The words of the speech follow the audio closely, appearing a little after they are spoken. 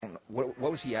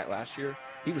what was he at last year?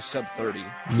 He was sub 30.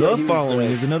 The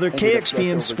following is another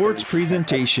KXPN Sports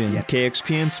presentation.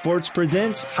 KXPN Sports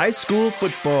presents high school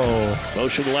football.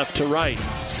 Motion left to right.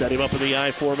 Set him up in the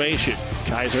I formation.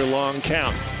 Kaiser long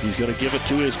count. He's going to give it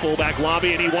to his fullback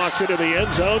Lobby, and he walks into the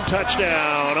end zone.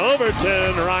 Touchdown.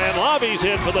 Overton. Ryan Lobby's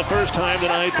in for the first time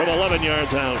tonight from 11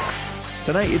 yards out.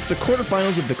 Tonight, it's the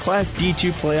quarterfinals of the Class D2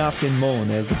 playoffs in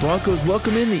Mullen as the Broncos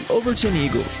welcome in the Overton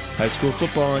Eagles. High school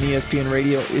football on ESPN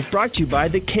Radio is brought to you by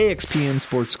the KXPN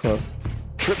Sports Club.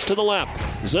 Trips to the left.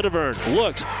 Zettervern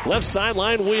looks. Left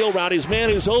sideline wheel route. His man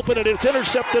is open, and it's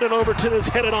intercepted, and Overton is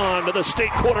headed on to the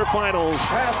state quarterfinals.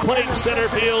 Playing center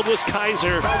field was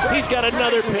Kaiser. He's got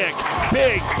another pick.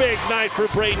 Big night for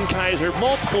Braden Kaiser.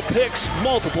 Multiple picks,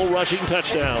 multiple rushing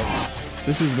touchdowns.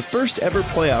 This is the first ever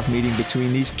playoff meeting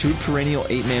between these two perennial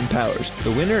eight-man powers. The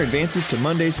winner advances to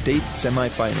Monday's state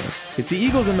semifinals. It's the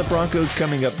Eagles and the Broncos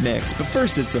coming up next, but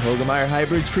first it's the Hogemeyer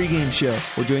Hybrids pregame show.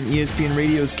 We'll join ESPN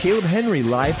Radio's Caleb Henry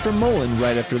live from Mullen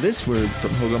right after this word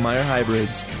from Hogemeyer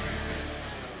Hybrids.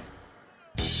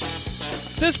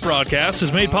 This broadcast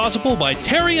is made possible by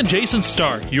Terry and Jason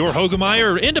Stark, your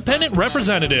Hogemeyer independent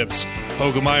representatives.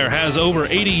 Hogemeyer has over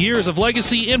 80 years of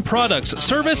legacy in products,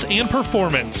 service, and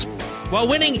performance. While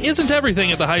winning isn't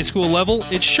everything at the high school level,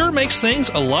 it sure makes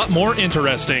things a lot more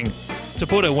interesting. To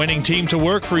put a winning team to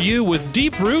work for you with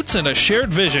deep roots and a shared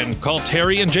vision, call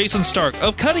Terry and Jason Stark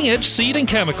of Cutting Edge Seed and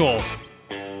Chemical.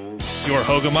 Your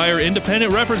Hogemeyer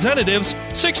independent representatives,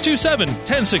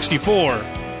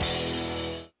 627-1064.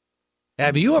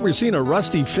 Have you ever seen a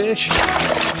rusty fish?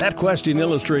 That question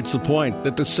illustrates the point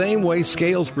that the same way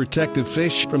scales protect a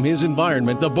fish from his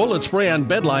environment, the bullet spray-on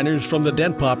bed liners from the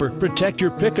Dent Popper protect your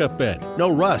pickup bed.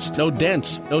 No rust, no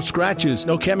dents, no scratches,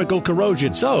 no chemical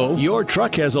corrosion. So, your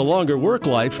truck has a longer work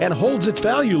life and holds its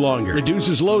value longer,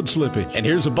 reduces load slippage. And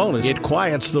here's a bonus, it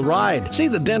quiets the ride. See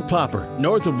the Dent Popper,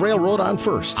 north of Railroad on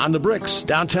 1st, on the Bricks,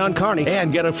 downtown Kearney,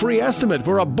 and get a free estimate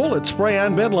for a bullet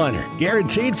spray-on bed liner.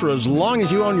 Guaranteed for as long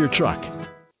as you own your truck.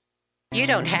 You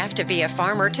don't have to be a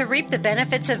farmer to reap the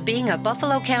benefits of being a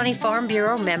Buffalo County Farm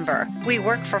Bureau member. We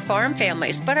work for farm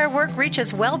families, but our work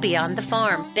reaches well beyond the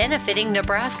farm, benefiting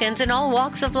Nebraskans in all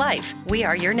walks of life. We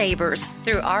are your neighbors.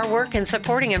 Through our work in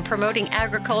supporting and promoting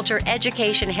agriculture,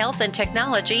 education, health, and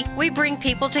technology, we bring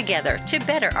people together to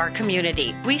better our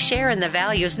community. We share in the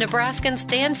values Nebraskans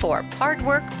stand for: hard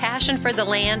work, passion for the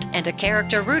land, and a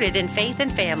character rooted in faith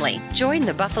and family. Join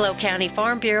the Buffalo County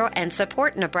Farm Bureau and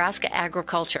support Nebraska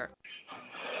agriculture.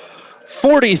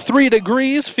 43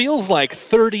 degrees, feels like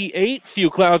 38. Few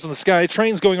clouds in the sky.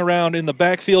 Trains going around in the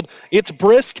backfield. It's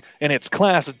brisk, and it's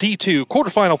Class D2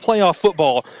 quarterfinal playoff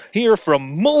football here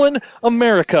from Mullen,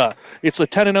 America. It's the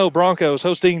 10-0 Broncos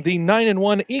hosting the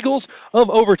 9-1 Eagles of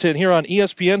Overton here on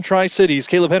ESPN Tri-Cities.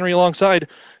 Caleb Henry alongside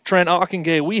Trent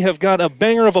Ockengay. We have got a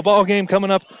banger of a ball game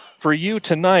coming up for you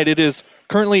tonight. It is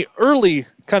currently early,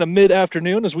 kind of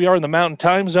mid-afternoon as we are in the Mountain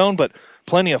Time Zone, but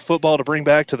plenty of football to bring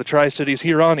back to the Tri-Cities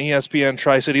here on ESPN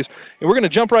Tri-Cities. And we're going to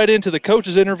jump right into the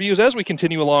coaches' interviews as we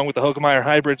continue along with the Hogemeyer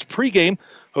Hybrids pregame.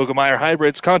 Hogemeyer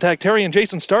Hybrids, contact Terry and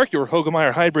Jason Stark, your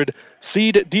Hogemeyer Hybrid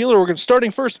seed dealer. We're going to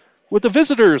starting first with the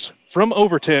visitors from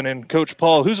Overton and Coach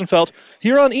Paul Husenfeld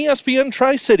here on ESPN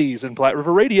Tri-Cities and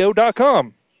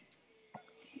PlatteRiverRadio.com.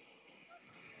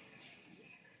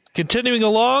 Continuing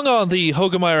along on the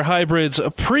Hogemeyer Hybrids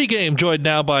pregame, joined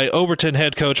now by Overton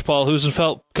head coach Paul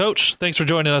Husenfeld. Coach, thanks for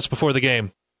joining us before the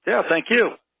game. Yeah, thank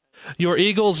you. Your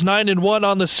Eagles 9-1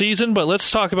 on the season, but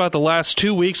let's talk about the last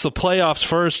 2 weeks, the playoffs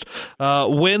first.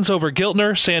 Wins over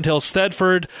Giltner, Sandhills,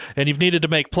 Thedford, and you've needed to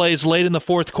make plays late in the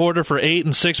fourth quarter for 8-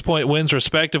 and 6-point wins,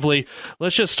 respectively.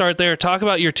 Let's just start there. Talk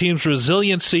about your team's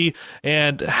resiliency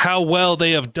and how well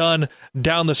they have done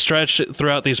down the stretch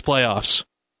throughout these playoffs.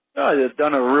 They've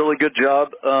done a really good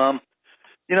job.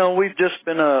 We've just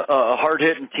been a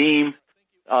hard-hitting team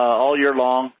all year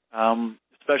long,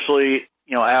 especially,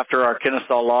 after our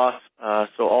Kennesaw loss.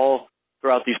 So all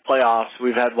throughout these playoffs,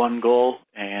 we've had one goal,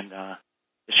 and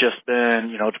it's just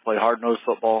been, to play hard-nosed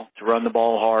football, to run the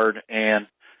ball hard, and,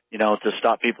 to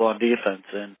stop people on defense.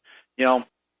 And,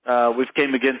 we've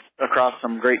came across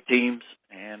some great teams,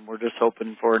 and we're just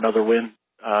hoping for another win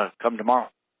come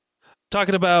tomorrow.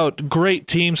 Talking about great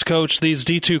teams, Coach, these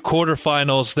D2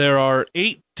 quarterfinals, there are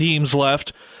 8 teams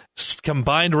left,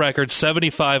 combined record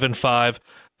 75-5.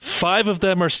 5 of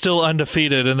them are still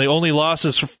undefeated, and the only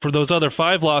losses for those other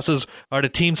 5 losses are to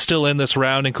teams still in this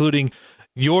round, including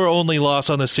your only loss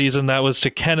on the season. That was to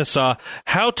Kennesaw.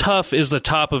 How tough is the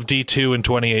top of D2 in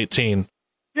 2018?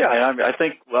 Yeah, I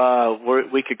think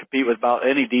we could compete with about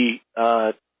any D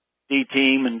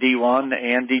team and D1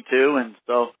 and D2, and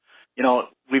so,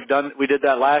 we did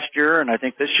that last year, and I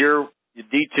think this year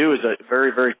D2 is a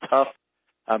very, very tough,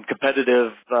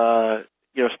 competitive,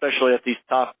 especially at these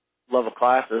top level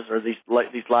classes or these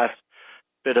last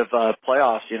bit of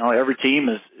playoffs. Every team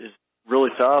is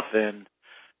really tough, and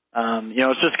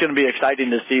it's just going to be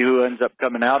exciting to see who ends up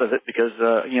coming out of it because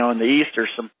in the East there's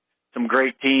some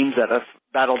great teams that have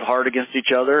battled hard against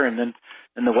each other, and then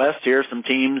in the West here some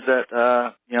teams that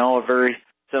are very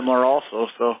similar also.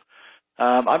 So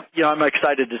I'm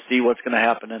excited to see what's going to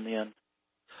happen in the end.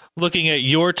 Looking at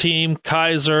your team,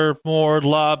 Kaiser, Moore,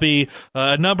 Lobby,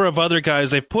 a number of other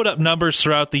guys, they've put up numbers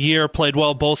throughout the year, played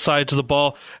well both sides of the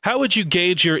ball. How would you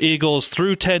gauge your Eagles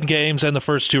through 10 games and the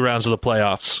first 2 rounds of the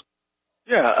playoffs?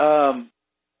 Yeah,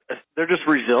 they're just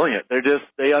resilient.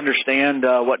 They understand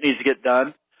what needs to get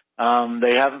done.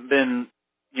 They haven't been,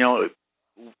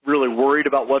 really worried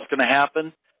about what's going to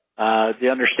happen. The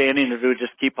understanding that we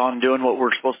just keep on doing what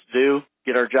we're supposed to do,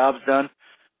 get our jobs done.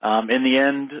 In the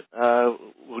end,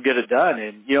 we'll get it done.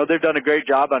 And, they've done a great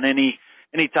job on any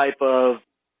type of,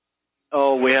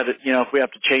 we had to, if we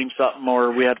have to change something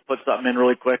or we had to put something in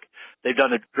really quick, they've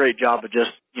done a great job of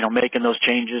just, making those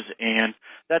changes. And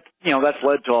that's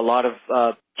led to a lot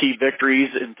of key victories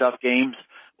in tough games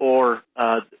or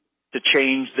to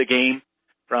change the game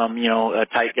from, a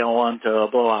tight one to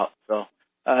a blowout. So,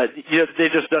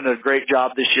 they've just done a great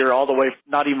job this year, all the way,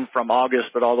 not even from August,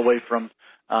 but all the way from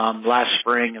last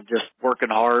spring of just working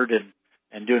hard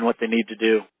and doing what they need to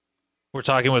do. We're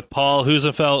talking with Paul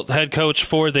Husenfeld, head coach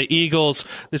for the Eagles.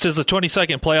 This is the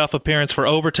 22nd playoff appearance for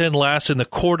Overton, last in the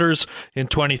quarters in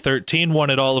 2013, won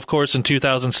it all, of course, in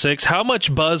 2006. How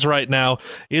much buzz right now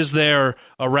is there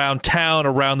around town,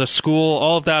 around the school,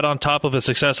 all of that on top of a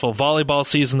successful volleyball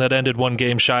season that ended 1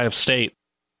 game shy of state?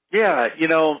 Yeah,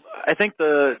 I think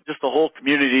the whole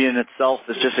community in itself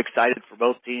is just excited for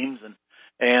both teams,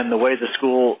 and the way the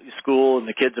school and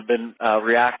the kids have been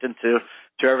reacting to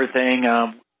everything.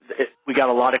 We got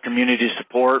a lot of community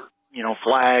support,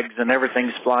 flags and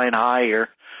everything's flying high here.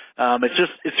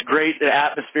 It's great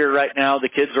atmosphere right now. The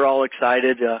kids are all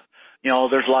excited. There's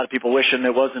a lot of people wishing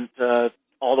it wasn't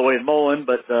all the way in Mullen,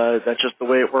 but that's just the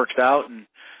way it works out. And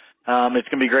it's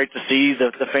going to be great to see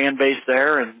the fan base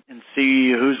there and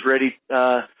see who's ready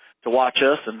to watch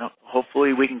us, and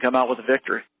hopefully we can come out with a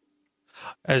victory.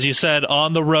 As you said,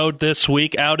 on the road this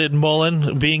week, out in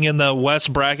Mullen, being in the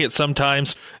West bracket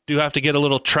sometimes do have to get a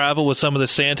little travel with some of the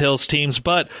Sandhills teams,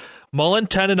 but Mullen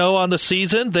 10-0 on the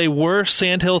season. They were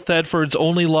Sandhill Thedford's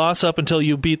only loss up until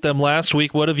you beat them last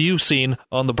week. What have you seen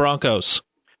on the Broncos?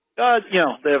 They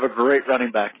have a great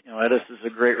running back. Edis is a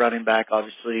great running back,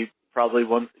 obviously probably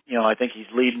one, I think he's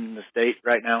leading the state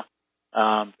right now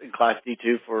in Class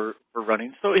D2 for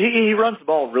running. So he runs the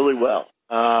ball really well.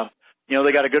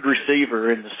 They got a good receiver,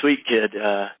 and the sweet kid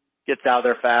gets out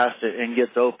there fast and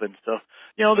gets open. So,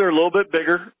 they're a little bit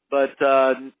bigger, but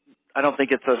I don't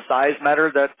think it's a size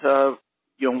matter that,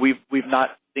 we've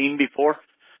not seen before.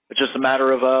 It's just a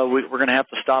matter of we're going to have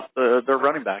to stop their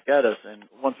running back at us. And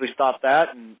once we stop that,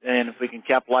 and if we can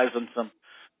capitalize on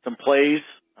some plays,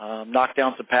 knock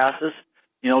down some passes,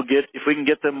 if we can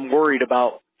get them worried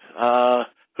about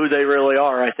who they really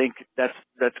are, I think that's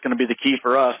going to be the key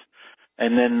for us.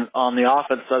 And then on the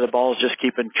offense side of the ball is just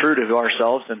keeping true to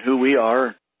ourselves and who we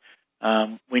are.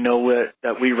 We know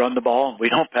that we run the ball. We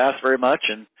don't pass very much.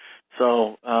 And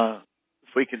so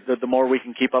if we can, the more we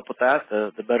can keep up with that,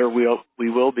 the better we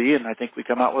will be. And I think we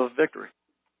come out with a victory.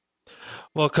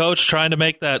 Well, Coach, trying to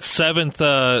make that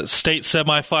 7th state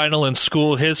semifinal in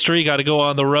school history. Got to go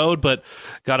on the road, but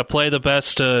got to play the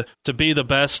best to be the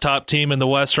best top team in the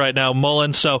West right now,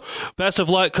 Mullen. So best of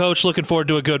luck, Coach. Looking forward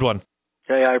to a good one.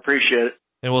 Okay, I appreciate it.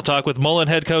 And we'll talk with Mullen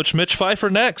head coach Mitch Pfeiffer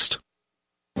next.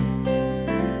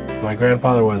 My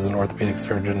grandfather was an orthopedic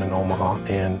surgeon in Omaha,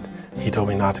 and he told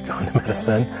me not to go into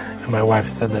medicine. And my wife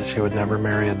said that she would never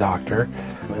marry a doctor.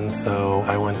 And so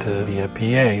I went to be a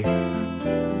PA.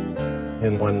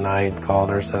 And one night called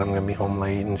her, said I'm going to be home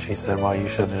late. And she said, well, you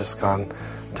should have just gone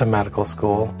to medical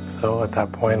school. So at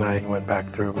that point, I went back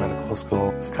through medical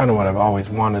school. It's kind of what I've always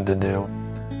wanted to do.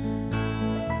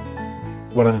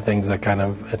 One of the things that kind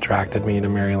of attracted me to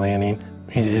Mary Lanning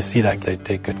is see that they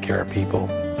take good care of people.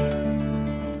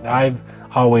 I've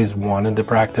always wanted to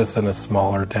practice in a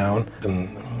smaller town,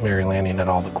 and Mary Lanning had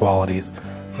all the qualities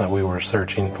that we were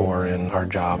searching for in our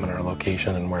job and our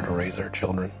location and where to raise our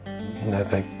children. And I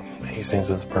think Hastings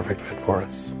was the perfect fit for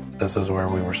us. This is where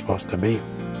we were supposed to be.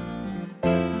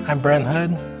 I'm Brent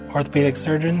Hood, orthopedic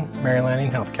surgeon, Mary Lanning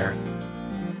Healthcare.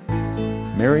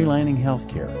 Mary Lanning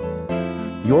Healthcare.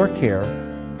 Your care,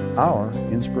 our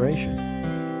inspiration.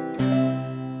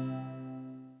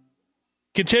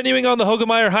 Continuing on the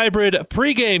Hogemeyer Hybrid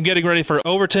pregame, getting ready for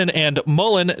Overton and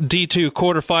Mullen D2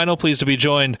 quarterfinal. Pleased to be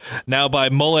joined now by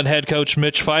Mullen head coach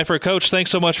Mitch Pfeiffer. Coach, thanks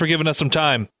so much for giving us some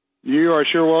time. You are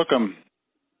sure welcome.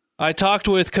 I talked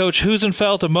with Coach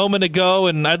Husenfeld a moment ago,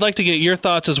 and I'd like to get your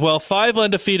thoughts as well. 5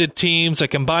 undefeated teams, a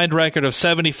combined record of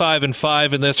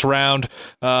 75-5 in this round,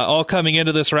 all coming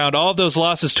into this round, all of those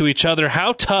losses to each other.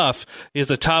 How tough is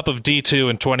the top of D2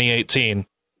 in 2018?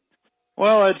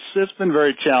 Well, it's been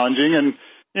very challenging, and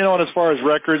and as far as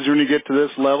records, when you get to this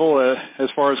level, as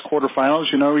far as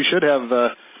quarterfinals, we should have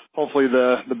hopefully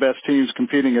the best teams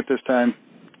competing at this time.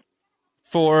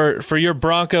 For your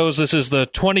Broncos, this is the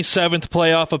 27th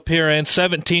playoff appearance,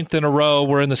 17th in a row.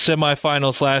 We're in the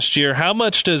semifinals last year. How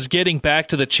much does getting back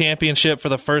to the championship for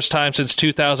the first time since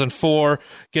 2004,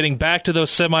 getting back to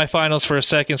those semifinals for a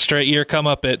second straight year, come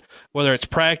up at, whether it's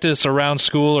practice, around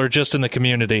school, or just in the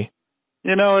community?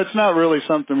 It's not really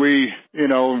something we,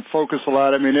 focus a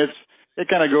lot. I mean, it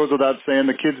kind of goes without saying.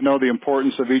 The kids know the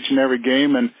importance of each and every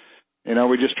game, and,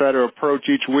 we just try to approach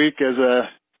each week as a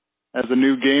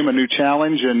new game, a new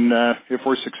challenge, and if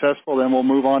we're successful, then we'll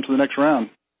move on to the next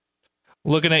round.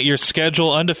 Looking at your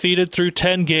schedule, undefeated through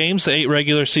 10 games, 8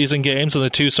 regular season games, and the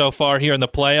 2 so far here in the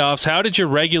playoffs. How did your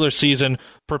regular season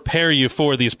prepare you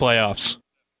for these playoffs?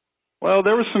 Well,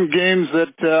 there were some games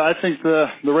that I think the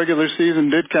regular season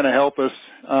did kind of help us,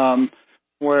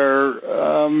 where,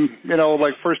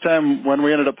 like first time when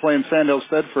we ended up playing Sandals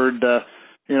Thedford,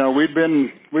 we'd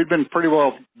been pretty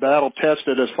well battle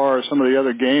tested as far as some of the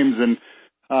other games, and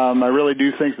I really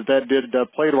do think that did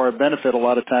play to our benefit a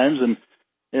lot of times, and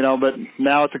but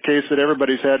now it's a case that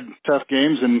everybody's had tough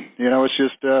games, and it's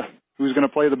just who's going to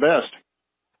play the best.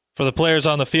 For the players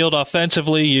on the field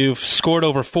offensively, you've scored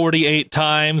over 48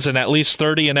 times and at least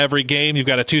 30 in every game. You've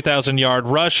got a 2,000-yard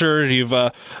rusher. You've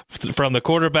from the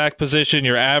quarterback position,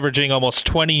 you're averaging almost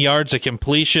 20 yards of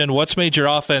completion. What's made your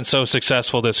offense so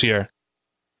successful this year?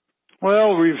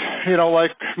 Well, we've,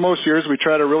 like most years, we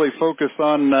try to really focus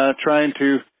on trying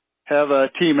to have a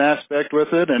team aspect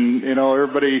with it, and,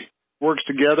 everybody works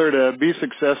together to be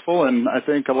successful, and I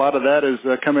think a lot of that has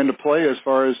come into play as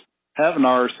far as having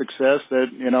our success, that,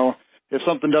 if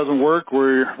something doesn't work,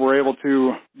 we're able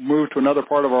to move to another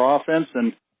part of our offense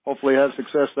and hopefully have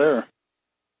success there.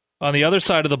 On the other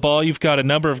side of the ball, you've got a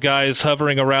number of guys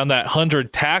hovering around that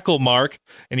 100-tackle mark,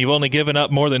 and you've only given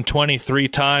up more than 23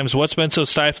 times. What's been so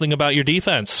stifling about your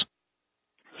defense?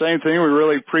 Same thing. We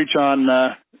really preach on,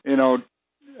 hustling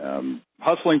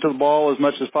to the ball as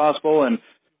much as possible, and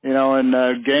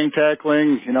gang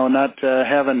tackling, not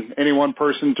having any one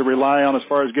person to rely on as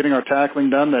far as getting our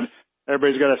tackling done, that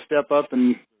everybody's got to step up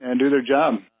and do their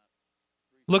job.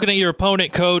 Looking at your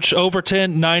opponent, Coach,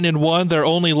 Overton, 9-1. Their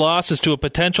only loss is to a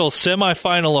potential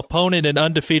semifinal opponent in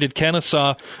undefeated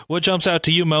Kennesaw. What jumps out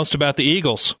to you most about the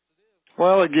Eagles?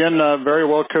 Well, again, a very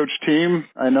well-coached team.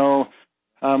 I know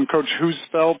Coach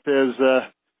Husenfeld is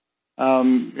a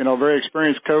very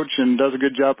experienced coach and does a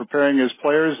good job preparing his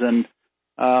players, and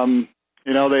they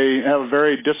have a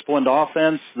very disciplined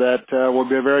offense that will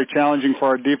be very challenging for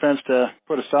our defense to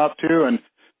put a stop to. And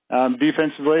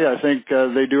defensively, I think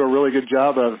they do a really good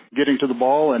job of getting to the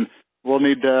ball, and we'll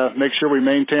need to make sure we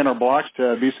maintain our blocks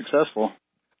to be successful.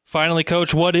 Finally,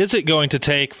 Coach, what is it going to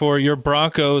take for your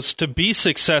Broncos to be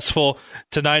successful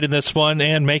tonight in this one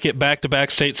and make it back-to-back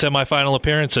state semifinal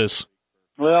appearances?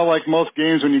 Well, like most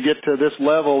games, when you get to this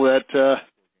level, that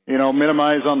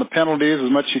minimize on the penalties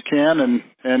as much as you can,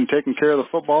 and taking care of the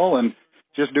football, and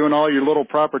just doing all your little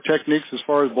proper techniques as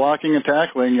far as blocking and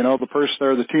tackling. The person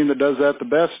or the team that does that the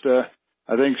best,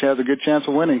 I think, has a good chance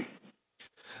of winning.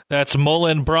 That's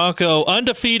Mullen Bronco,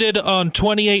 undefeated on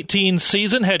 2018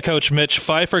 season. Head coach Mitch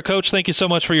Pfeiffer. Coach, thank you so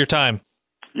much for your time.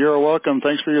 You're welcome.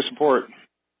 Thanks for your support.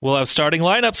 We'll have starting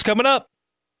lineups coming up.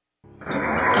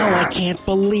 Oh, I can't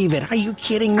believe it. Are you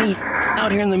kidding me?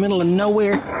 Out here in the middle of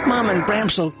nowhere, Mom and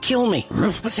Bramps will kill me.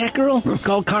 What's that, girl?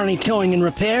 Call Kearney Towing and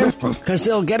Repair? Because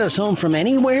they'll get us home from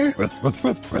anywhere?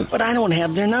 But I don't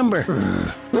have their number.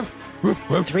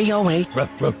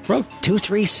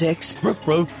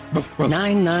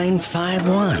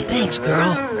 308-236-9951. Thanks,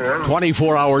 girl.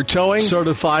 24-hour towing,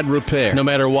 certified repair. No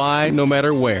matter why, no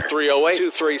matter where.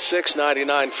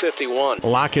 308-236-9951.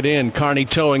 Lock it in, Kearney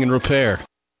Towing and Repair.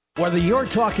 Whether you're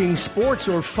talking sports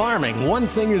or farming, one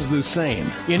thing is the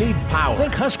same. You need power.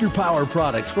 Think Husker Power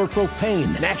products for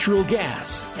propane, natural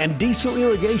gas, and diesel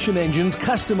irrigation engines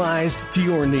customized to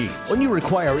your needs. When you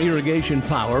require irrigation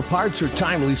power, parts, or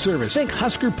timely service, think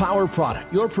Husker Power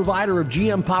products, your provider of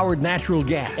GM-powered natural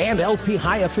gas and LP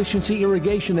high-efficiency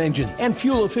irrigation engines and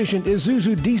fuel-efficient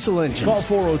Isuzu diesel engines. Call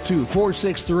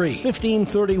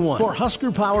 402-463-1531 for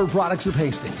Husker Power Products of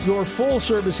Hastings, your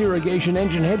full-service irrigation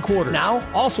engine headquarters. Now,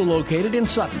 also located in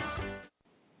Sutton.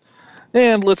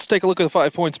 And let's take a look at the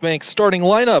 5 Points Bank starting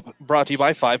lineup, brought to you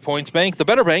by 5 Points Bank, the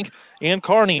Better Bank, and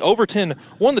Kearney. Overton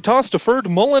won the toss, deferred.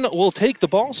 Mullen will take the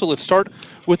ball, so let's start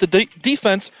with the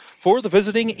defense for the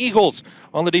visiting Eagles.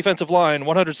 On the defensive line,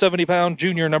 170-pound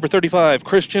junior, number 35,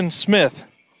 Christian Smith.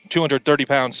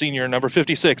 230-pound senior, number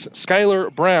 56,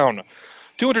 Skylar Brown.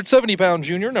 270-pound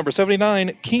junior, number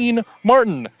 79, Keen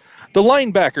Martin. The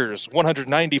linebackers,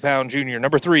 190-pound junior,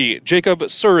 number 3, Jacob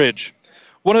Surridge.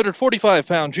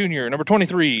 145-pound junior, number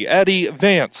 23, Addie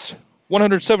Vance.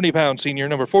 170-pound senior,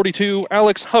 number 42,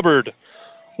 Alex Hubbard.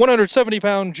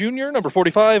 170-pound junior, number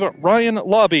 45, Ryan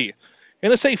Lobby.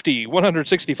 And the safety,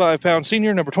 165-pound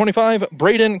senior, number 25,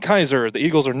 Braden Kaiser. The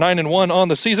Eagles are 9-1 on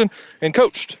the season and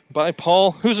coached by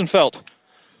Paul Husenfeld.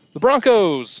 The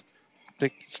Broncos,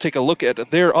 let's take a look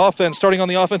at their offense. Starting on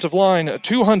the offensive line,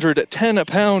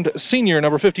 210-pound senior,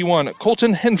 number 51,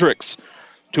 Colton Hendricks.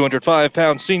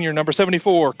 205-pound senior, number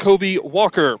 74, Kobe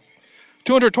Walker.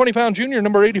 220-pound junior,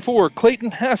 number 84,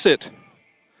 Clayton Hassett.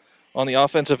 On the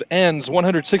offensive ends,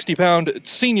 160-pound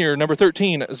senior, number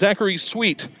 13, Zachary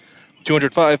Sweet.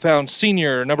 205-pound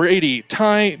senior, number 80,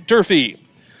 Ty Durfee.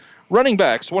 Running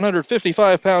backs,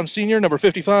 155-pound senior, number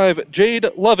 55, Jade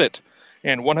Lovett.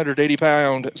 And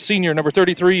 180-pound senior, number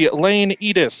 33, Lane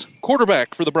Edis.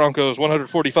 Quarterback for the Broncos,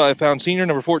 145-pound senior,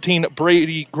 number 14,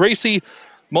 Brady Gracie.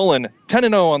 Mullen,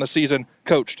 10-0 on the season,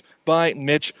 coached by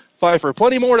Mitch Pfeiffer.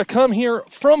 Plenty more to come here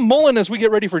from Mullen as we get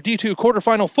ready for D2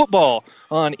 quarterfinal football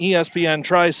on ESPN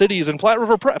Tri-Cities and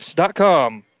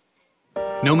PlatteRiverPreps.com.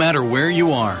 No matter where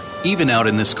you are, even out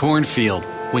in this cornfield,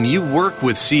 when you work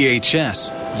with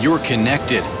CHS, you're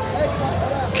connected.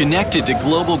 Connected to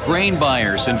global grain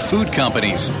buyers and food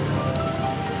companies.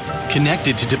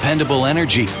 Connected to dependable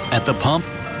energy at the pump,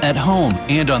 at home,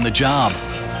 and on the job.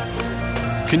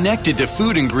 Connected to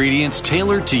food ingredients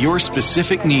tailored to your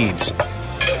specific needs.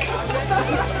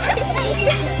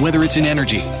 Whether it's in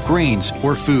energy, grains,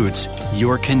 or foods,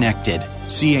 you're connected.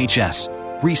 CHS.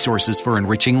 Resources for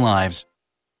enriching lives.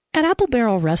 At Apple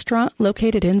Barrel Restaurant,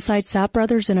 located inside Sapp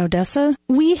Brothers in Odessa,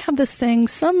 we have this thing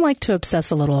some like to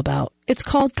obsess a little about. It's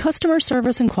called customer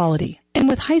service and quality. And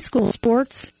with high school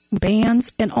sports,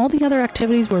 bands, and all the other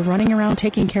activities we're running around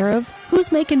taking care of,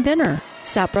 who's making dinner?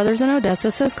 Sapp Brothers in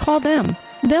Odessa says call them.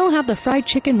 They'll have the fried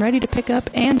chicken ready to pick up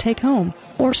and take home.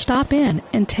 Or stop in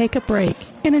and take a break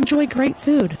and enjoy great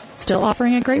food. Still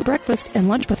offering a great breakfast and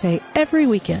lunch buffet every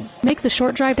weekend. Make the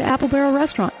short drive to Apple Barrel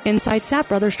Restaurant inside Sapp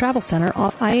Brothers Travel Center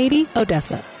off I-80,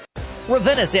 Odessa.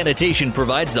 Ravenna Sanitation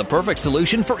provides the perfect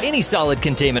solution for any solid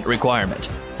containment requirement.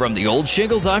 From the old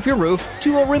shingles off your roof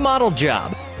to a remodel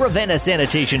job, Ravenna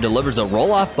Sanitation delivers a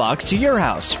roll-off box to your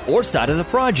house or side of the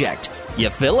project.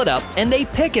 You fill it up and they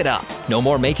pick it up. No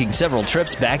more making several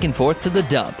trips back and forth to the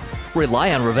dump.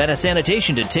 Rely on Ravenna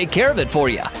Sanitation to take care of it for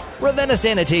you. Ravenna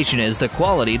Sanitation is the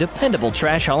quality, dependable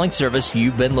trash hauling service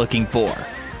you've been looking for.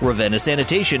 Ravenna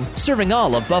Sanitation, serving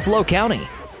all of Buffalo County.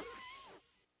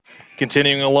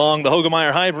 Continuing along, the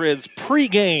Hogemeyer Hybrids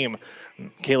pregame.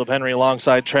 Caleb Henry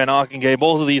alongside Trent Ockengay.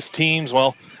 Both of these teams,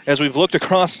 well, as we've looked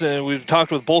across and we've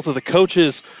talked with both of the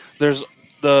coaches, there's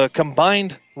the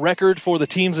combined record for the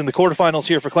teams in the quarterfinals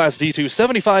here for Class D2,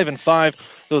 75-5.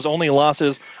 Those only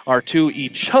losses are to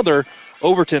each other.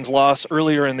 Overton's loss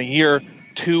earlier in the year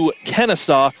to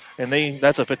Kennesaw, and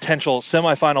that's a potential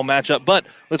semifinal matchup. But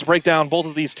let's break down both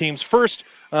of these teams. First,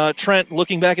 Trent,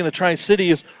 looking back in the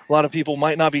Tri-Cities, a lot of people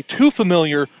might not be too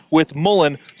familiar with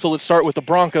Mullen, so let's start with the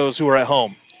Broncos, who are at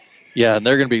home. Yeah, and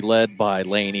they're going to be led by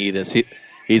Lane Edis.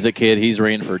 He's a kid. He's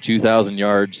ran for 2,000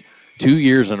 yards 2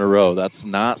 years in a row. That's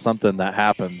not something that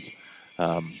happens,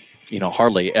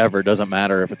 hardly ever. Doesn't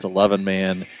matter if it's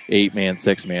 11-man, 8-man,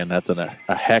 6-man. That's a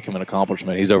heck of an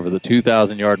accomplishment. He's over the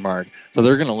 2,000-yard mark, so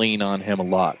they're going to lean on him a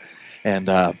lot. And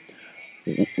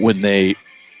when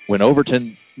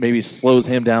Overton maybe slows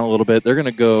him down a little bit, they're going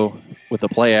to go with the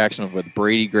play action with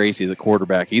Brady Gracie, the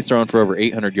quarterback. He's thrown for over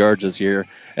 800 yards this year,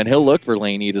 and he'll look for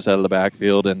Lane Edis out of the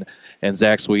backfield and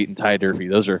Zach Sweet and Ty Durfee.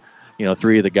 Those are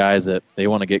three of the guys that they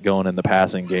want to get going in the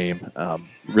passing game.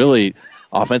 Really,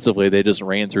 offensively, they just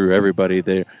ran through everybody.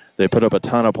 They put up a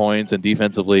ton of points, and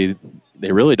defensively,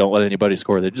 they really don't let anybody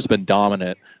score. They've just been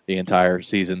dominant the entire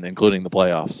season, including the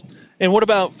playoffs. And what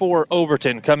about for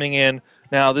Overton coming in?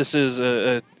 Now, this is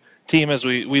a team, as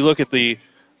we look at the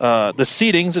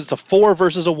seedings, it's a 4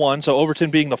 versus a 1, so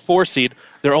Overton being the 4 seed.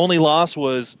 Their only loss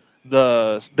was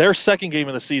their second game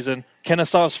of the season,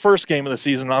 Kennesaw's first game of the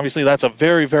season. Obviously, that's a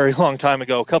very, very long time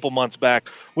ago, a couple months back.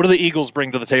 What do the Eagles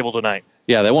bring to the table tonight?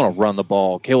 Yeah, they want to run the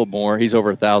ball. Caleb Moore, he's over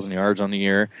 1,000 yards on the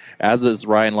year, as is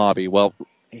Ryan Lobby. Well,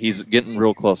 he's getting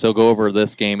real close. He'll go over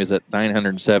this game. He's at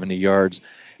 970 yards.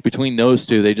 Between those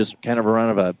two, they just kind of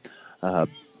run a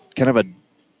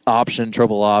option,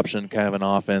 triple option, kind of an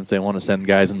offense. They want to send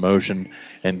guys in motion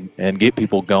and get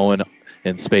people going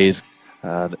in space.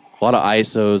 A lot of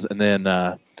ISOs, and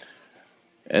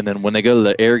then when they go to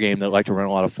the air game, they like to run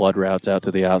a lot of flood routes out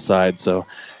to the outside. So,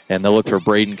 and they'll look for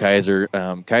Braden Kaiser.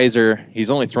 Kaiser,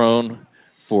 he's only thrown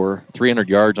for 300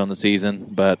 yards on the season,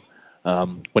 but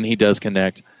when he does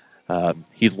connect,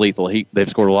 he's lethal. They've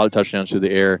scored a lot of touchdowns through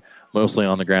the air, mostly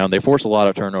on the ground. They force a lot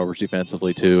of turnovers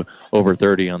defensively, too, over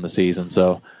 30 on the season.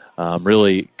 So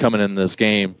really coming in this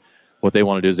game, what they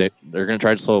want to do is they're going to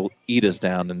try to slow Edis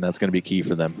down, and that's going to be key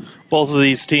for them. Both of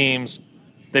these teams,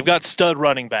 they've got stud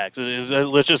running backs.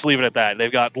 Let's just leave it at that.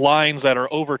 They've got lines that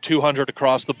are over 200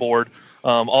 across the board,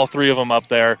 all three of them up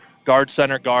there. Guard,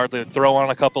 center, guard. They throw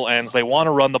on a couple ends. They want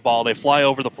to run the ball. They fly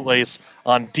over the place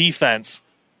on defense.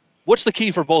 What's the key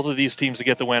for both of these teams to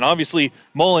get the win? Obviously,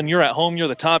 Mullen, you're at home. You're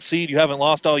the top seed. You haven't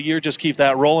lost all year. Just keep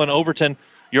that rolling. Overton,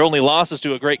 your only loss is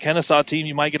to a great Kennesaw team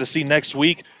you might get to see next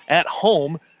week at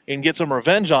home and get some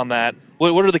revenge on that.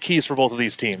 What are the keys for both of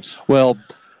these teams? Well,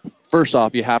 first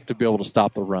off, you have to be able to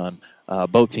stop the run.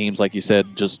 Both teams, like you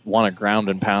said, just want to ground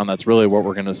and pound. That's really what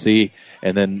we're going to see.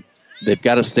 And then they've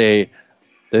got to stay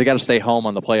home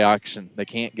on the play action. They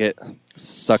can't get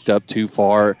sucked up too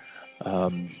far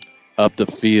up the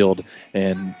field.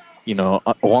 And,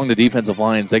 along the defensive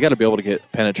lines, they got to be able to get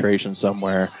penetration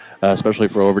somewhere, especially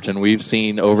for Overton. We've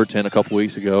seen Overton a couple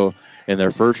weeks ago in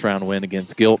their first-round win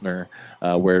against Giltner,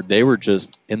 where they were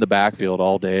just in the backfield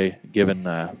all day, giving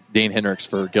Dane Hendricks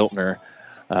for Giltner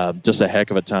just a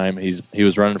heck of a time. He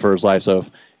was running for his life. So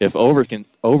if Overton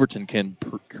can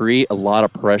create a lot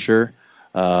of pressure,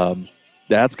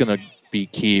 that's going to be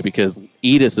key, because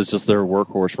Edis is just their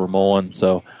workhorse for Mullen.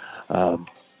 So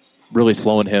really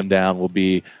slowing him down will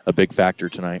be a big factor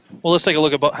tonight. Well, let's take a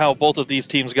look at how both of these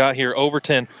teams got here.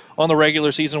 Overton on the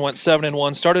regular season went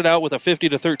 7-1, started out with a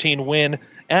 50-13 win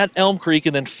at Elm Creek,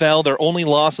 and then fell. Their only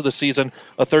loss of the season,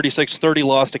 a 36-30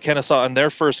 loss to Kennesaw in their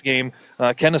first game.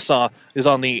 Kennesaw is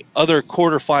on the other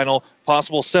quarterfinal,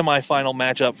 possible semifinal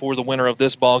matchup for the winner of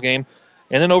this ball game.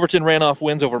 And then Overton ran off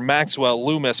wins over Maxwell,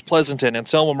 Loomis, Pleasanton,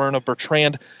 Anselmo, Myrna,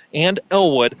 Bertrand, and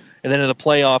Elwood. And then in the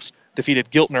playoffs,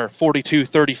 defeated Giltner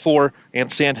 42-34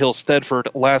 and Sandhills Thedford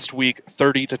last week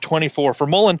 30-24. For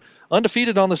Mullen,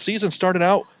 undefeated on the season, started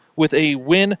out with a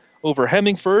win over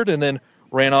Hemingford and then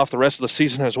ran off the rest of the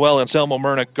season as well. Anselmo,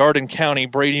 Myrna, Garden County,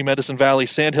 Brady, Medicine Valley,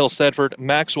 Sandhills, Thedford,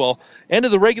 Maxwell.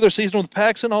 Ended the regular season with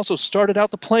Paxton. Also started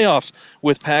out the playoffs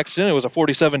with Paxton. It was a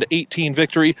 47-18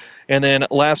 victory. And then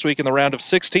last week in the round of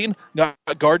 16, got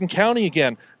Garden County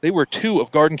again. They were 2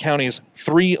 of Garden County's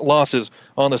 3 losses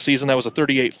on the season. That was a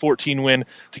 38-14 win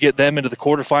to get them into the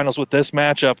quarterfinals with this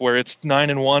matchup, where it's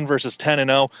 9-1 versus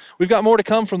 10-0. We've got more to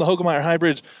come from the Hogemeyer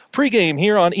Hybrids pregame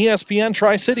here on ESPN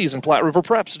Tri-Cities and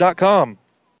PlatteRiverPreps.com.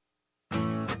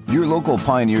 Your local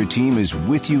Pioneer team is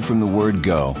with you from the word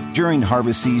go during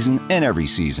harvest season and every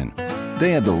season.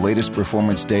 They have the latest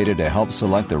performance data to help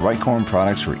select the right corn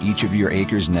products for each of your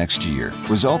acres next year.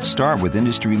 Results start with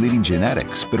industry-leading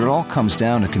genetics, but it all comes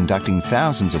down to conducting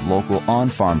thousands of local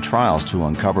on-farm trials to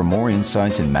uncover more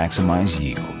insights and maximize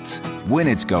yields. When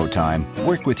it's go time,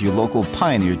 work with your local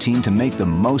Pioneer team to make the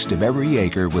most of every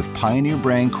acre with Pioneer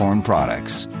brand corn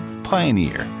products.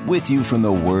 Pioneer, with you from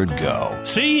the word go.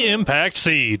 See Impact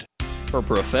Seed. For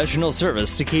professional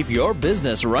service to keep your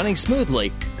business running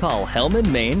smoothly, call Hellman,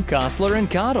 Maine, Kostler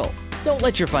 & Cottle. Don't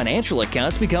let your financial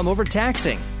accounts become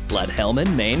overtaxing. Let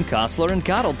Hellman, Maine, Kostler &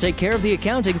 Cottle take care of the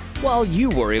accounting while you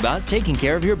worry about taking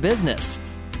care of your business.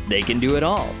 They can do it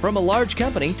all, from a large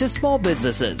company to small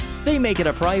businesses. They make it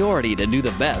a priority to do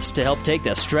the best to help take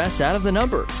the stress out of the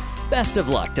numbers. Best of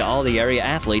luck to all the area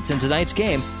athletes in tonight's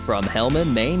game from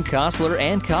Hellman, Maine, Kostler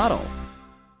 & Cottle.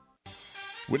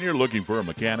 When you're looking for a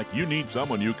mechanic, you need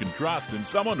someone you can trust and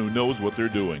someone who knows what they're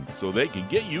doing so they can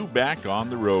get you back on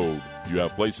the road. You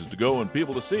have places to go and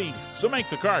people to see, so make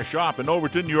the car shop in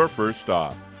Overton your first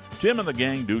stop. Tim and the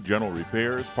gang do general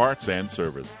repairs, parts, and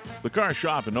service. The Car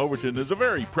Shop in Overton is a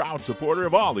very proud supporter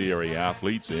of all the area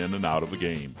athletes in and out of the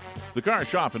game. The Car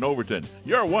Shop in Overton,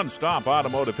 your one-stop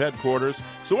automotive headquarters,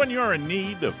 so when you're in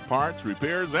need of parts,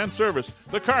 repairs, and service,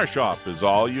 the Car Shop is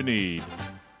all you need.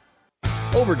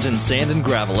 Overton Sand and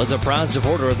Gravel is a proud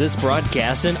supporter of this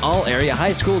broadcast and all area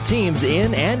high school teams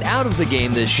in and out of the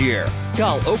game this year.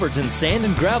 Call Overton Sand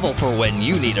and Gravel for when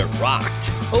you need it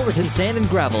rocked. Overton Sand and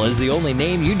Gravel is the only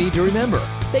name you need to remember.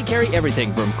 They carry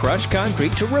everything from crushed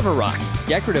concrete to river rock,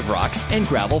 decorative rocks, and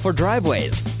gravel for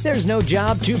driveways. There's no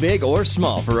job too big or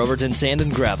small for Overton Sand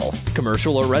and Gravel.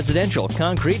 Commercial or residential,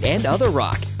 concrete, and other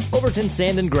rock. Overton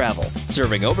Sand and Gravel,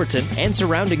 serving Overton and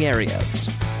surrounding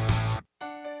areas.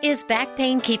 Is back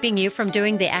pain keeping you from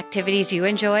doing the activities you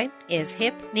enjoy? Is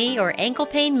hip, knee, or ankle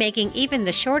pain making even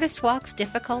the shortest walks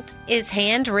difficult? Is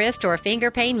hand, wrist, or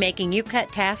finger pain making you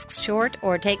cut tasks short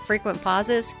or take frequent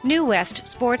pauses? New West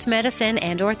Sports Medicine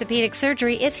and Orthopedic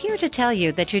Surgery is here to tell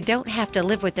you that you don't have to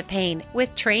live with the pain.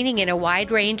 With training in a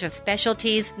wide range of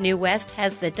specialties, New West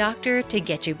has the doctor to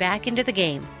get you back into the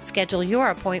game. Schedule your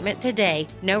appointment today.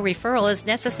 No referral is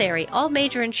necessary. All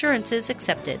major insurances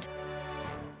accepted.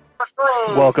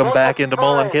 Welcome back into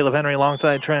Mullen. Caleb Henry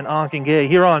alongside Trent Ockengay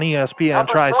here on ESPN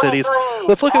Tri-Cities.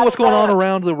 Let's look at what's going on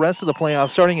around the rest of the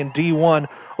playoffs, starting in D1.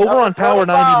 Over on Power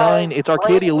 99, it's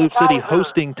Arcadia Loop City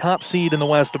hosting top seed in the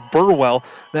West, Burwell.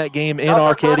 That game in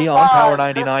Arcadia on Power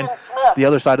 99. The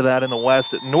other side of that in the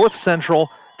West, North Central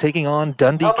taking on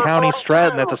Dundee County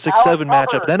Stratton. That's a 6-7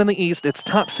 matchup. Then in the East, it's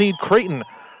top seed Creighton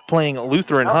playing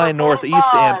Lutheran High Northeast,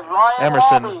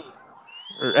 and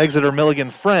Exeter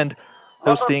Milligan Friend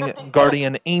hosting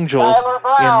Guardian Angels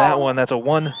in that one. That's a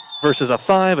 1 versus a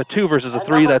 5, a 2 versus a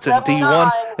 3. That's in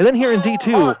D1. And then here in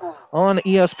D2 on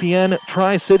ESPN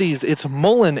Tri-Cities, it's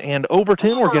Mullen and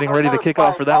Overton. We're getting ready to kick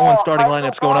off for that one. Starting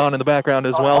lineups going on in the background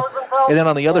as well. And then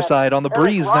on the other side, on the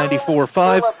Breeze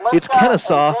 94-5, it's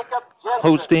Kennesaw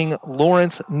hosting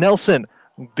Lawrence Nelson.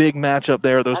 Big matchup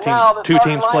there. Those teams, two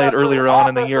teams played earlier on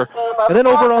in the year. And then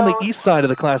over on the east side of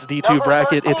the Class D2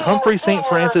 bracket, it's Humphrey St.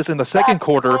 Francis in the second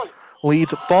quarter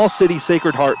leads Falls City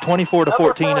Sacred Heart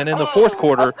 24-14, and in the fourth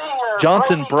quarter,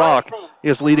 Johnson Brock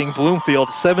is leading Bloomfield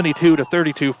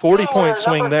 72-32. 40-point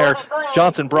swing there.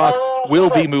 Johnson Brock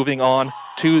will be moving on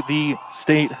to the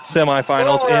state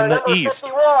semifinals in the East.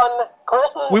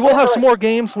 We will have some more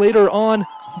games later on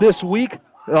this week.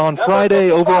 On Friday,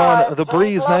 over on the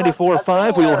Breeze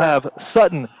 94-5, we will have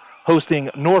Sutton hosting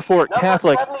Norfolk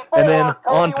Catholic, and then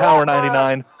on Power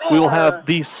 99, we will have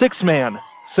the six-man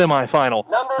semifinal,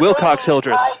 Wilcox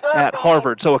Hildreth at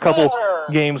Harvard. So a couple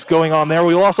games going on there.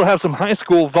 We will also have some high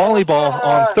school volleyball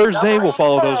on Thursday. We'll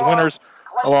follow those winners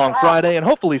along Friday and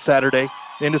hopefully Saturday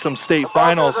into some state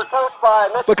finals.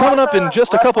 But coming up in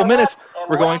just a couple minutes,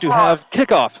 we're going to have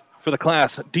kickoff for the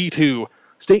Class D2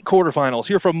 state quarterfinals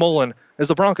here from Mullen as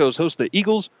the Broncos host the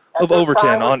Eagles of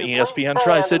Overton on ESPN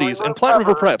Tri-Cities and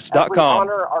PlatteRiverPreps.com.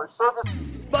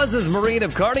 Buzz's Marine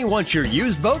of Kearney wants your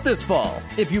used boat this fall.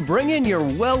 If you bring in your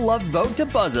well-loved boat to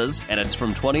Buzz's, and it's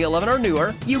from 2011 or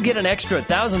newer, you get an extra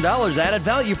 $1,000 added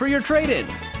value for your trade-in.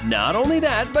 Not only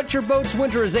that, but your boat's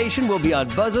winterization will be on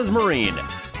Buzz's Marine.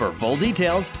 For full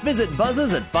details, visit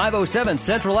Buzz's at 507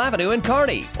 Central Avenue in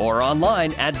Kearney or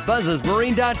online at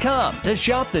buzzesmarine.com to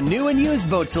shop the new and used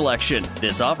boat selection.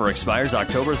 This offer expires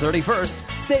October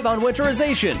 31st. Save on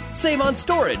winterization, save on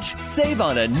storage, save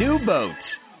on a new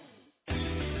boat.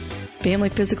 Family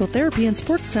Physical Therapy and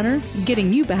Sports Center,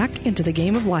 getting you back into the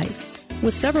game of life.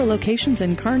 With several locations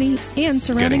in Kearney and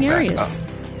surrounding areas.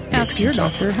 Ask your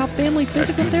doctor how Family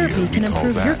Physical Therapy can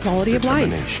improve your quality of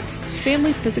life.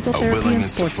 Family Physical Therapy and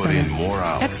Sports Center,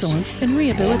 excellence in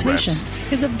rehabilitation,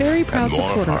 is a very proud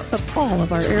supporter of all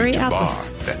of our area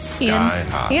athletes in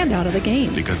and out of the game.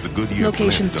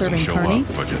 Locations serving Kearney,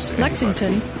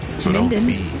 Lexington, Minden,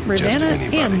 Ravenna,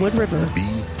 and Wood River.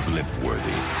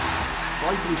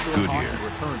 Goodyear,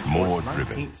 more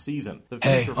driven.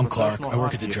 Hey, I'm Clark. I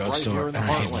work at the drugstore, and I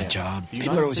hate my job.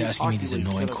 People are always asking me these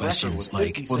annoying questions,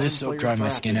 like, will this soap dry my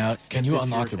skin out? Can you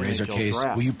unlock the razor case?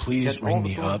 Will you please ring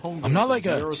me up? I'm not like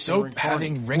a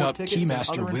soap-having ring-up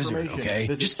keymaster wizard, okay?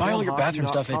 Just buy all your bathroom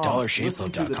stuff at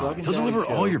DollarShaveClub.com. They'll deliver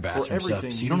all your bathroom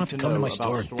stuff, so you don't have to come to my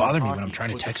store and bother me when I'm trying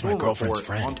to text my girlfriend's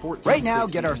friend. Right now,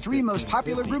 get our 3 most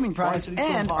popular grooming products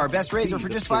and our best razor for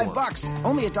just $5.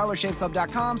 Only at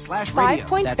DollarShaveClub.com/radio. 5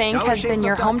 Points Bank has been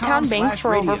your hometown bank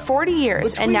for over 40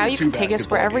 years, and now you can take us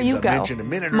wherever you go.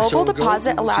 Mobile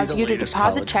Deposit allows you to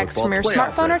deposit checks from your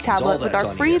smartphone or tablet with our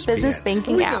free business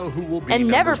banking app. And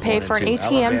never pay for an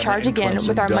ATM charge again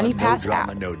with our MoneyPass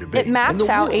app. It maps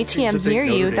out ATMs near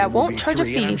you that won't charge a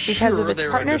fee because of its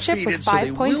partnership with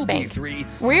 5 Points Bank.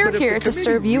 We're here to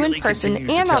serve you in person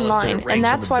and online, and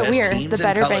that's why we're the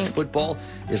better bank. Football.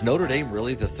 Is Notre Dame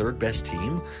really the third best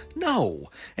team? No.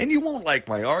 And you won't like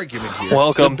my argument here.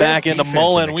 Welcome back into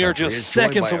Mullen. We are just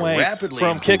seconds away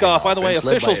from kickoff. By the way,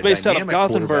 officials based out of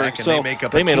Gothenburg, so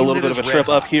they made a little bit of a trip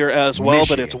up here as well,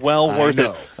 but it's well worth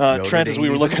it. Trent, as we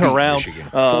were looking around,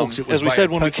 as we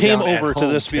said when we came over to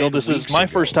this field, this is my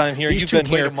first time here. You've been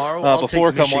here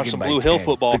before. Come watch some Blue Hill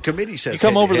football. You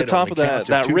come over the top of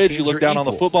that ridge, you look down on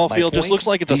the football field, just looks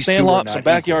like it's a sandlot, some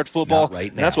backyard football,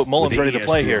 and that's what Mullen's ready to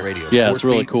play here. Yeah, it's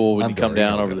really cool when you come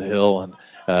down over the hill, and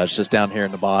it's just down here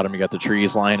in the bottom. You got the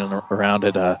trees lining around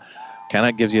it. Kind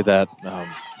of gives you that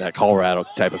Colorado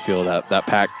type of feel, that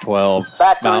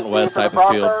Pac-12 Mountain West type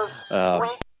of feel.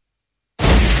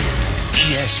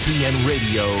 ESPN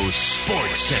Radio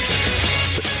Sports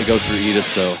Center. It goes through Edith,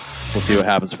 so we'll see what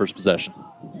happens first possession.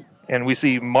 And we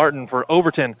see Martin for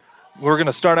Overton. We're going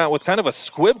to start out with kind of a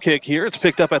squib kick here. It's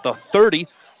picked up at the 30.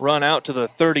 Run out to the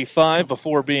 35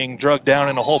 before being drugged down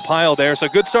in a whole pile there. So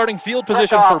good starting field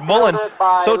position for Mullen.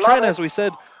 So Trent, as we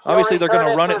said, obviously they're going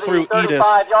to run it through Edis.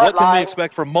 What can we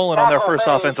expect from Mullen on their first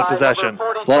offensive possession?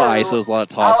 A lot of ISOs, a lot of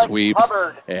toss sweeps,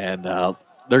 and they're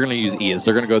going to use Edis.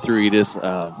 They're going to go through Edis.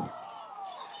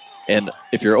 And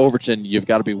if you're Overton, you've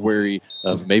got to be wary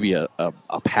of maybe a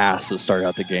pass to start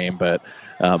out the game, but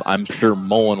I'm sure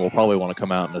Mullen will probably want to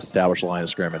come out and establish a line of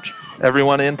scrimmage.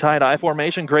 Everyone in tight I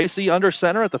formation. Gracie under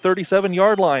center at the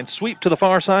 37-yard line. Sweep to the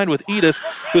far side with Edis,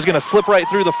 who's going to slip right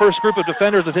through the first group of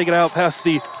defenders and take it out past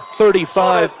the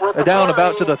 35, down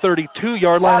about to the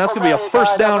 32-yard line. That's going to be a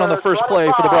first down on the first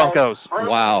play for the Broncos.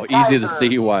 Wow, easy to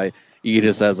see why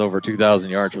Edis has over 2,000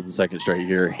 yards for the second straight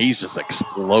year. He's just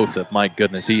explosive. My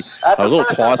goodness. A little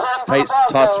toss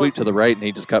sweep to the right, and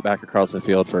he just cut back across the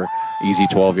field for easy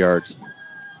 12 yards.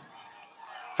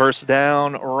 First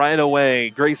down right away.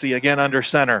 Gracie again under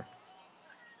center.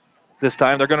 This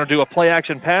time they're going to do a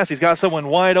play-action pass. He's got someone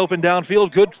wide open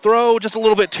downfield. Good throw, just a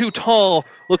little bit too tall.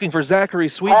 Looking for Zachary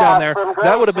Sweet down there.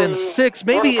 That would have been 6,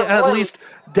 maybe at least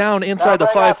down inside the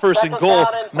 5 first and goal.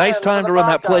 Nice time to run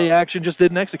that play-action, just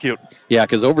didn't execute. Yeah,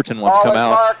 because Overton wants to come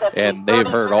out, and they've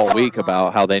heard all week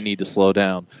about how they need to slow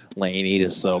down Lane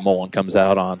Edis. So Mullen comes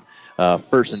out on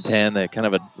 1st and 10. They kind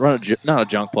of run not a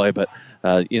junk play, but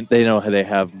they know they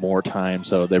have more time,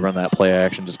 so they run that play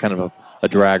action, just kind of a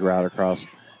drag route across,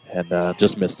 and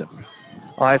just missed him.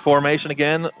 I formation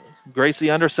again. Gracie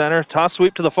under center. Toss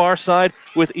sweep to the far side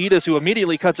with Edis, who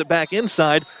immediately cuts it back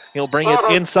inside. He'll bring it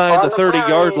inside the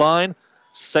 30-yard line.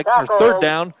 Third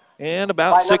down and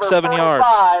about 6-7 yards.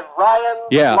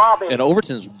 Yeah, and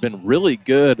Overton's been really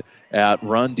good at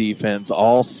run defense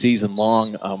all season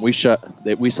long. We saw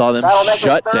them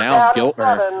shut down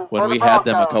Giltner when we had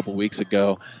them a couple weeks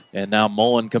ago, and now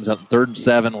Mullen comes out in 3rd and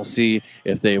 7. We'll see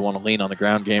if they want to lean on the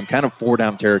ground game. Kind of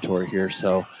 4-down territory here,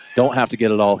 so don't have to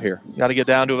get it all here. Got to get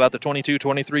down to about the 22,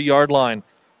 23-yard line.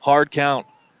 Hard count.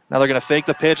 Now they're going to fake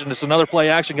the pitch, and it's another play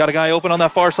action. Got a guy open on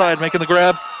that far side. Making the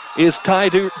grab is Ty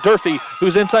Durfee,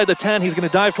 who's inside the 10. He's going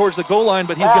to dive towards the goal line,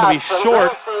 but he's going to be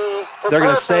short. They're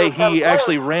going to say he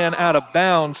actually ran out of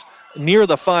bounds near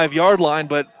the 5-yard line,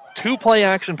 but 2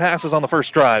 play-action passes on the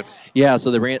first drive. Yeah,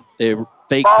 so they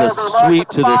faked the sweep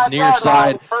to this near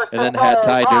side and then had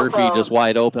Ty Durfee just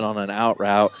wide open on an out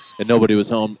route, and nobody was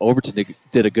home. Overton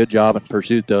did a good job in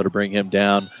pursuit, though, to bring him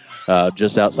down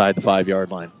just outside the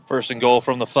 5-yard line. First and goal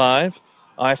from the 5.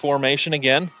 I formation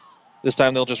again. This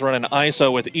time they'll just run an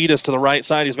ISO with Edis to the right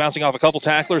side. He's bouncing off a couple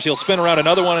tacklers. He'll spin around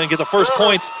another one and get the first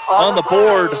points on the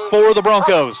board for the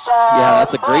Broncos. Yeah,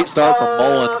 that's a great start from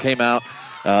Mullen. Came out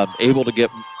able to get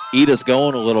Edis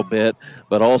going a little bit,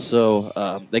 but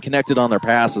also they connected on their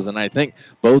passes. And I think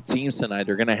both teams tonight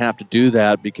are going to have to do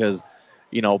that because,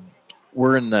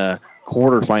 we're in the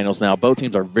quarterfinals now. Both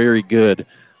teams are very good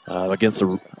against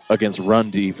run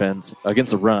defense,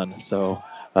 against the run. So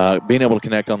being able to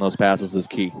connect on those passes is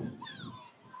key.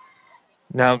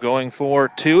 Now going for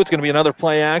 2. It's going to be another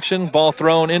play action. Ball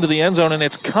thrown into the end zone, and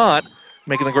it's caught.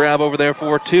 Making the grab over there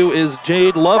for 2 is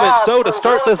Jade Lovett. So to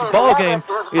start this ball game,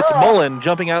 it's Mullen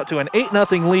jumping out to an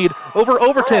 8-0 lead over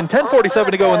Overton.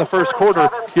 10:47 to go in the first quarter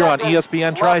here on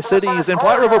ESPN Tri-Cities and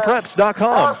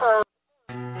PlatteRiverPreps.com.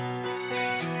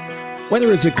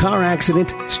 Whether it's a car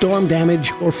accident, storm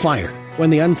damage, or fire, When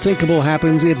the unthinkable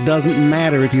happens, it doesn't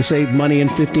matter if you save money in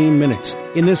 15 minutes.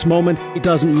 In this moment, it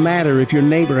doesn't matter if your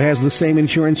neighbor has the same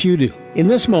insurance you do. In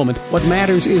this moment, what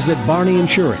matters is that Barney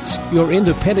Insurance, your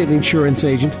independent insurance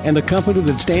agent, and the company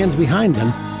that stands behind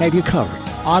them have you covered.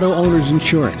 Auto Owners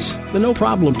Insurance, the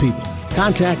no-problem people.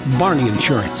 Contact Barney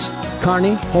Insurance,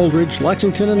 Kearney, Holdridge,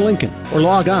 Lexington, and Lincoln, or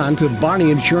log on to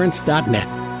barneyinsurance.net.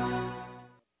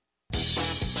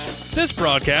 This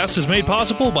broadcast is made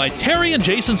possible by Terry and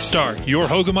Jason Stark, your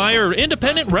Hogemeyer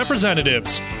independent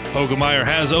representatives. Hogemeyer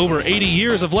has over 80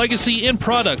 years of legacy in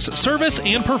products, service,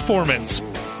 and performance.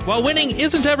 While winning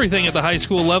isn't everything at the high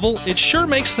school level, it sure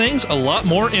makes things a lot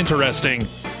more interesting.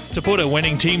 To put a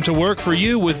winning team to work for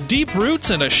you with deep roots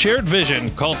and a shared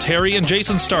vision, call Terry and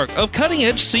Jason Stark of Cutting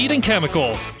Edge Seed and Chemical.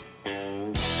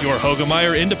 Your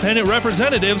Hogemeyer independent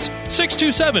representatives,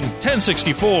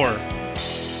 627-1064.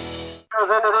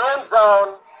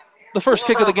 The first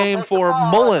kick of the game for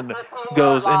Mullen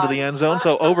goes into the end zone,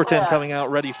 so Overton coming out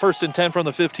ready. 1st and 10 from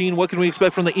the 15. What can we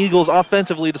expect from the Eagles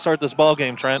offensively to start this ball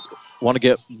game, Trent? Want to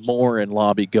get Moore and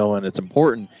Lobby going. It's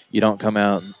important you don't come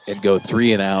out and go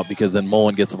 3 and out, because then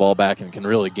Mullen gets the ball back and can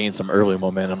really gain some early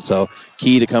momentum. So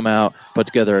key to come out, put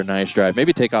together a nice drive.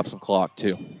 Maybe take off some clock,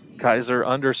 too. Kaiser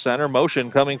under center, motion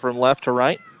coming from left to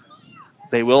right.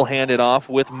 They will hand it off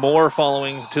with Moore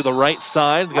following to the right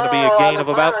side. Going to be a gain of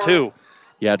about 2.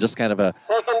 Yeah, just kind of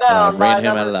ran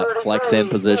him out of that flex end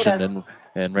position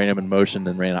and ran him in motion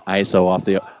and ran an ISO off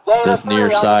this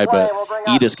near side. But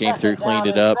Edis came through, cleaned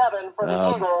it up.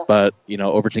 But,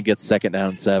 Overton gets 2nd down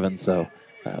and 7, so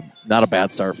not a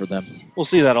bad start for them. We'll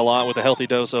see that a lot with a healthy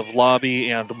dose of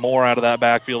Lobby and Moore out of that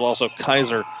backfield. Also,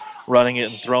 Kaiser running it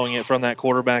and throwing it from that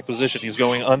quarterback position. He's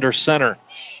going under center.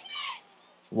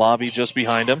 Lobby just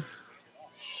behind him.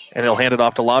 And he'll hand it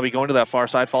off to Lobby going to that far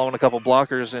side, following a couple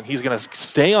blockers, and he's going to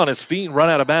stay on his feet and run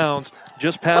out of bounds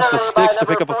just past the sticks to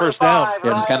pick up a first down.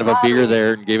 Yeah, just kind of a veer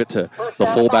there and gave it to the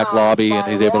fullback Lobby, and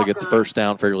he's able to get the first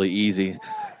down fairly easy.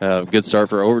 Good start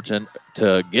for Overton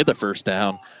to get the first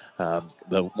down.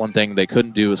 The one thing they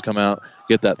couldn't do was come out,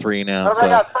 get that 3 and out. So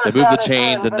they moved the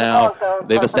chains, and now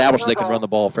they've established they can run the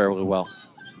ball fairly well.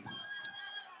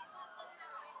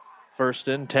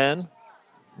 1st and 10.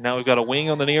 Now we've got a wing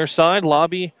on the near side.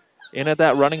 Lobby in at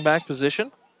that running back position.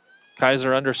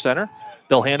 Kaiser under center.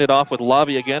 They'll hand it off with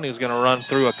Lobby again. He's going to run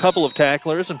through a couple of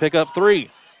tacklers and pick up 3.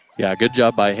 Yeah, good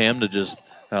job by him to just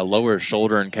lower his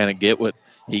shoulder and kind of get what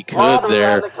he could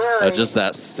there. Just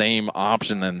that same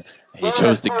option, and he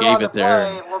chose to give it there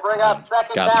and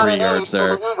got 3 yards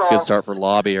there. Good start for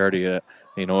Lobby, already at,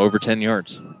 over 10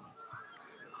 yards.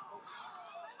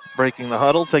 Breaking the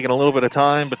huddle, taking a little bit of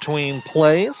time between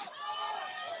plays.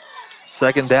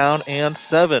 2nd down and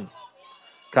 7.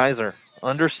 Kaiser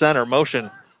under center, motion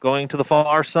going to the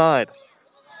far side.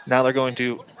 Now they're going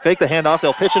to fake the handoff.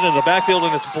 They'll pitch it into the backfield,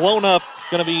 and it's blown up.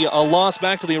 Going to be a loss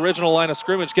back to the original line of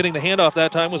scrimmage. Getting the handoff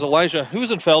that time was Elijah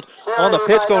Husenfeld on the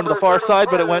pitch going to the far side,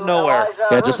 but it went nowhere.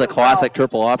 Yeah, just a classic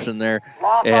triple option there.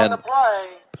 And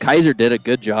Kaiser did a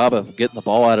good job of getting the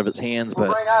ball out of his hands, but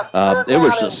it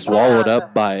was just swallowed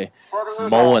up by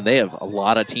Mullen. They have a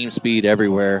lot of team speed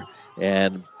everywhere,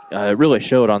 and it really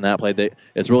showed on that play.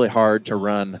 It's really hard to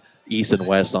run east and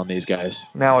west on these guys.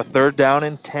 Now a 3rd down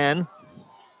and 10.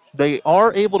 They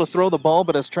are able to throw the ball,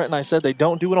 but as Trent and I said, they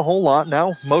don't do it a whole lot.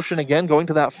 Now motion again, going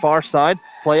to that far side.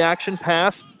 Play action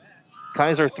pass.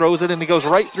 Kaiser throws it, and he goes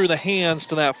right through the hands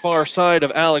to that far side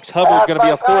of Alex Hubbard. Going to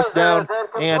be a 4th down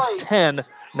and 10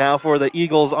 now for the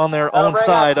Eagles on their own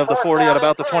side of the 40 at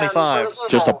about the 25.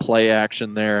 Just a play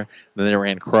action there. Then they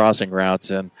ran crossing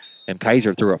routes, and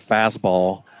Kaiser threw a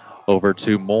fastball over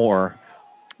to Moore,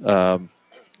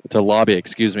 to Lobby,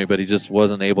 but he just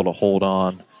wasn't able to hold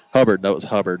on. Hubbard, that was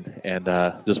Hubbard, and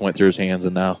just went through his hands,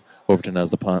 and now Overton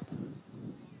has the punt.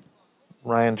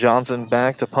 Ryan Johnson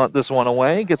back to punt this one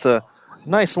away. Gets a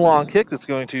nice long kick that's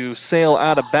going to sail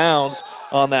out of bounds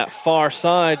on that far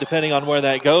side, depending on where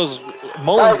that goes.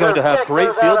 Mullen's going to have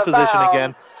great field position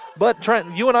again. But,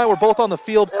 Trent, you and I were both on the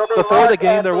field before the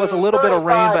game. There was a little bit of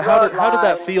rain, but how did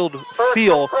that field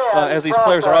feel as these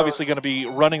players are obviously going to be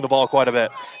running the ball quite a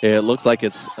bit? Yeah, it looks like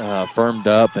it's firmed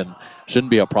up and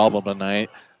shouldn't be a problem tonight.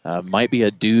 Might be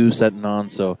a dew setting on,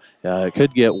 so it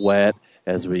could get wet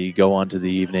as we go on to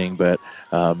the evening, but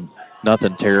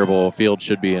nothing terrible. Field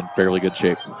should be in fairly good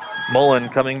shape. Mullen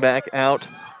coming back out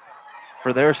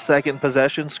for their 2nd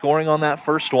possession, scoring on that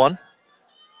first one.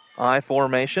 I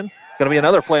formation. Going to be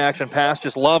another play action pass,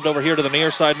 just lobbed over here to the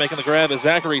near side, making the grab is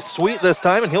Zachary Sweet this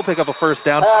time, and he'll pick up a first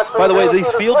down. By the way, these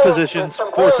field conditions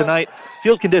for tonight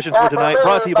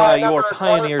brought to you by your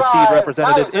Pioneer Seed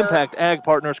representative, Impact Ag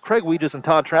Partners, Craig Weegis and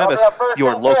Todd Travis,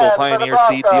 your local Pioneer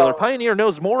Seed dealer. Pioneer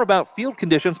knows more about field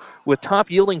conditions with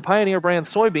top-yielding Pioneer brand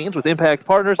soybeans with Impact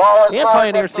Partners and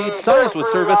Pioneer Seed, science with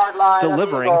service,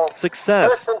 delivering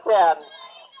success.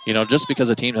 Just because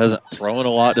a team hasn't thrown a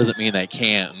lot doesn't mean they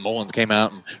can't. And Mullins came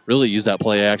out and really used that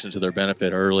play action to their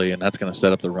benefit early, and that's going to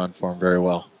set up the run for them very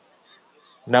well.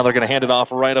 Now they're going to hand it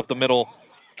off right up the middle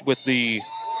with the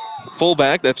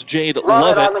fullback. That's Jade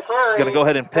Lovett. Going to go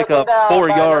ahead and pick up 4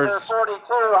 yards.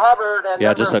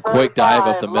 Yeah, just a quick dive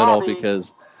up the middle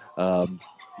because,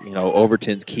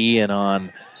 Overton's keying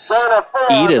on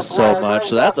Edis so much.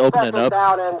 So that's opening up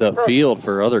the field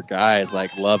for other guys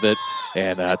like Lovett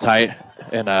and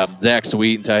Zach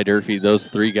Sweet and Ty Durfee. Those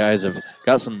 3 guys have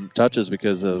got some touches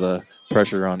because of the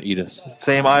pressure on Edis.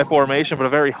 Same I formation, but a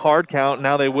very hard count.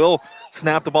 Now they will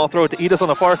snap the ball, throw it to Edis on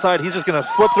the far side. He's just going to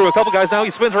slip through a couple guys. Now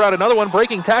he spins around another one,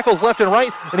 breaking tackles left and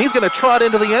right, and he's going to trot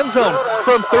into the end zone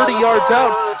from 30 yards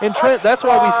out. And Trent, that's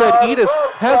why we said Edis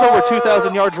has over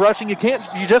 2,000 yards rushing. You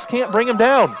just can't bring him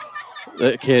down.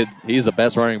 That kid, he's the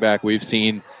best running back we've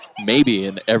seen maybe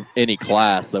in any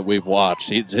class that we've watched.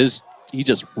 He just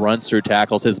runs through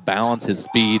tackles. His balance, his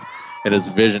speed, and his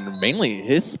vision, mainly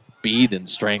his speed and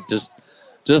strength, just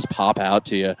pop out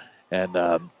to you. And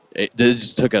it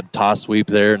just took a toss sweep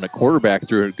there, and the quarterback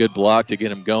threw a good block to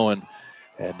get him going.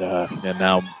 And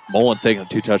now Mullen's taking a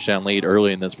 2-touchdown lead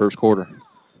early in this first quarter.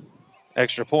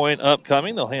 Extra point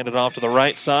upcoming. They'll hand it off to the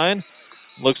right side.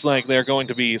 Looks like they're going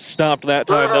to be stopped that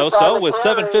time, though. So with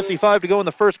 7:55 to go in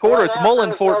the first quarter, it's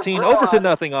Mullen 14, Overton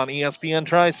nothing on ESPN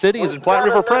Tri-Cities and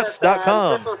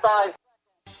PlatteRiverPreps.com.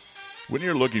 When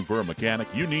you're looking for a mechanic,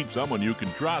 you need someone you can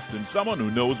trust and someone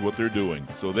who knows what they're doing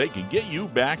so they can get you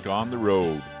back on the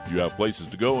road. You have places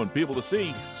to go and people to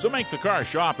see, so make the car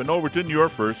shop in Overton your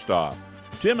first stop.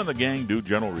 Tim and the gang do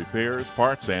general repairs,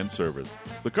 parts, and service.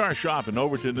 The Car Shop in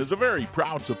Overton is a very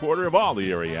proud supporter of all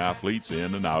the area athletes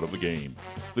in and out of the game.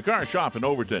 The Car Shop in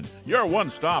Overton, your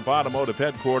one-stop automotive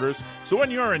headquarters, so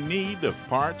when you're in need of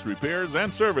parts, repairs,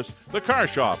 and service, the Car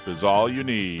Shop is all you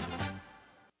need.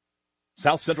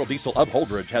 South Central Diesel of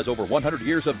Holdridge has over 100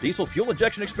 years of diesel fuel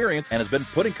injection experience and has been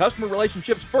putting customer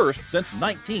relationships first since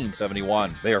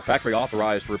 1971. They are factory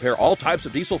authorized to repair all types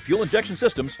of diesel fuel injection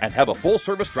systems and have a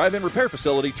full-service drive-in repair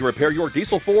facility to repair your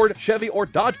diesel Ford, Chevy, or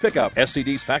Dodge pickup.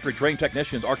 SCD's factory-trained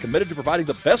technicians are committed to providing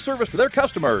the best service to their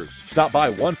customers. Stop by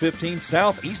 115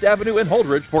 South East Avenue in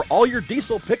Holdridge for all your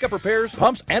diesel pickup repairs,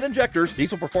 pumps and injectors,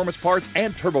 diesel performance parts,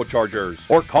 and turbochargers.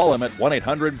 Or call them at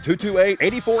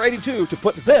 1-800-228-8482 to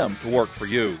put them to work for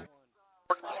you.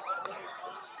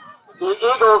 The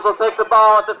Eagles will take the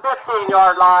ball at the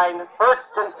 15-yard line, 1st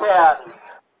and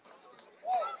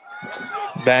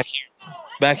 10.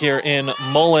 Back here in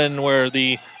Mullen, where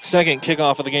the second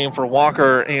kickoff of the game for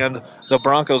Walker and the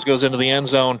Broncos goes into the end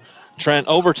zone. Trent,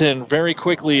 Overton very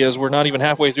quickly, as we're not even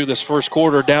halfway through this first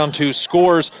quarter, down 2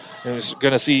 scores. And we're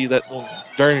going to see that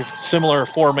very similar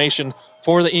formation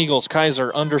for the Eagles.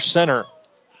 Kaiser under center.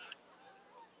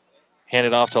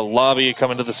 Handed off to Lobby,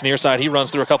 coming to this near side. He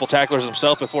runs through a couple tacklers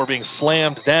himself before being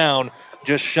slammed down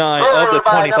just shy of the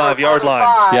 25-yard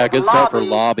line. Yeah, good start for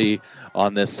Lobby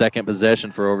on this second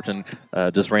possession for Overton.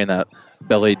 Just ran that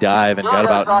belly dive and got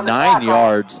about 9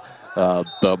 yards.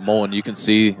 But Mullen, you can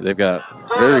see they've got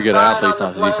very good athletes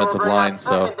on the defensive line.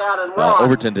 So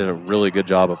Overton did a really good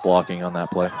job of blocking on that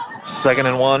play. 2nd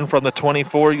and 1 from the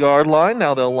 24-yard line.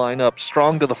 Now they'll line up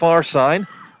strong to the far side.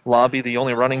 Lobby, the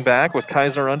only running back, with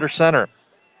Kaiser under center.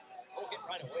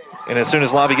 And as soon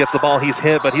as Lobby gets the ball, he's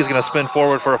hit, but he's going to spin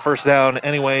forward for a first down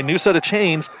anyway. New set of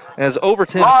chains as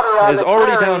Overton is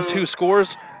already down 2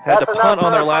 scores. Had to punt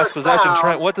on their last possession.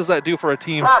 Trent, what does that do for a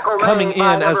team coming in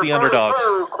as the underdogs?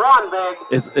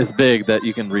 It's big that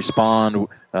you can respond,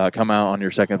 come out on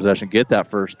your second possession, get that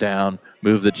first down,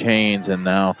 move the chains, and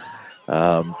now,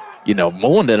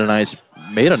 Mullen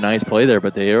made a nice play there,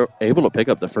 but they are able to pick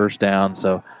up the first down.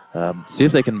 So see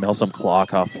if they can mill some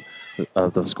clock off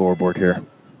of the scoreboard here.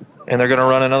 And they're going to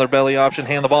run another belly option,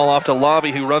 hand the ball off to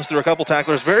Lobby, who runs through a couple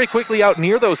tacklers very quickly out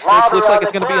near those sticks. Looks like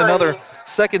it's going to be another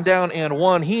 2nd down and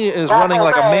 1. He is running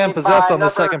like a man possessed on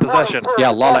this second possession. Yeah,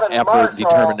 a lot of effort,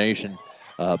 determination.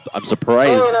 I'm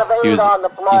surprised he was,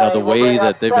 the way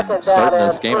that they've been starting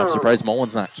this game, I'm surprised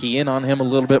Mullen's not keying on him a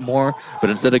little bit more. But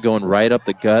instead of going right up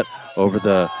the gut over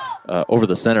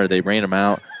the center, they ran him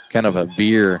out, kind of a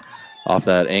veer off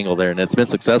that angle there. And it's been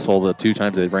successful the 2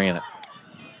 times they've ran it.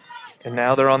 And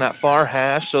now they're on that far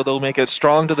hash, so they'll make it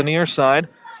strong to the near side.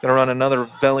 Going to run another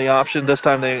belly option. This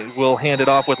time they will hand it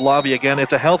off with Lobby again.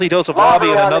 It's a healthy dose of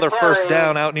Lobby and another first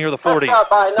down out near the 40.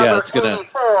 Yeah,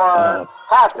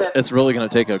 it's really going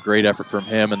to take a great effort from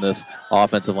him and this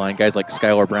offensive line. Guys like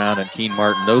Skylar Brown and Keen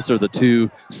Martin, those are the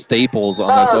two staples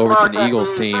on this Overton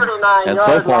Eagles team. And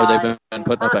so far they've been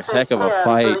putting up a heck of a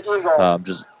fight,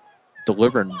 just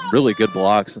delivering really good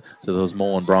blocks to those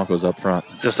Mullen Broncos up front.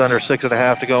 Just under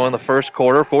 6.5 to go in the first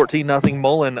quarter. 14-0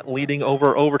 Mullen leading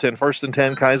over Overton. 1st and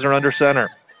 10, Kaiser under center.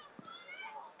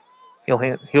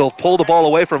 He'll pull the ball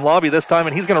away from Lobby this time,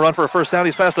 and he's going to run for a first down.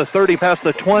 He's past the 30, past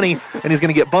the 20, and he's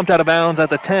going to get bumped out of bounds at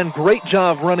the 10. Great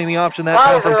job running the option that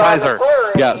time from Kaiser.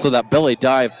 Yeah, so that belly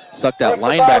dive sucked that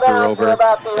linebacker over,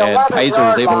 and Kaiser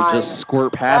was able to just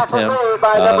squirt past him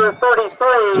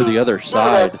to the other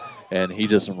side. And he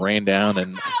just ran down,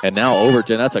 and now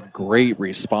Overton, that's a great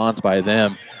response by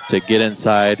them to get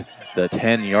inside the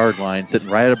 10-yard line, sitting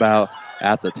right about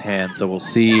at the 10. So we'll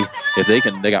see if they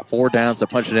got 4 downs to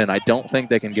punch it in. I don't think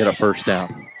they can get a first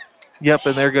down. Yep,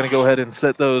 and they're going to go ahead and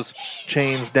set those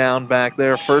chains down back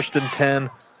there. 1st and 10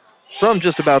 from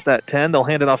just about that 10. They'll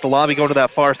hand it off to Lobby, go to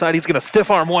that far side. He's going to stiff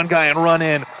arm one guy and run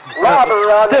in.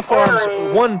 Stiff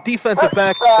arms one defensive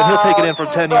back, and he'll take it in from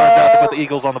 10 yards out to put the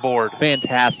Eagles on the board.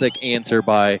 Fantastic answer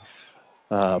by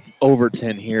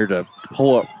Overton here to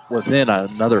pull up within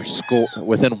another score,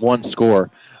 within one score.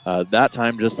 That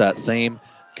time, just that same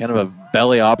kind of a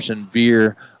belly option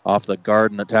veer off the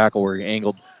guard and the tackle where he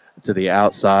angled to the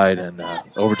outside, and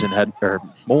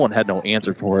Mullen had no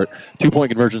answer for it. 2-point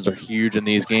conversions are huge in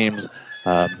these games,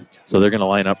 so they're going to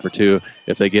line up for 2.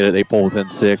 If they get it, they pull within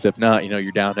 6. If not,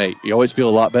 you're down 8. You always feel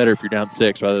a lot better if you're down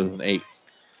 6 rather than 8.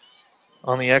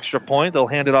 On the extra point, they'll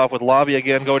hand it off with Lobby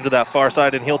again, going to that far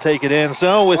side, and he'll take it in.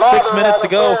 So with 6 minutes to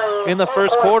go in the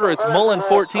first quarter, it's Mullen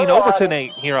 14, Overton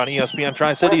 8 here on ESPN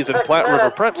Tri-Cities and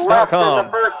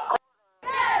PlatteRiverPreps.com.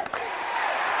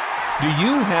 Do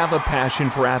you have a passion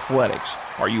for athletics?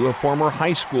 Are you a former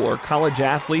high school or college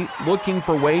athlete looking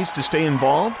for ways to stay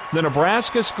involved? The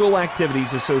Nebraska School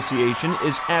Activities Association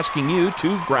is asking you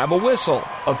to grab a whistle.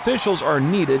 Officials are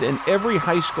needed in every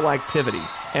high school activity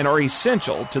and are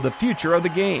essential to the future of the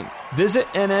game. Visit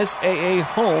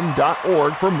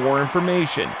nsaahome.org for more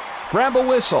information. Grab a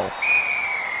whistle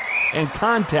and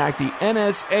contact the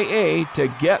NSAA to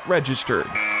get registered.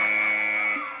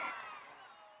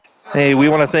 Hey, we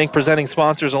want to thank presenting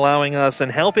sponsors allowing us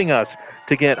and helping us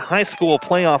to get high school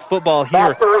playoff football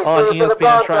here on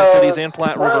ESPN Tri-Cities and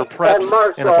Platte River Preps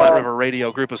and the Platte River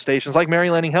Radio group of stations like Mary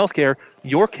Lanning Healthcare,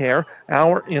 your care,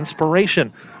 our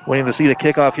inspiration. Waiting to see the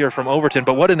kickoff here from Overton,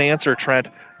 but what an answer, Trent,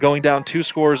 going down 2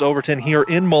 scores, Overton here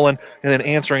in Mullen, and then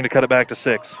answering to cut it back to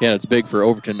 6. Yeah, it's big for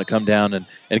Overton to come down and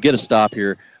get a stop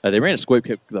here. They ran a squib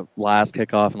kick the last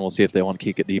kickoff, and we'll see if they want to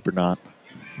kick it deep or not.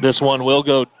 This one will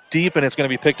go deep, and it's going to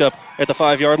be picked up at the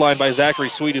 5-yard line by Zachary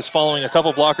Sweet, who's following a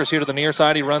couple blockers here to the near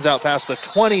side. He runs out past the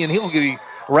 20, and he'll be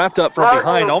wrapped up from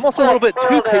behind. Almost a little bit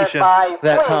too patient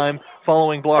that time,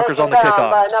 following blockers on the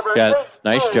kickoff. Yeah,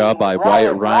 nice job by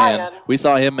Wyatt Ryan. We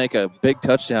saw him make a big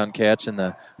touchdown catch in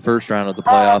the first round of the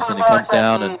playoffs, and he comes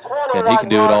down, and he can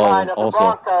do it all,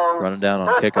 also running down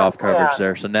on kickoff coverage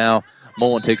there. So now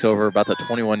Mullen takes over about the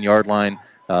 21-yard line.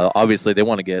 Obviously, they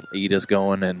want to get Edis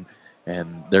going, and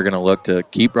they're going to look to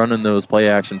keep running those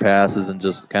play-action passes and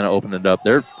just kind of open it up.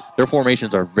 Their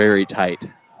formations are very tight.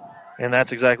 And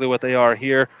that's exactly what they are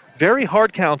here. Very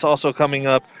hard counts also coming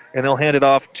up, and they'll hand it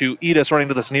off to Edis running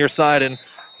to this near side, and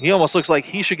he almost looks like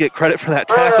he should get credit for that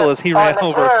tackle as he ran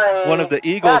over one of the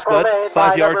Eagles, but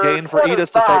 5-yard gain for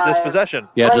Edis to start this possession.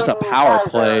 Yeah, just a power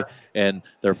play, and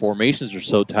their formations are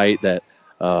so tight that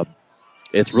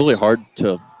it's really hard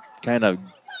to kind of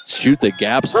shoot the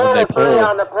gaps when they pull 2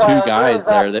 guys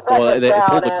there. They pull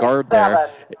the guard there.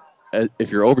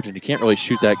 If you're Overton, you can't really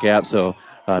shoot that gap, so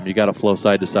you got to flow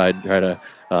side to side and try to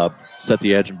set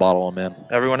the edge and bottle them in.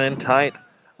 Everyone in tight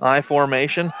I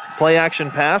formation. Play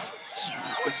action pass.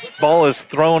 Ball is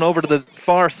thrown over to the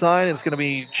far side. It's going to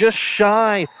be just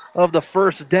shy of the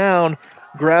first down.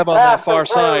 Grab on that far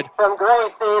side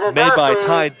made by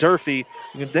Ty Durfee.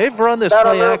 They've run this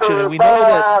play action, and we know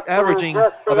that averaging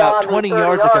about 20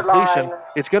 yards of completion,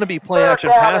 it's going to be play action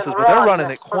passes, but they're running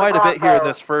it quite a bit here in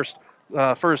this first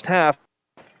half,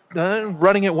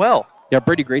 running it well. Yeah,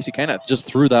 Brady Gracie kind of just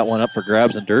threw that one up for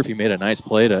grabs, and Durfee made a nice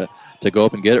play to go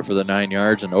up and get it for the 9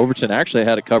 yards, and Overton actually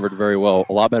had it covered very well,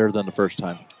 a lot better than the first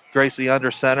time. Gracie under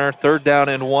center, 3rd down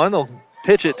and 1. They'll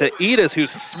pitch it to Edis,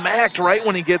 who's smacked right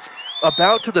when he gets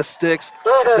about to the sticks.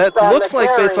 That looks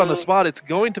like, based on the spot, it's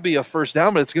going to be a first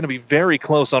down, but it's going to be very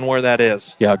close on where that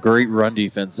is. Yeah, great run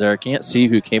defense there. I can't see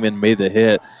who came in and made the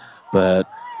hit, but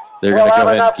they're going to go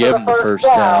ahead and give him the first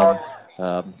down.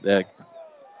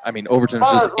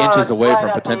 Overton's just inches away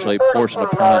from potentially forcing a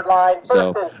punt.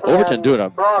 So Overton doing a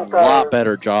lot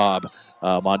better job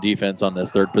on defense on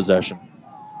this third possession.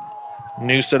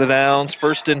 New set of downs,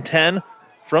 1st and 10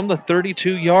 from the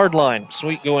 32-yard line.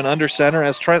 Sweet going under center.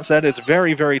 As Trent said, it's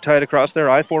very, very tight across there.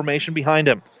 I formation behind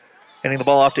him. Handing the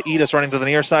ball off to Edis, running to the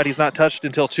near side. He's not touched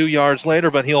until 2 yards later,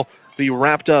 but he'll be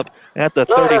wrapped up at the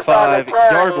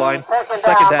 35-yard line.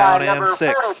 2nd down and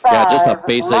 6. Yeah, just a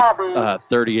basic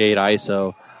 38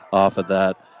 ISO off of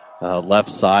that left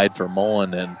side for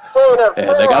Mullen, and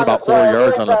they got about 4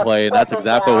 yards on the play, and that's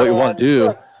exactly what you want to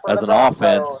do as an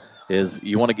offense. Is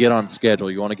you want to get on schedule.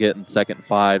 You want to get in 2nd and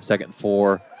 5, 2nd and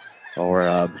 4,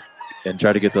 and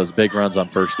try to get those big runs on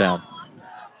 1st down.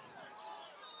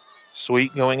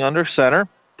 Sweet going under center,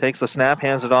 takes the snap,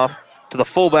 hands it off to the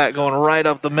fullback going right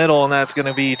up the middle, and that's going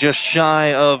to be just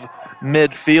shy of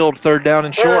midfield, 3rd down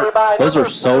and short. Those are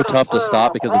so tough to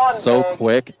stop because it's so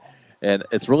quick, and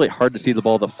it's really hard to see the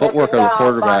ball. The footwork of the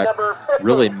quarterback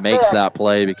really makes that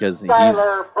play because he's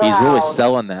really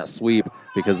selling that sweep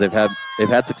because they've had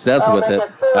success with it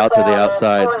out to the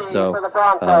outside. So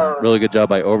really good job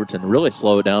by Overton. Really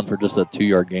slow it down for just a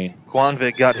 2-yard gain.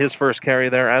 Quanvik got his first carry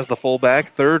there as the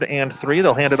fullback. 3rd and 3.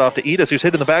 They'll hand it off to Edis, who's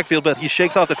hit in the backfield, but he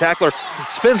shakes off the tackler,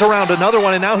 spins around another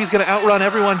one, and now he's going to outrun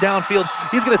everyone downfield.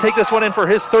 He's going to take this one in for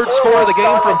his 3rd score of the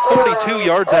game from 42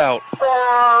 yards out.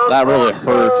 That really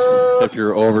hurts if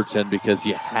you're Overton because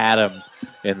you had him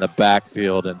in the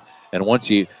backfield, and once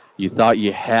you thought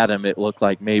you had him, it looked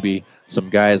like maybe some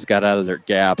guys got out of their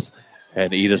gaps,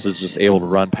 and Edis is just able to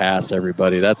run past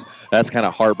everybody. That's kind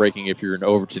of heartbreaking if you're an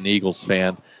Overton Eagles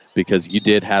fan because you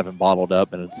did have him bottled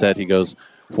up, and instead he goes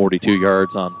 42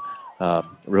 yards on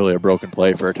really a broken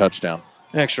play for a touchdown.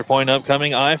 Extra point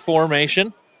upcoming, I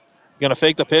formation. Going to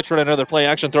fake the pitch, run another play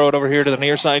action, throw it over here to the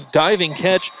near side. Diving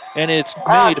catch, and it's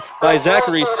made by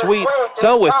Zachary Sweet.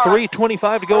 So with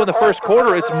 3:25 to go in the first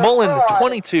quarter, it's Mullen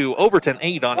 22, Overton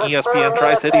 8 on ESPN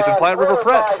Tri-Cities and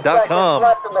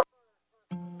PlatteRiverPreps.com.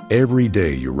 Every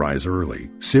day you rise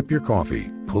early, sip your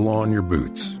coffee, pull on your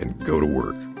boots, and go to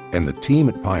work. And the team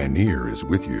at Pioneer is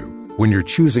with you. When you're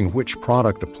choosing which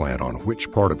product to plant on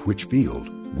which part of which field,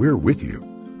 we're with you.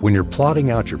 When you're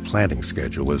plotting out your planting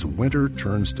schedule as winter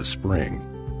turns to spring,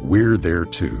 we're there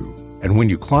too. And when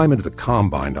you climb into the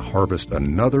combine to harvest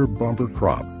another bumper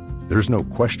crop, there's no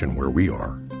question where we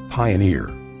are. Pioneer,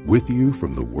 with you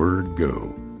from the word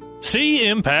go. See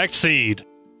Impact Seed.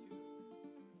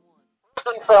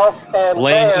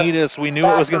 Lane Edis, we knew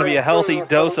it was going to be a healthy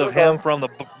dose of him from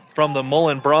the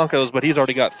Mullen Broncos, but he's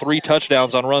already got 3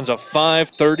 touchdowns on runs of 5,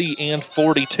 30, and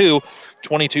 42.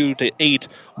 22-8,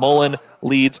 Mullen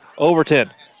leads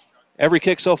Overton. Every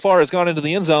kick so far has gone into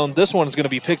the end zone. This one is going to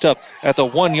be picked up at the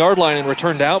 1-yard line and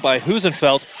returned out by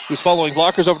Husenfeld, who's following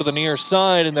blockers over to the near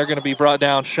side, and they're going to be brought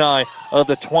down shy of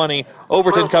the 20.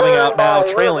 Overton coming out now,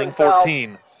 trailing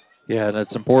 14. Yeah, and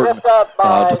it's important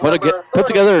to put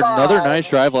together another nice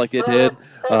drive like it did.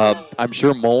 I'm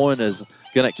sure Mullen is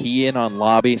going to key in on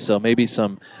Lobby, so maybe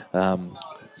some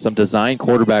design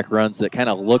quarterback runs that kind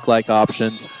of look like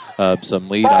options. Some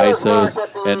lead ISOs,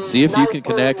 and see if you can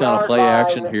connect on a play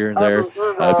action here and there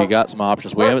if you got some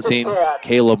options. We haven't seen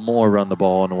Caleb Moore run the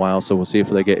ball in a while, so we'll see if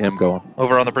they get him going.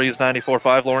 Over on the Breeze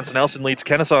 94-5, Lawrence Nelson leads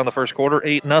Kennesaw in the first quarter,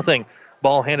 8-0.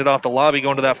 Ball handed off to Lobby,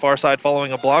 going to that far side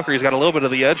following a blocker. He's got a little bit of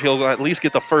the edge. He'll at least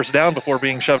get the first down before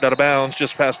being shoved out of bounds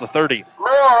just past the 30.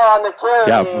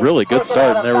 Yeah, really good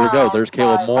start, and there we go. There's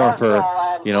Caleb Moore for,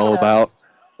 about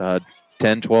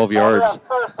 10, 12 yards,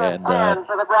 and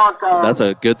that's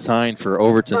a good sign for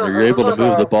Overton. You're able to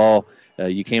move the ball.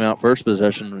 You came out first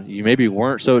possession. You maybe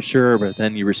weren't so sure, but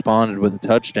then you responded with a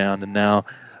touchdown, and now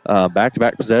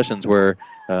back-to-back possessions where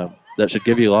that should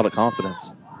give you a lot of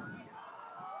confidence.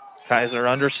 Kaiser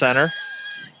under center.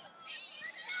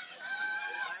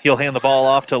 He'll hand the ball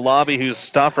off to Lobby, who's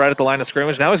stopped right at the line of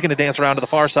scrimmage. Now he's going to dance around to the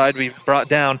far side. Be brought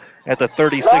down at the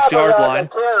 36-yard line.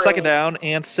 2nd down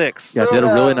and 6. Yeah, did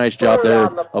a really nice job there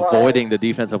avoiding the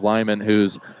defensive lineman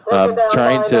who's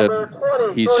trying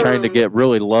to get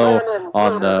really low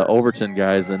on the Overton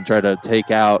guys and try to take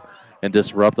out and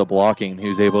disrupt the blocking. He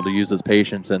was able to use his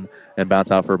patience and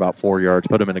bounce out for about 4 yards.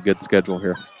 Put him in a good schedule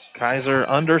here. Kaiser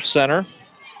under center.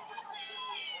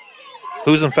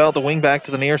 Husenfeld, the wing back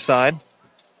to the near side.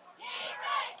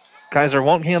 Kaiser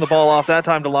won't hand the ball off that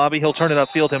time to Lobby. He'll turn it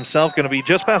upfield himself. Going to be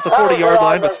just past the 40-yard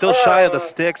line, but still shy of the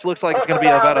sticks. Looks like it's going to be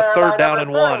about a 3rd down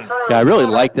and 1. Yeah, I really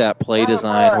like that play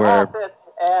design where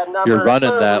you're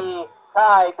running that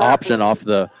option off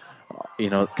the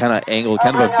kind of angled,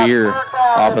 kind of a veer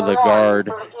off of the guard,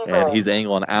 and he's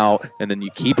angling out, and then you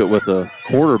keep it with the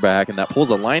quarterback, and that pulls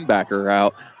a linebacker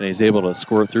out, and he's able to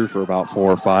squirt through for about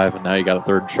 4 or 5, and now you got a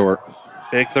third and short.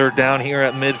 Big third down here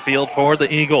at midfield for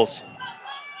the Eagles.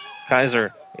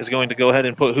 Kaiser is going to go ahead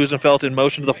and put Husenfeld in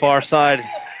motion to the far side.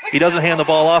 He doesn't hand the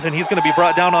ball off, and he's going to be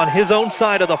brought down on his own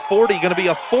side of the 40. Going to be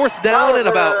a 4th down and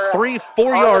about 3-4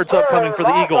 yards upcoming for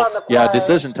the Eagles. Yeah,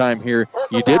 decision time here.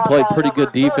 You did play pretty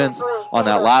good defense on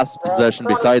that last possession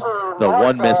besides the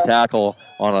one missed tackle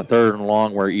on a 3rd and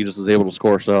long where Edis was able to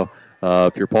score. So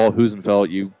if you're Paul Husenfeld,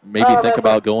 you maybe think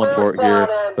about going for it here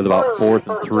with about 4th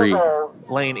and 3.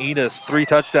 Lane Edis, 3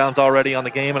 touchdowns already on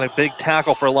the game and a big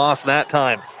tackle for loss that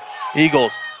time.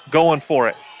 Eagles going for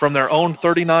it. From their own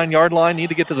 39-yard line, need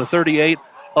to get to the 38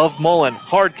 of Mullen.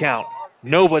 Hard count.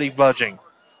 Nobody budging.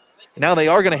 Now they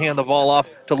are going to hand the ball off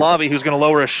to Lobby, who's going to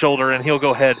lower his shoulder, and he'll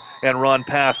go ahead and run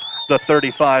past the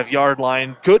 35-yard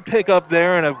line. Good pickup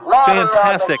there and a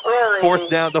fantastic 4th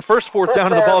down. The first 4th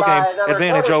down of the ball game,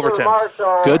 advantage Overton.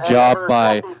 Good job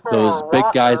by those big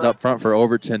guys up front for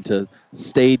Overton to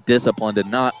stay disciplined and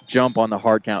not jump on the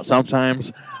hard count.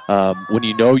 Sometimes when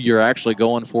you know you're actually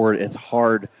going for it, it's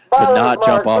hard to not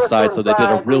jump offside, so they did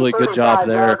a really good job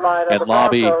there, and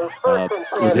Lobby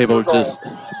was able to just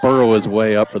burrow his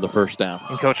way up for the 1st down.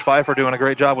 And Coach Pfeiffer doing a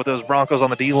great job with those Broncos on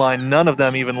the D-line. None of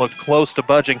them even looked close to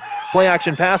budging. Play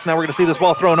action pass. Now we're going to see this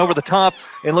ball thrown over the top.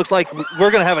 It looks like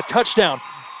we're going to have a touchdown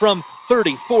from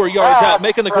 34 yards out,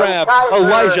 making the grab.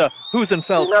 Elijah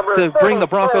Husenfeld to bring the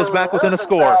Broncos back within a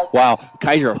score. Wow,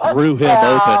 Kaiser threw him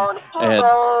open, and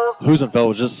Husenfeld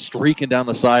was just streaking down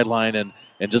the sideline and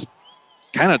just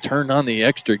kind of turned on the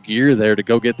extra gear there to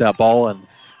go get that ball,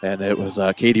 and it was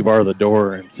Katie bar the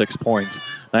door and 6 points.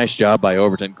 Nice job by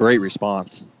Overton. Great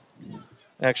response.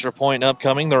 Extra point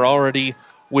upcoming. They're already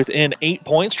within 8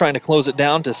 points, trying to close it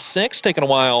down to 6. Taking a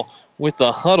while with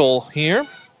the huddle here.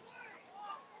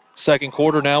 Second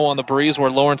quarter now on the breeze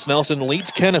where Lawrence Nelson leads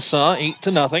Kennesaw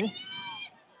 8-0.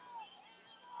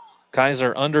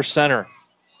 Kaiser under center.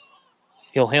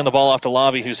 He'll hand the ball off to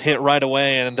Lobby, who's hit right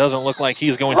away, and it doesn't look like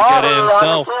he's going to get in.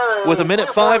 So with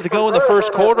 1:05 to go in the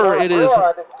first quarter, it is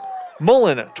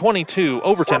Mullen 22,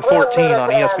 Overton 14 on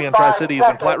ESPN Tri-Cities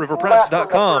and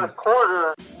PlatteRiverPreps.com.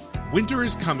 Winter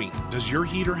is coming. Does your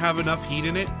heater have enough heat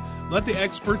in it? Let the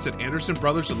experts at Anderson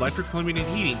Brothers Electric Plumbing and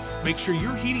Heating make sure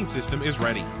your heating system is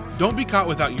ready. Don't be caught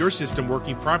without your system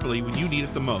working properly when you need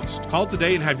it the most. Call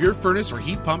today and have your furnace or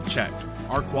heat pump checked.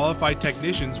 Our qualified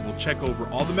technicians will check over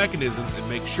all the mechanisms and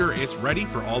make sure it's ready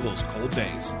for all those cold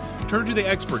days. Turn to the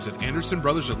experts at Anderson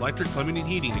Brothers Electric Plumbing and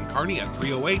Heating in Kearney at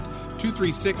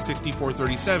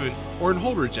 308-236-6437 or in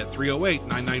Holdridge at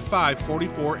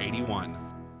 308-995-4481.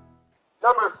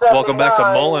 Welcome back to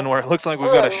Mullen, where it looks like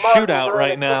we've got a shootout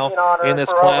right now in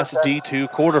this Class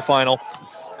D2 quarterfinal.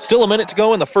 Still a minute to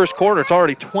go in the first quarter. It's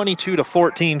already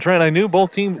 22-14. Trent, we knew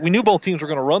both teams were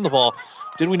going to run the ball.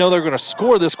 Did we know they were going to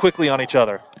score this quickly on each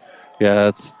other? Yeah,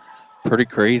 it's pretty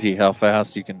crazy how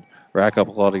fast you can rack up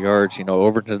a lot of yards.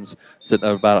 Overton's sitting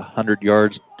at about 100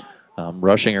 yards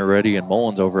rushing already, and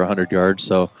Mullen's over 100 yards.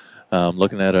 So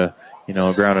looking at a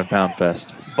ground and pound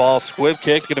fest. Ball squib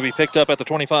kicked, going to be picked up at the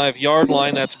 25-yard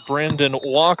line. That's Brendan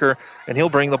Walker, and he'll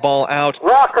bring the ball out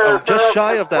just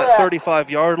shy of that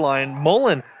 35-yard line.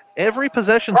 Mullen, every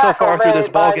possession so far through this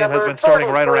ball game has been starting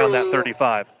right around that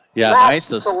 35. Yeah, nice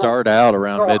to start out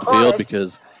around midfield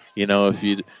because, if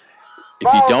you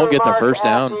don't get the first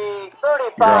down,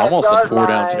 you're almost in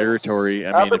 4-down territory.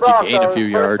 I mean, if you gain a few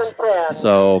yards.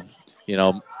 So,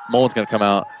 Mullen's going to come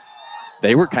out.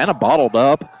 They were kind of bottled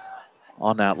up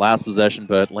on that last possession,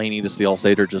 but Lane Edis, the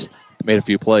All-Stater, just made a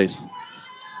few plays.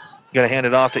 Going to hand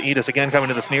it off to Edis again, coming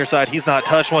to the near side. He's not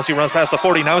touched once he runs past the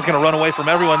 40. Now he's going to run away from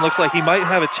everyone. Looks like he might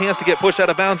have a chance to get pushed out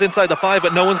of bounds inside the 5,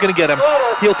 but no one's going to get him.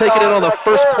 He'll take it in on the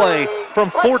first play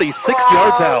from 46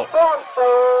 yards out.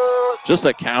 Just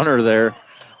a counter there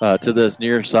to this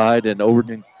near side, and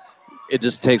Overton, it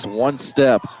just takes one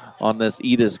step on this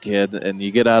Edis kid, and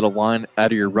you get out of line,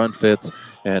 out of your run fits,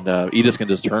 and Edis can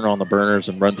just turn on the burners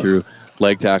and run through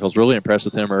leg tackles. Really impressed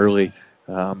with him early.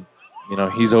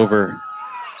 He's over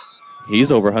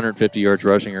 150 yards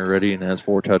rushing already and has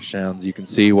 4 touchdowns. You can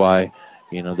see why,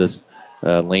 this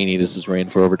Lane Edis is ran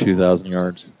for over 2,000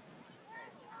 yards.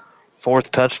 4th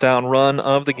touchdown run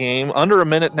of the game. Under a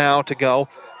minute now to go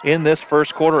in this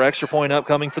first quarter. Extra point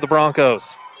upcoming for the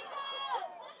Broncos.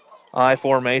 I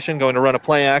formation, going to run a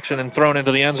play action and thrown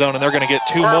into the end zone, and they're going to get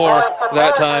 2 more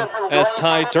that time as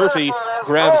Ty Durfee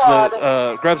grabs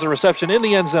the reception in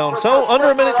the end zone. So under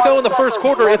a minute to go in the first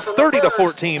quarter, it's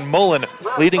 30-14. Mullen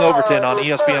leading Overton on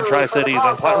ESPN Tri-Cities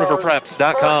and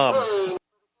PlatteRiverPreps.com.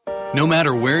 No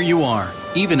matter where you are,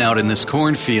 even out in this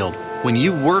cornfield, when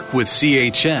you work with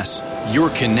CHS,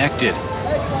 you're connected.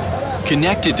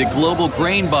 Connected to global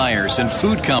grain buyers and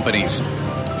food companies.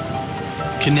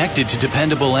 Connected to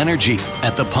dependable energy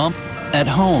at the pump, at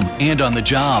home, and on the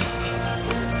job.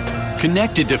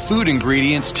 Connected to food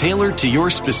ingredients tailored to your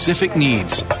specific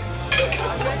needs.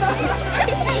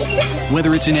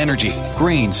 Whether it's in energy,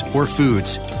 grains, or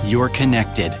foods, you're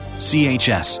connected.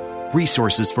 CHS,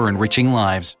 resources for enriching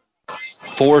lives.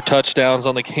 4 touchdowns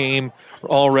on the game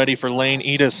already for Lane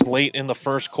Edis late in the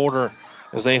first quarter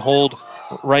as they hold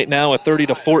right now a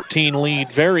 30-14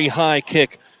 lead. Very high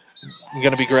kick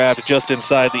going to be grabbed just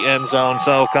inside the end zone.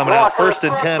 So coming out 1st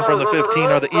and 10 from the 15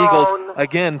 are the Eagles,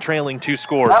 again trailing 2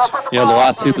 scores. The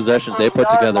last 2 possessions they put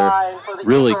together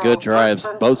really good drives,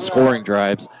 both scoring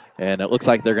drives. And it looks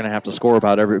like they're going to have to score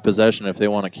about every possession if they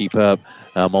want to keep up.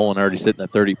 Mullen already sitting at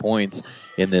 30 points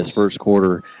in this first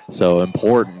quarter. So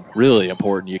important, really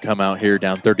important. You come out here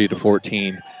down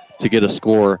 30-14 to get a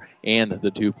score and the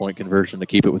 2-point conversion to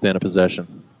keep it within a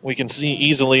possession. We can see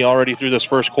easily already through this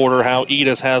first quarter how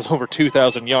Edis has over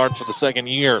 2,000 yards for the second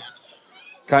year.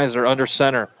 Kaiser under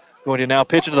center. Going to now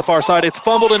pitch it to the far side. It's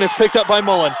fumbled and it's picked up by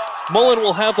Mullen. Mullen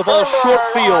will have the ball short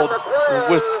field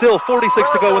with still 46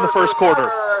 to go in the first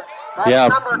quarter. Yeah,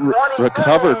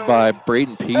 recovered by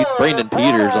Braden Peters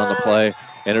on the play,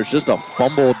 and it was just a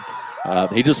fumbled.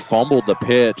 He just fumbled the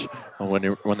pitch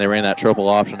when they ran that triple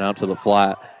option out to the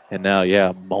flat, and now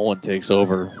Mullen takes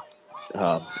over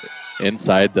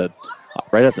inside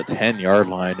right at the 10-yard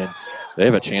line, and they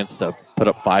have a chance to put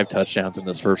up 5 touchdowns in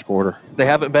this first quarter. They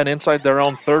haven't been inside their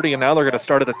own 30, and now they're going to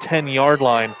start at the 10-yard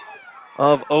line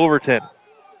of Overton.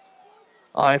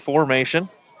 I formation.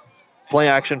 Play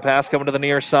action pass coming to the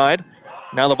near side.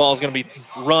 Now the ball is going to be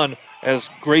run as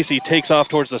Gracie takes off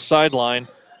towards the sideline,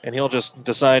 and he'll just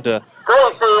decide to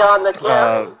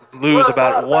lose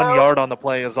about 1 yard on the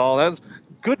play is all. That's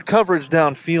good coverage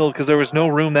downfield because there was no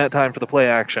room that time for the play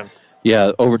action.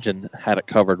 Yeah, Overton had it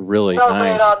covered really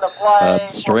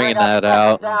nice, stringing that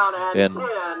out and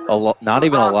not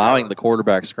even allowing the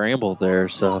quarterback scramble there.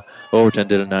 So Overton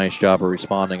did a nice job of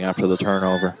responding after the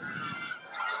turnover.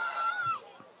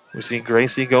 We see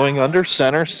Gracie going under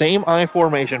center. Same I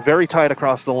formation. Very tight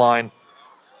across the line.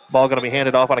 Ball going to be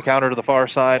handed off on a counter to the far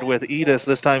side with Edis.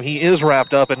 This time he is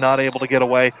wrapped up and not able to get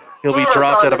away. He'll be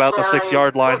dropped at about the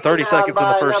 6-yard line. 30 seconds in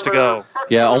the first to go.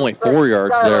 Yeah, only 4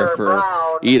 yards there for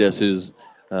Edis, who's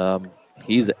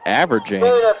he's averaging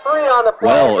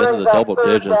well into the double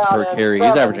digits per carry.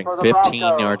 He's averaging 15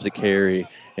 yards a carry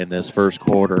in this first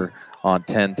quarter on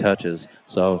 10 touches.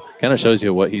 So kind of shows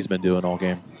you what he's been doing all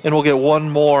game. And we'll get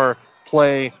one more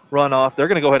play run off. They're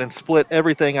going to go ahead and split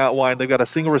everything out wide. They've got a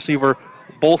single receiver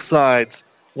both sides,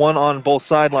 one on both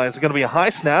sidelines. It's going to be a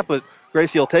high snap, but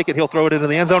Gracie will take it. He'll throw it into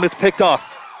the end zone. It's picked off.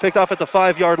 Picked off at the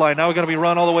 5-yard line. Now we're going to be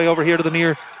run all the way over here to the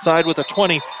near side with a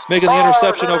 20. Making the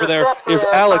interception over there is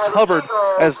Alex Hubbard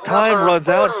as time runs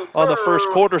out on the first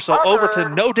quarter. So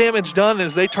Overton, no damage done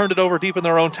as they turned it over deep in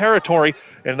their own territory,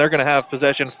 and they're going to have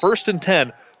possession 1st and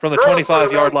 10 from the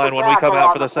 25-yard line when we come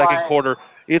out for the second quarter.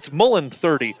 It's Mullen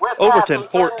 30, Overton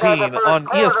 14 on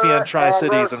ESPN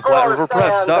Tri-Cities and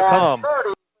PlatteRiverPreps.com.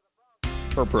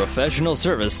 For professional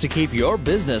service to keep your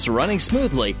business running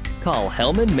smoothly, call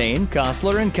Hellman, Maine,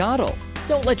 Kostler & Cottle.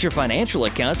 Don't let your financial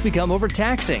accounts become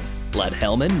overtaxing. Let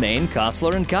Hellman, Maine,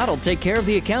 Kostler & Cottle take care of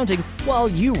the accounting while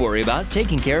you worry about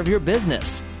taking care of your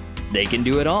business. They can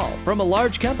do it all, from a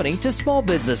large company to small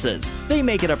businesses. They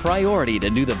make it a priority to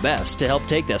do the best to help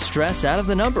take the stress out of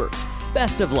the numbers.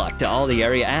 Best of luck to all the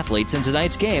area athletes in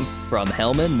tonight's game from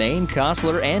Hellman, Maine,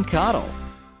 Kostler & Cottle.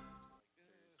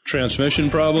 Transmission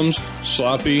problems,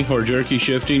 sloppy or jerky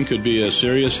shifting could be a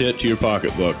serious hit to your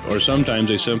pocketbook, or sometimes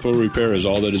a simple repair is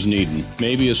all that is needed.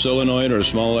 Maybe a solenoid or a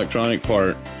small electronic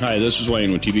part. Hi, this is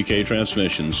Wayne with TBK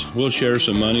Transmissions. We'll share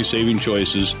some money-saving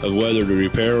choices of whether to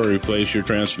repair or replace your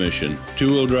transmission.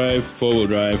 Two-wheel drive, four-wheel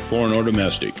drive, foreign or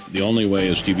domestic. The only way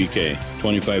is TBK.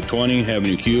 2520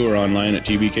 Avenue Q or online at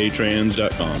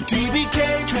tbktrans.com.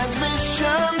 TBK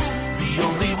Transmissions, the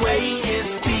only way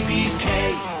is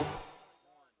TBK.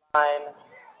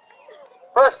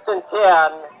 1st and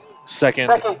 10. Second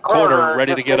quarter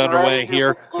ready to get underway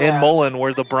here in Mullen,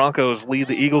 where the Broncos lead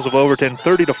the Eagles of Overton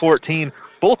 30-14.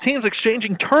 Both teams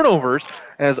exchanging turnovers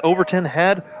as Overton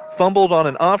had fumbled on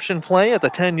an option play at the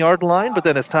 10-yard line, but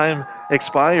then as time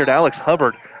expired, Alex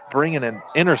Hubbard bringing an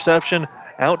interception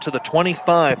out to the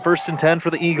 25. 1st and 10 for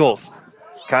the Eagles.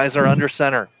 Kaiser under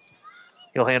center.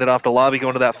 He'll hand it off to Lobby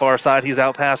going to that far side. He's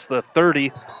out past the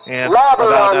 30 and Lobby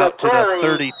about on out the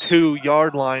to the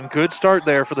 32-yard line. Good start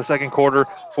there for the second quarter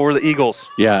for the Eagles.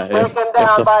 Yeah, if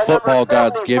the football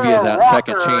gods give you that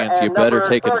second chance, you better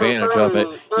take advantage of it.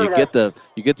 You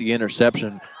get the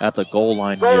interception at the goal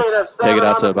line. You take it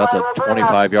out to about the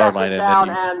 25-yard line, and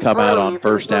then you come out on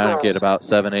first down and get about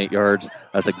 7-8 yards.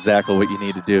 That's exactly what you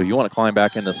need to do. You want to climb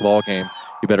back in this ball game,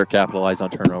 you better capitalize on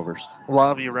turnovers.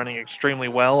 Lobby running extremely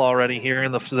well already here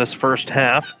in this first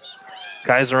half.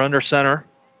 Kaiser under center.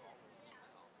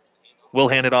 We'll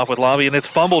hand it off with Lobby, and it's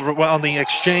fumbled on the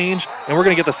exchange, and we're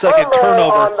going to get the second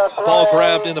turnover. Ball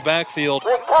grabbed in the backfield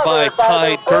by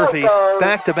Ty Durfee.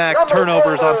 Back-to-back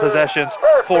turnovers on possessions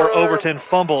for Overton.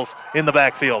 Fumbles in the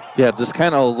backfield. Yeah, it just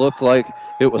kind of looked like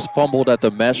it was fumbled at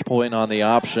the mesh point on the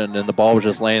option, and the ball was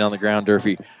just laying on the ground.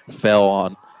 Durfee fell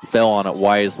on it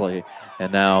wisely.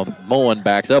 And now Mullen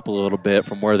backs up a little bit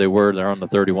from where they were. They're on the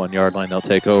 31-yard line. They'll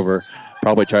take over.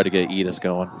 Probably try to get Edis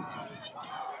going.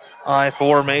 I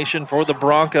formation for the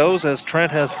Broncos, as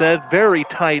Trent has said. Very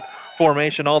tight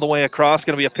formation all the way across.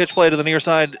 Going to be a pitch play to the near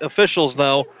side. Officials,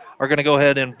 though, are going to go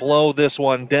ahead and blow this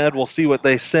one dead. We'll see what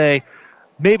they say.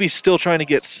 Maybe still trying to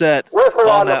get set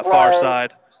on that far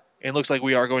side. And looks like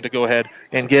we are going to go ahead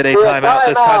and get a timeout.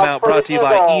 This timeout brought to you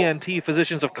by ENT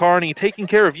Physicians of Kearney, taking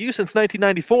care of you since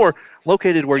 1994,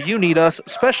 located where you need us,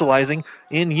 specializing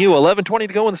in you. 11:20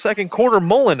 to go in the second quarter.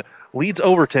 Mullen leads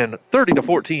Overton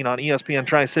 30-14 on ESPN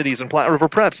Tri-Cities and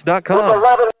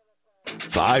PlatteRiverPreps.com.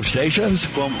 5 stations.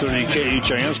 1230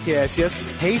 KHIS. Yes.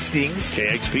 Hastings.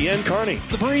 KXPN Kearney.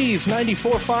 The Breeze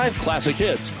 94.5 Classic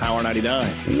Hits. Power 99.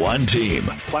 One team.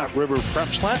 Platte River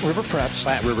Preps. Platte River Preps.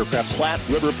 Platte River Preps.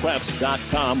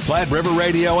 PlatteRiverPreps.com. Platte River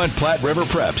Radio and Platte River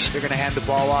Preps. They're going to hand the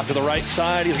ball off to the right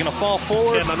side. He's going to fall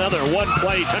forward. And another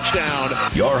one-play touchdown.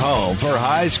 Your home for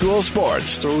high school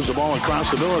sports. Throws the ball across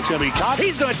the middle. It's going to be caught.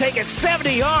 He's going to take it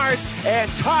 70 yards and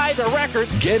tie the record.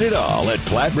 Get it all at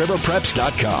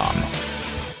PlatteRiverPreps.com.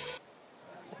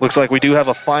 Looks like we do have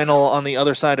a final on the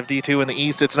other side of D2 in the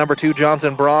East. It's number 2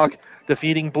 Johnson Brock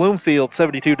defeating Bloomfield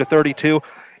 72-32.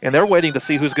 And they're waiting to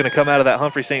see who's going to come out of that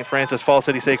Humphrey St. Francis Fall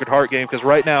City Sacred Heart game, because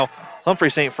right now Humphrey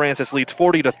St. Francis leads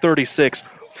 40-36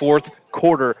 fourth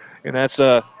quarter. And that's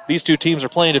these two teams are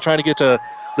playing to try to get to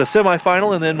the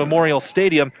semifinal and then Memorial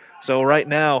Stadium. So right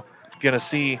now, going to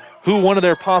see who one of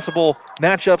their possible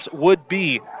matchups would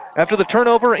be. After the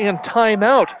turnover and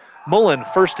timeout, Mullen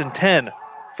 1st and 10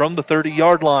 from the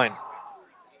 30-yard line.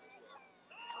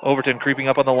 Overton creeping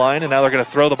up on the line, and now they're going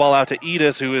to throw the ball out to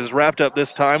Edis, who is wrapped up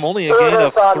this time. Only a gain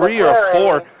of 3 or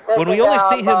 4. When we only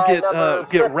see him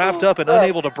get wrapped up and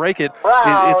unable to break it,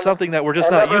 it's something that we're just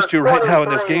not used to right now in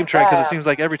this game track, because it seems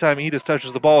like every time Edis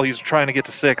touches the ball, he's trying to get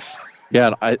to 6.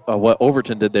 Yeah, what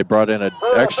Overton did, they brought in an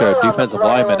extra defensive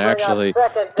lineman, actually,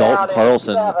 Dalton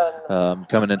Carlson,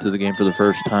 coming into the game for the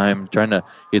first time.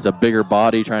 He's a bigger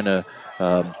body, trying to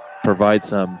provide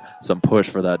some push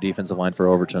for that defensive line for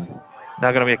Overton. Now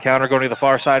going to be a counter going to the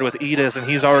far side with Edis, and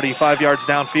he's already 5 yards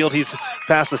downfield. He's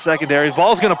past the secondary. The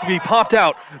ball's going to be popped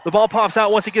out. The ball pops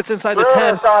out once it gets inside the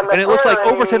 10, and it looks like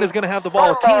Overton is going to have the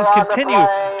ball. Teams continue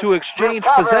to exchange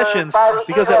possessions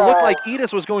because it looked like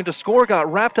Edis was going to score,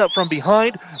 got wrapped up from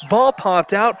behind. Ball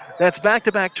popped out. That's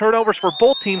back-to-back turnovers for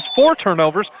both teams. 4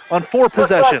 turnovers on 4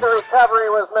 possessions. Recovery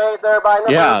was made there by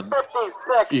number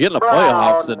 56. You get in the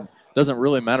playoffs, and it doesn't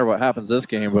really matter what happens this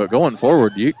game, but going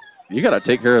forward, you got to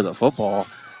take care of the football,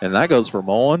 and that goes for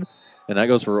Mullen, and that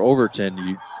goes for Overton.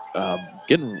 You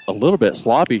getting a little bit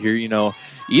sloppy here.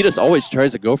 Edis always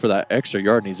tries to go for that extra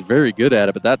yard, and he's very good at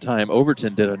it, but that time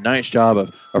Overton did a nice job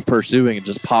of pursuing and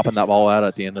just popping that ball out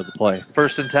at the end of the play.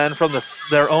 1st and 10 from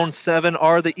their own 7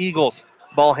 are the Eagles.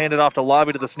 Ball handed off to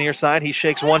Lobby to the near side. He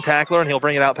shakes one tackler, and he'll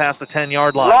bring it out past the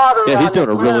 10-yard line. Yeah, he's doing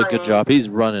a really good job. He's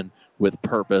running with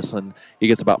purpose, and he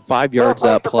gets about 5 yards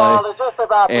that play,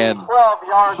 and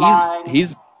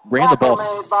he's ran the ball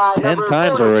 10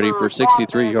 times already for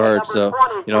 63 yards, so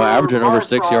averaging over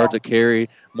 6 yards a carry.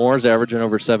 Moore's averaging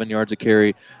over 7 yards a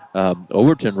carry.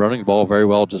 Overton running the ball very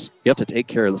well. Just you have to take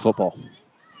care of the football.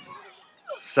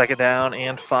 2nd down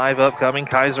and 5 upcoming.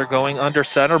 Kaiser going under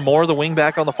center. Moore the wing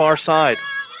back on the far side.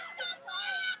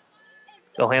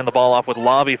 They'll hand the ball off with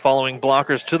Lobby following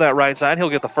blockers to that right side. He'll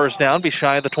get the 1st down, be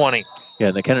shy of the 20. Yeah,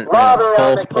 and they kind of ran a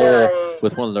false pull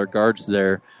with one of their guards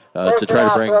there to try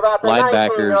to bring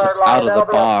linebackers out of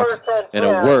the box, and it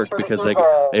worked because they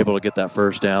were able to get that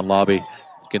 1st down. Lobby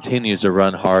continues to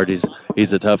run hard.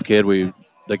 He's a tough kid.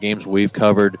 The games we've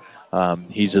covered,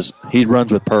 he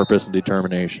runs with purpose and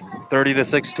determination.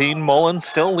 30-16, Mullen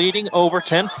still leading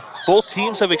Overton. Both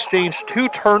teams have exchanged 2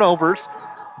 turnovers.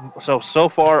 So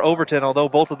far, Overton, although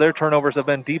both of their turnovers have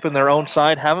been deep in their own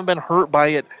side, haven't been hurt by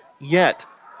it yet.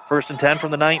 1st and 10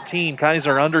 from the 19.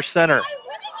 Kaiser under center.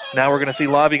 Now we're going to see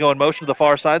Lobby go in motion to the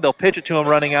far side. They'll pitch it to him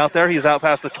running out there. He's out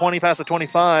past the 20, past the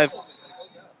 25.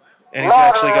 And he's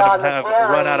actually going to have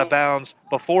run out of bounds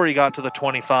before he got to the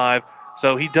 25.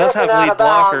 So he does have lead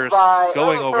blockers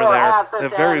going over there. A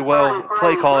very well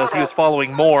play call as he was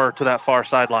following more to that far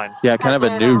sideline. Yeah, kind of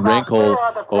a new wrinkle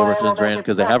Overton's ran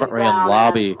because they haven't ran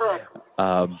Lobby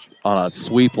on a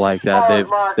sweep like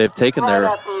that. They've taken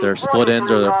their split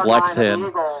ends or their flex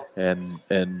in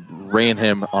and ran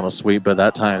him on a sweep, but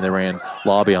that time they ran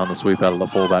Lobby on the sweep out of the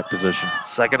fullback position.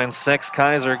 2nd and 6,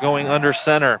 Kaiser going under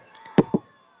center.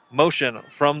 Motion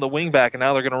from the wingback, and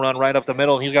now they're going to run right up the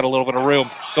middle, and he's got a little bit of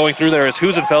room. Going through there is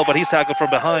Husenfeld, but he's tackled from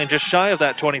behind, just shy of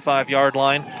that 25-yard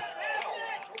line.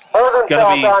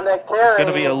 Going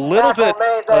to be a little bit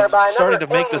of starting to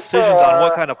make decisions on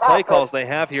what kind of play calls they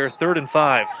have here. 3rd and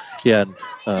 5. Yeah,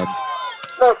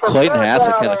 Clayton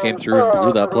Hassett kind of came through and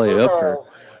blew that play up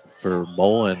for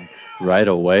Mullen right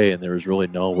away, and there was really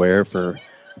nowhere for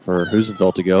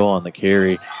Husenfeld to go on the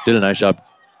carry. Did a nice job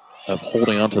of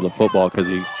holding onto the football because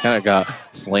he kind of got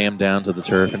slammed down to the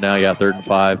turf. And now, 3rd and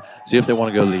 5. See if they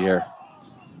want to go to the air.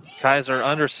 Kaiser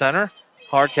under center.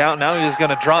 Hard count. Now he's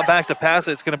going to drop back to pass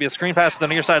it. It's going to be a screen pass to the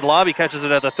near side. Lobby catches it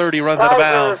at the 30, runs out of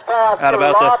bounds at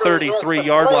about the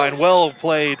 33-yard line. Well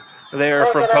played there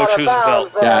from Coach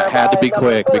Husenfeld. Yeah, it had to be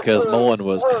quick because Mullen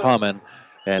was coming.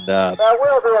 And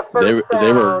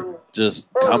they were just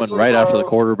coming right after the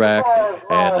quarterback.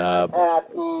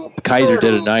 And Kaiser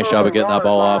did a nice job of getting that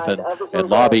ball off. And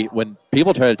Lobby, when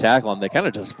people try to tackle him, they kind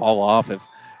of just fall off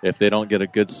if they don't get a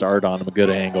good start on him, a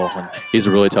good angle. And he's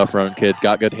a really tough running kid.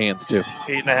 Got good hands, too.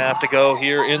 8.5 to go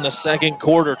here in the second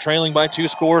quarter. Trailing by 2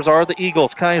 scores are the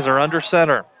Eagles. Kaiser under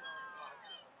center.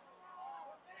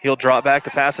 He'll drop back to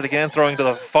pass it again, throwing to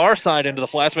the far side into the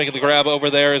flats. Making the grab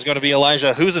over there is going to be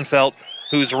Elijah Husenfeld,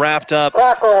 who's wrapped up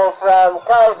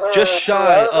just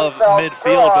shy of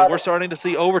midfield. But we're starting to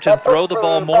see Overton throw the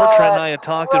ball more. Trent and I had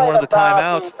talked in one of the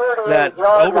timeouts that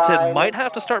Overton might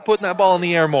have to start putting that ball in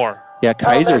the air more. Yeah,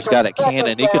 Kaiser's got a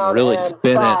cannon. He can really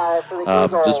spin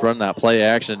it, just run that play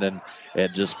action and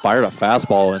just fired a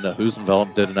fastball into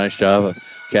Husenfeld. Did a nice job of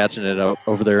catching it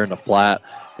over there in the flat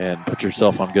and put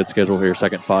yourself on good schedule here,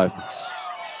 2nd and 5.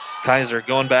 Kaiser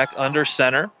going back under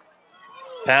center.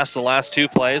 Past the last 2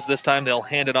 plays. This time they'll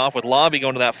hand it off with Lobby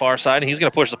going to that far side, and he's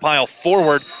going to push the pile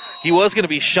forward. He was going to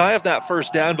be shy of that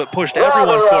first down, but pushed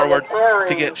everyone forward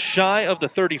to get shy of the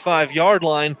 35-yard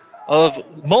line of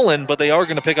Mullen, but they are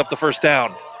going to pick up the first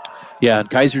down. Yeah, and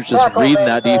Kaiser's just reading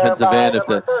that defensive end.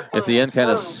 If the end kind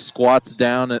of squats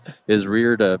down his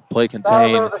rear to play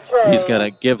contain, he's going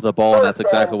to give the ball, and that's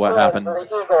exactly what happened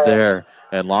there.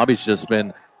 And Lobby's just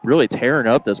been really tearing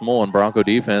up this Mullen Bronco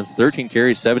defense. 13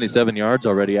 carries, 77 yards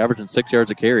already, averaging 6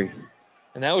 yards a carry.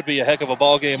 And that would be a heck of a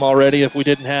ball game already if we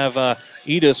didn't have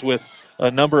Edis with a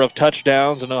number of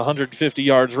touchdowns and 150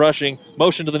 yards rushing.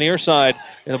 Motion to the near side,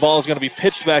 and the ball is going to be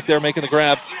pitched back there. Making the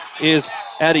grab is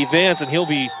Addie Vance, and he'll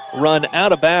be run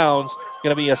out of bounds.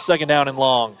 Going to be a 2nd down and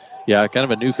long. Yeah, kind of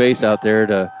a new face out there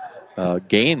to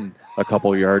gain a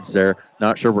couple yards there.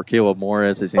 Not sure where Caleb Moore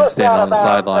is as he's standing on the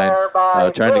sideline,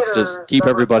 trying to just keep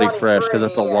everybody fresh because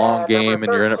it's a long game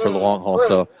and you're in it for the long haul.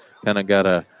 So kind of got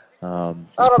to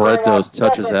spread those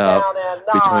touches out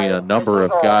between a number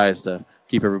of guys to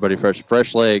keep everybody fresh.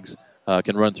 Fresh legs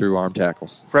can run through arm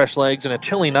tackles. Fresh legs and a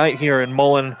chilly night here in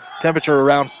Mullen. Temperature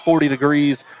around 40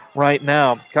 degrees right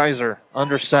now. Kaiser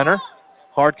under center.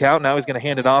 Hard count. Now he's going to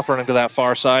hand it off, running to that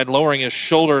far side. Lowering his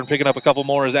shoulder and picking up a couple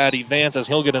more is Addie Vance as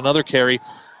he'll get another carry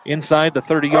inside the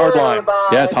 30-yard line.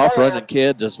 Yeah, tough running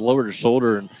kid. Just lowered his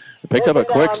shoulder and picked up a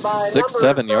quick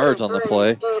 6-7 yards on the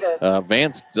play.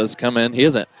 Vance does come in. He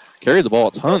hasn't carried the ball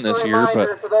a ton this year,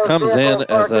 but comes in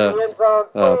as a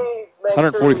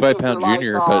 145-pound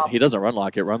junior, but he doesn't run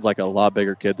like it. Runs like a lot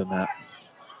bigger kid than that.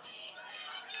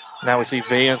 Now we see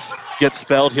Vance get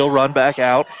spelled. He'll run back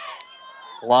out.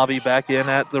 Lobby back in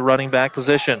at the running back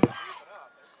position.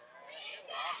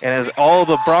 And as all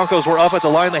the Broncos were up at the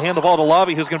line, they hand the ball to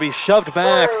Lobby, who's going to be shoved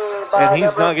back, and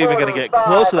he's not even going to get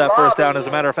close to that first down. As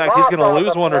a matter of fact, he's going to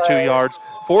lose 1 or 2 yards.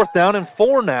 4th down and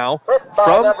 4 now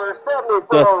from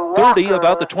the 30,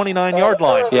 about the 29-yard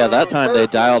line. Yeah, that time they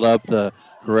dialed up the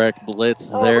correct blitz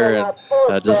there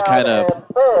and just kind of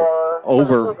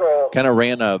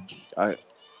ran a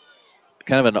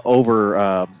kind of an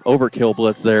overkill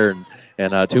blitz there,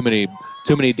 and too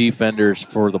many defenders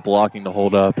for the blocking to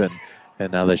hold up, and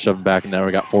now they shove him back, and now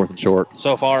we got 4th and short.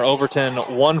 So far, Overton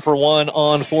 1 for 1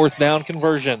 on 4th down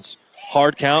conversions.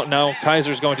 Hard count. Now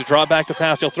Kaiser's going to draw back to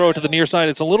pass. He'll throw it to the near side.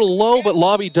 It's a little low, but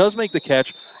Lobby does make the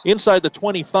catch inside the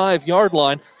 25-yard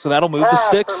line. So that'll move the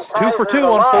sticks. 2 for 2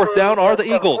 on fourth down are the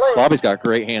Eagles. Lobby's got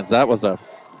great hands. That was a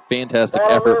fantastic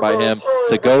effort by him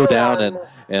to go down and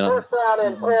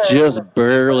just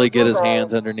barely get his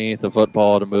hands underneath the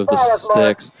football to move the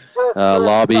sticks.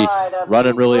 Lobby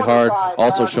running really hard,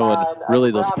 also showing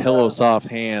really those pillow soft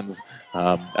hands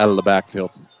out of the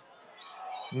backfield.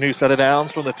 New set of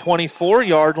downs from the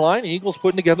 24-yard line. Eagles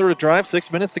putting together a drive.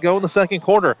 6 minutes to go in the second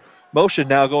quarter. Motion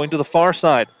now going to the far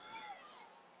side.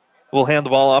 We'll hand the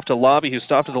ball off to Lobby, who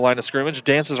stopped at the line of scrimmage,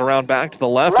 dances around back to the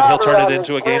left, and he'll turn it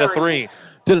into a gain of 3.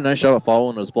 Did a nice job of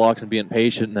following those blocks and being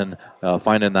patient and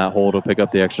finding that hole to pick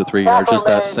up the extra 3 yards. Just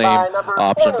that same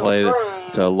option play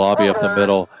to Lobby up the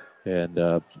middle.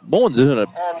 And Mullen's doing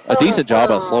a decent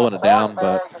job of slowing it down,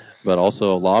 but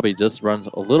also Lobby just runs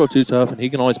a little too tough, and he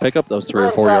can always pick up those 3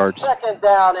 or 4 yards. Second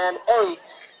down and 8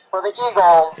 for the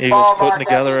Eagles. Eagles putting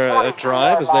together a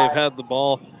drive as they've had the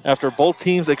ball after both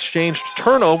teams exchanged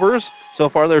turnovers. So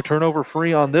far, they're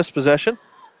turnover-free on this possession.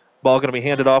 Ball going to be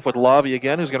handed off with Lobby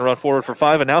again, who's going to run forward for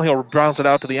 5, and now he'll bounce it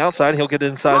out to the outside. He'll get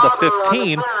inside the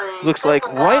 15. Looks like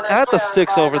right at the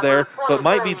sticks over there, but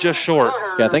might be just short.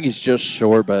 Yeah, I think he's just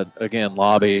short, but again,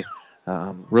 Lobby,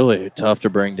 really tough to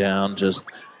bring down. Just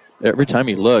every time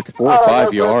you look, 4 or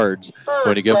 5 yards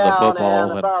when you give him the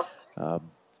football.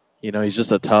 And, he's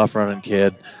just a tough running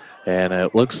kid, and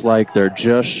it looks like they're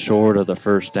just short of the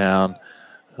first down.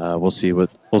 We'll see what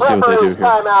they do here.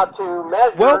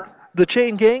 Well, the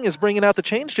chain gang is bringing out the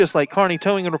chains just like Kearney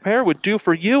Towing and Repair would do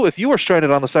for you if you were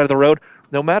stranded on the side of the road.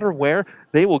 No matter where,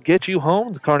 they will get you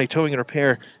home. The Kearney Towing and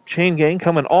Repair chain gang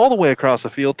coming all the way across the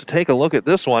field to take a look at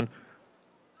this one.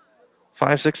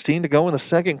 5:16 to go in the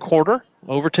second quarter.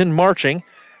 Overton marching,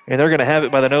 and they're going to have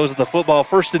it by the nose of the football.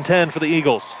 1st and 10 for the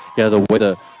Eagles. Yeah, the way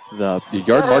the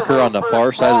yard marker on the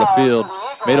far side of the field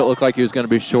made it look like he was going to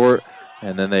be short,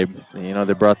 and then they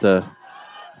brought the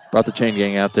chain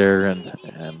gang out there and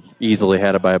easily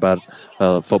had it by about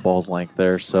football's length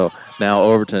there. So now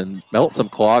Overton melts some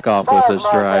clock off with this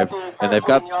drive, and they've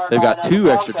got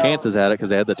 2 extra chances at it because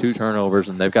they had the 2 turnovers,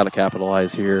 and they've got to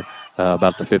capitalize here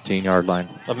about the 15-yard line.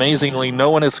 Amazingly, no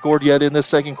one has scored yet in this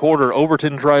second quarter.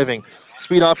 Overton driving.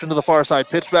 Speed option to the far side.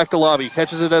 Pitch back to Lobby.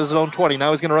 Catches it at his own 20.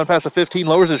 Now he's going to run past the 15.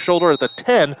 Lowers his shoulder at the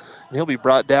 10. And he'll be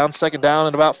brought down. Second down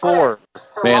and about 4.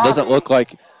 Man, doesn't look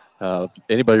like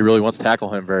anybody really wants to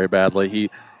tackle him very badly.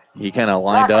 He kind of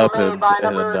lined up and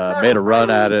made a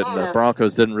run at it, and the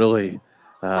Broncos didn't really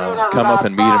come up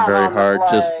and meet him very hard.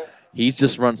 He's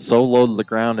just run so low to the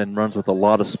ground and runs with a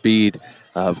lot of speed.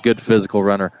 Good physical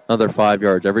runner. Another 5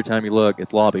 yards. Every time you look,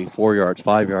 it's Lobby. 4 yards,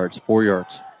 5 yards, 4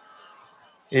 yards.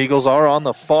 Eagles are on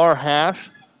the far hash.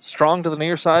 Strong to the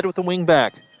near side with the wing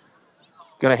back.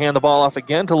 Going to hand the ball off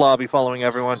again to Lobby, following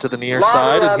everyone to the near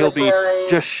side, and he'll be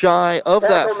just shy of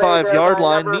that 5-yard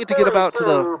line. Need to get about to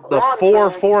the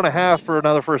 4.5 for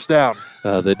another first down.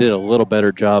 They did a little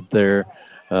better job there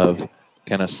of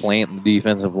kind of slanting the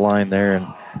defensive line there,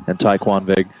 and Taekwon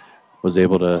Vig was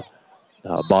able to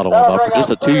bottle him up for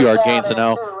just a 2-yard gain. So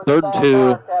now 3rd and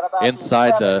 2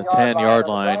 inside the 10-yard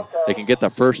line. They can get the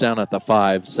first down at the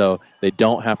 5, so they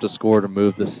don't have to score to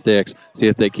move the sticks. See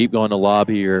if they keep going to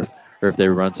Lobby or if they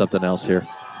run something else here.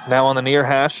 Now on the near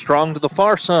hash, Strong to the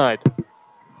far side.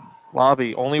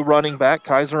 Lobby only running back,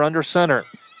 Kaiser under center.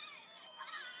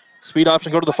 Speed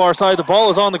option, go to the far side. The ball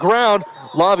is on the ground.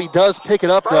 Lobby does pick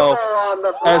it up, though.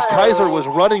 As Kaiser was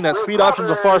running that speed option to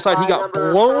the far side, he got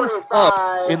blown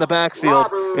up in the backfield,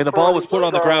 and the ball was put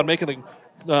on the ground, making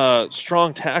the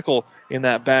strong tackle in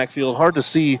that backfield. Hard to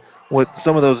see what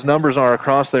some of those numbers are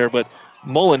across there, but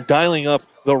Mullen dialing up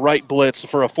the right blitz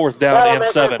for a 4th down and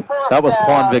 7. That was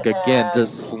Quanvik again,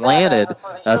 just slanted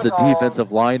as a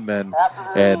defensive lineman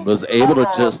and was able to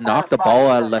just knock the ball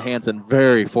out of the hands, and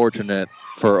very fortunate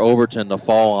for Overton to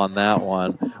fall on that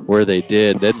one where they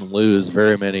didn't lose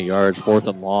very many yards. 4th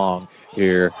and long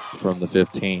here from the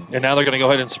 15. And now they're going to go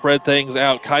ahead and spread things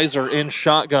out. Kaiser in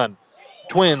shotgun.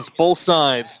 Twins, both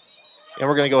sides. And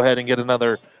we're going to go ahead and get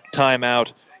another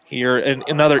timeout here. And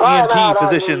another ENT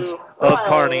Physicians of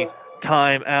Kearney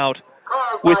timeout.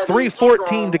 With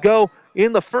 3:14 to go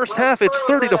in the first half, it's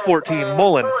 30-14.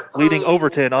 Mullen leading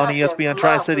Overton on ESPN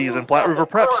Tri-Cities and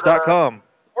PlatteRiverPreps.com.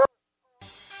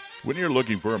 When you're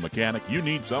looking for a mechanic, you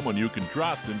need someone you can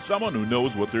trust and someone who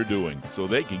knows what they're doing so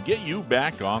they can get you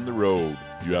back on the road.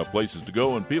 You have places to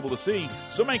go and people to see,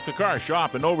 so make the car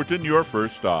shop in Overton your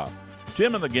first stop.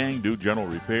 Tim and the gang do general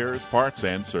repairs, parts,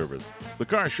 and service. The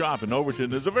Car Shop in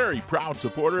Overton is a very proud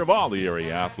supporter of all the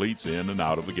area athletes in and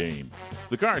out of the game.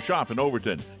 The Car Shop in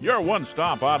Overton, your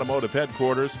one-stop automotive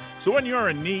headquarters, so when you're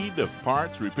in need of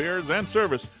parts, repairs, and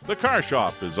service, the Car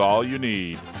Shop is all you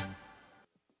need.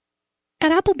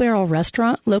 At Apple Barrel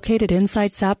Restaurant, located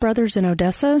inside Sapp Brothers in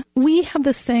Odessa, we have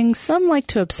this thing some like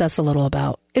to obsess a little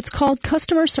about. It's called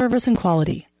customer service and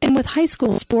quality. And with high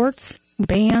school sports,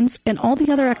 bands, and all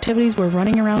the other activities we're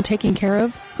running around taking care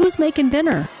of, who's making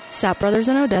dinner? Sapp Brothers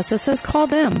in Odessa says call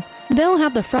them. They'll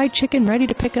have the fried chicken ready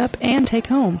to pick up and take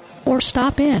home. Or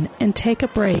stop in and take a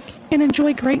break and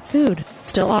enjoy great food.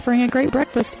 Still offering a great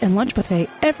breakfast and lunch buffet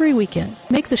every weekend.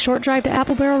 Make the short drive to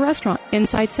Apple Barrel Restaurant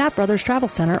inside Sapp Brothers Travel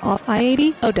Center off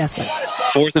I-80, Odessa.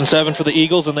 4th and 7 for the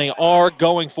Eagles, and they are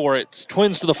going for it.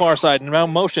 Twins to the far side, and now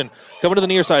motion. Coming to the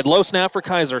near side. Low snap for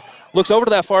Kaiser. Looks over to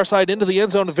that far side into the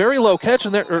end zone. Very low catch,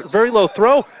 and very low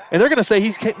throw. And they're going to say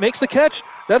he makes the catch.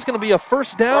 That's going to be a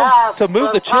first down to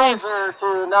move the chains.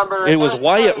 It was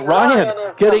Wyatt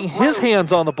Ryan getting his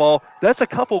hands on the ball. That's a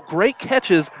couple great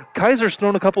catches. Kaiser's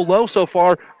thrown a couple low so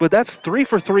far, but that's 3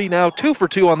 for 3 now, 2 for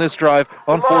 2 on this drive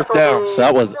on 4th down. So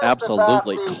that was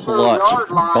absolutely clutch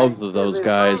from both of those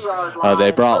guys.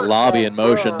 They brought Lobby in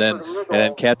motion and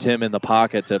then kept him in the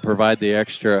pocket to provide the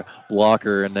extra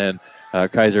blocker, and then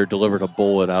Kaiser delivered a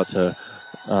bullet out to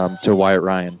Wyatt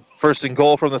Ryan. 1st and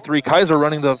goal from the 3. Kaiser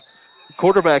running the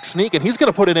quarterback sneak, and he's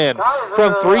going to put it in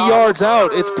from 3 yards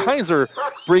out. It's Kaiser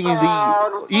bringing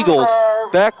the Eagles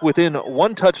back within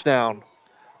 1 touchdown.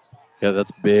 Yeah,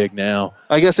 that's big now.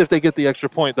 I guess if they get the extra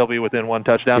point, they'll be within 1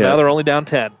 touchdown. Yeah. Now they're only down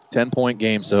 10. 10-point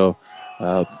game, so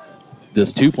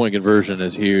this 2-point conversion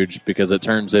is huge because it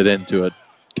turns it into a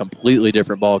completely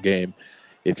different ball game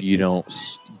if you don't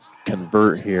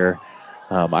convert here.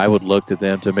 I would look to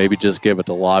them to maybe just give it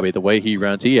to Lobby. The way he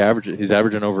runs, he's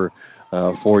averaging over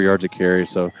 4 yards a carry,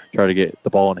 so try to get the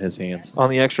ball in his hands. On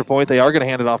the extra point, they are going to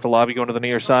hand it off to Lobby going to the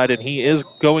near side, and he is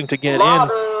going to get in.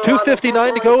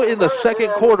 2:59 to go in the second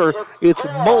quarter. It's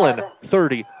Mullen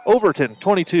 30, Overton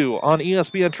 22 on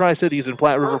ESPN Tri-Cities and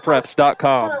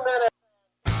PlatteRiverPreps.com.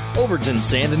 Overton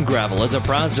Sand and Gravel is a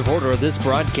proud supporter of this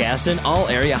broadcast and all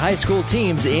area high school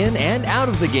teams in and out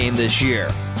of the game this year.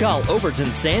 Call Overton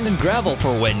Sand and Gravel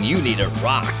for when you need it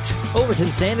rocked. Overton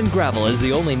Sand and Gravel is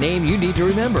the only name you need to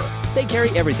remember. They carry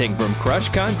everything from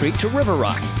crushed concrete to river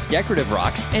rock, decorative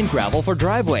rocks, and gravel for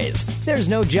driveways. There's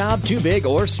no job too big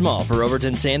or small for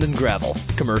Overton Sand and Gravel.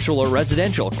 Commercial or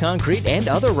residential, concrete, and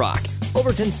other rock.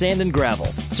 Overton Sand and Gravel,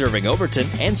 serving Overton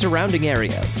and surrounding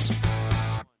areas.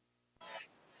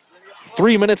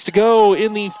 3 minutes to go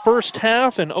in the first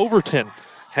half, and Overton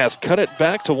has cut it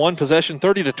back to 1 possession,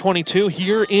 30-22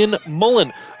 here in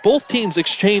Mullen. Both teams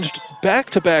exchanged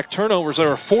back-to-back turnovers. There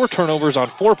are 4 turnovers on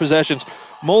 4 possessions.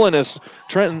 Mullen, as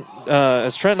Trent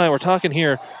and I were talking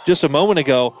here just a moment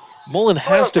ago, Mullen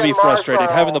has to be frustrated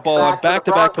having the ball on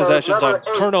back-to-back possessions on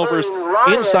turnovers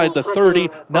inside the 30,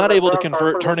 not able to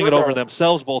convert, turning it over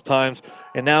themselves both times,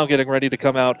 and now getting ready to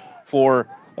come out for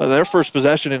their first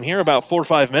possession in here about 4 or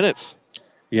 5 minutes.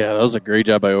 Yeah, that was a great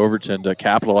job by Overton to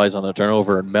capitalize on the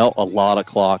turnover and melt a lot of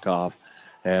clock off.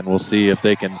 And we'll see if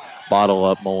they can bottle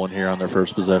up Mullen here on their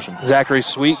first possession. Zachary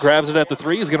Sweet grabs it at the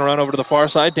 3. He's going to run over to the far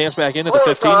side, dance back in at the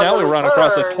 15. Now we run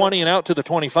across the 20 and out to the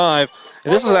 25.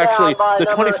 And this is actually the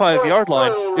 25-yard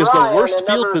line is the worst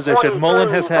field position Mullen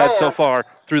has had so far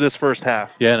through this first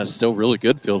half. Yeah, and it's still really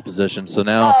good field position. So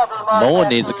now Mullen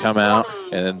needs to come out.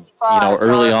 And,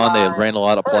 early on they ran a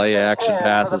lot of play action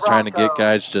passes, trying to get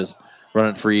guys just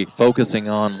running free, focusing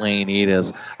on Lane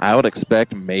Edis. I would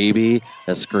expect maybe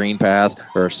a screen pass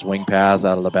or a swing pass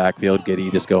out of the backfield, get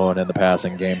Edis going in the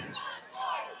passing game.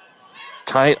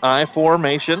 Tight I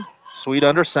formation. Sweet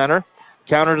under center.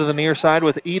 Counter to the near side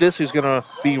with Edis, who's going to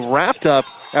be wrapped up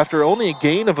after only a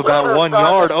gain of about 1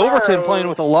 yard. Overton playing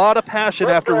with a lot of passion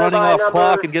after running off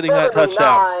clock and getting that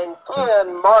touchdown.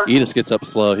 Edis gets up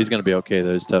slow. He's going to be okay,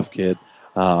 though. He's a tough kid.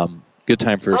 Good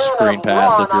time for a screen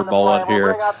pass if you're Mullen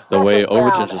here. The way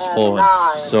Overton's just flowing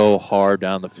so hard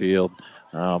down the field.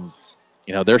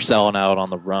 They're selling out on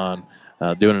the run,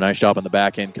 doing a nice job on the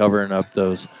back end, covering up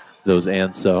those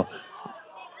ends. So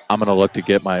I'm going to look to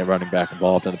get my running back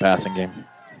involved in the passing game.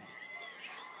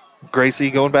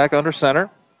 Gracie going back under center.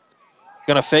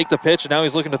 Going to fake the pitch, and now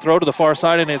he's looking to throw to the far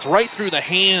side, and it's right through the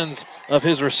hands of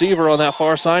his receiver on that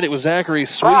far side. It was Zachary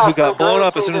Sweet who got blown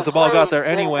up as soon as the ball got there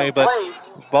anyway, but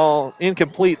ball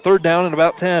incomplete, 3rd down and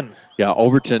about 10. Yeah,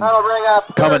 Overton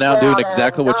coming out doing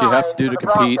exactly what you have to do to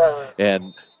compete,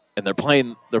 and they're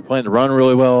playing the run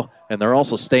really well, and they're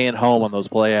also staying home on those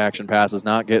play action passes,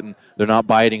 they're not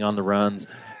biting on the runs,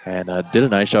 and did a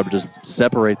nice job to just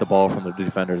separate the ball from the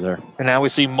defender there. And now we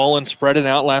see Mullen spread it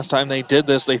out. Last time they did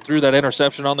this, they threw that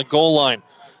interception on the goal line.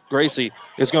 Gracie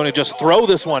is going to just throw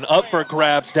this one up for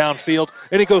grabs downfield,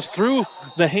 and it goes through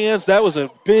the hands. That was a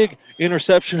big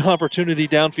interception opportunity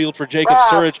downfield for Jacob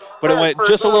Surridge, but it went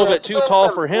just a little bit too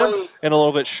tall for him and a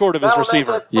little bit short of his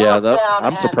receiver. Yeah,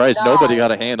 I'm surprised nobody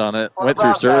got a hand on it. Went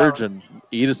through Surridge and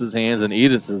Edis's hands, and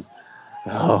Edis is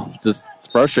just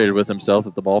frustrated with himself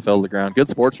that the ball fell to the ground. Good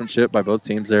sportsmanship by both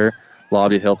teams there.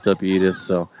 Lobby helped up Edis,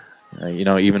 so,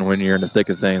 even when you're in the thick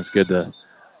of things, good to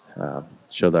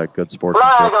show that good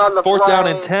sportsmanship. 4th down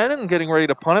and 10 and getting ready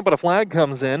to punt it, but a flag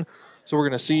comes in. So we're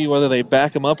going to see whether they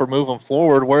back him up or move him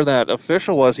forward. Where that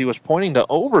official was, he was pointing to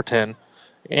Overton,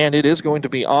 and it is going to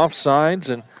be offsides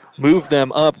and move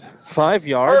them up 5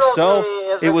 yards. So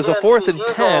it was a 4th and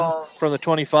 10 from the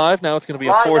 25. Now it's going to be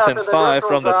a 4th and 5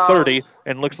 from the 30,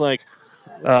 and looks like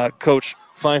Coach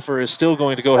Pfeiffer is still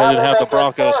going to go ahead and have the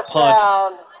Broncos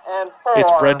punt.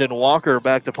 It's Brendan Walker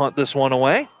back to punt this one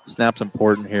away. Snap's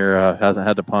important here. Hasn't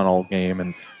had to punt all game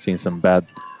and seen some bad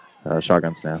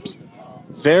shotgun snaps.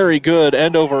 Very good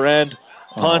end over end.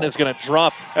 Punt is going to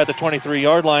drop at the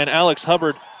 23-yard line. Alex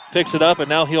Hubbard picks it up, and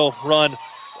now he'll run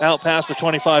out past the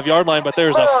 25-yard line, but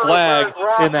there's a flag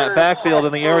in that backfield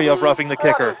in the area of roughing the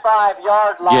kicker.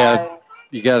 Yeah,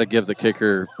 you got to give the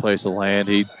kicker place of land.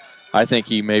 I think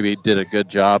he maybe did a good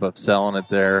job of selling it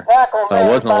there.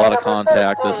 Wasn't a lot of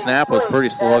contact. The snap was pretty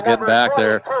slow getting back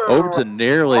there. Overton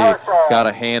nearly got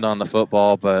a hand on the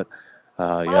football, but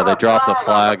they dropped the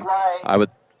flag.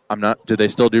 Do they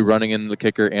still do running in the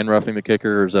kicker and roughing the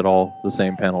kicker, or is it all the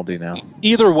same penalty now?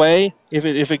 Either way, if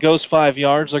it goes 5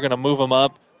 yards, they're going to move them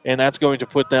up, and that's going to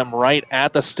put them right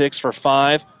at the sticks for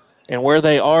 5. And where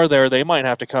they are there, they might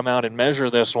have to come out and measure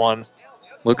this one.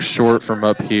 Looks short from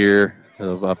up here.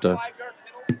 They'll have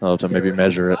to maybe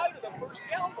measure it.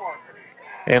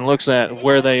 And looks at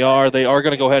where they are. They are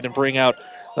going to go ahead and bring out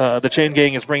the chain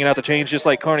gang is bringing out the chains just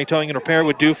like Kearney Towing and Repair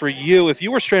would do for you. If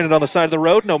you were stranded on the side of the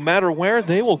road, no matter where,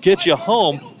 they will get you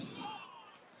home.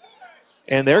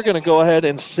 And they're going to go ahead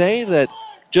and say that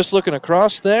just looking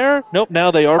across there. Nope, now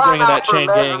they are bringing that chain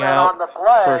gang out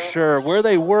for sure. Where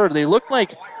they were, they looked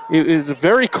like it was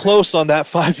very close on that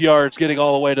 5 yards getting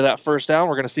all the way to that first down.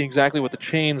 We're going to see exactly what the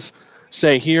chains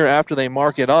say here after they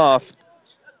mark it off.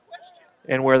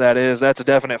 And where that is, that's a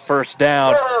definite first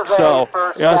down. So,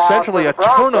 essentially a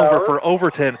turnover for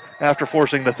Overton after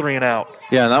forcing the 3 and out.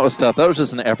 Yeah, and that was tough. That was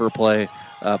just an effort play.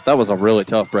 That was a really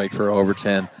tough break for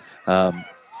Overton.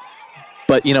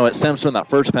 But, it stems from that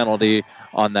first penalty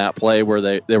on that play where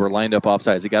they were lined up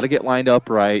offsides. You got to get lined up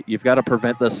right. You've got to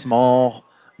prevent the small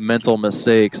mental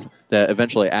mistakes that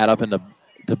eventually add up into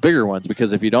the bigger ones,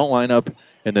 because if you don't line up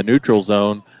in the neutral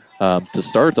zone to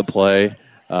start the play,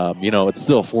 it's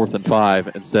still 4th and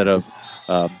 5 instead of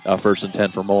a 1st and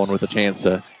 10 for Mullen with a chance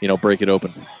to, break it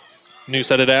open. New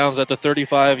set of downs at the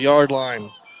 35-yard line.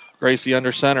 Gracie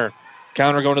under center.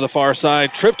 Counter going to the far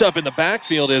side. Tripped up in the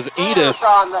backfield is Edis.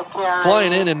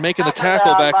 Flying in and making the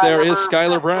tackle back there is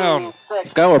Skylar Brown.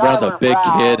 Skylar Brown's a big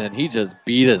kid, and he just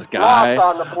beat his guy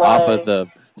off of the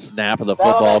snap of the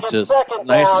football. Just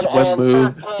nice swim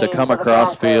move to come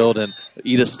across field, and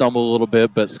Edis stumbled a little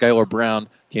bit, but Skylar Brown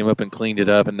came up and cleaned it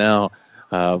up, and now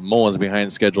Mullen's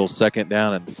behind schedule, 2nd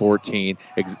down and 14.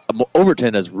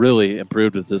 Overton has really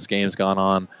improved as this game's gone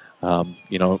on,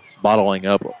 bottling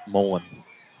up Mullen.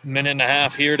 Minute and a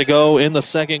half here to go in the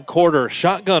second quarter.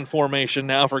 Shotgun formation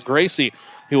now for Gracie.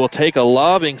 He will take a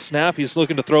lobbing snap. He's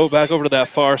looking to throw it back over to that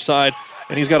far side,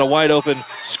 and he's got a wide open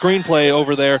screenplay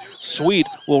over there. Sweet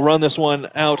will run this one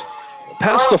out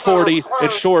past the 40.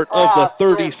 It's short of the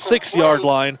 36-yard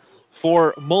line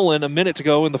for Mullen. A minute to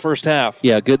go in the first half.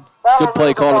 Yeah, good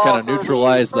play call to kind of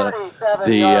neutralize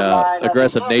the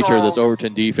aggressive nature of this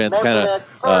Overton defense, kind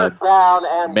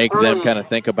of make them kind of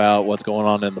think about what's going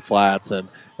on in the flats, and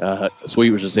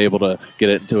Sweet was just able to get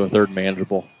it into a 3rd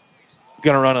manageable.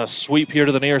 Going to run a sweep here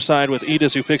to the near side with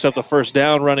Edis, who picks up the first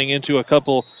down, running into a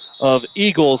couple of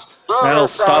Eagles. That'll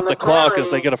stop the clock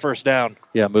as they get a first down.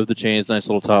 Yeah, move the chains, nice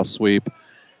little top sweep.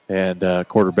 And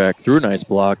quarterback threw a nice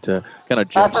block to kind of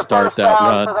jumpstart that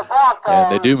run.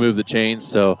 And they do move the chains,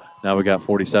 so now we got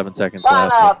 47 seconds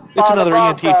left. It's another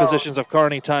ENT Physicians of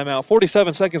Kearney timeout.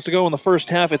 47 seconds to go in the first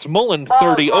half. It's Mullen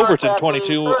 30, Overton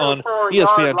 22 on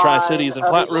ESPN Tri-Cities and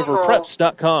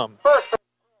PlatteRiverPreps.com.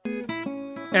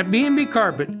 At B&B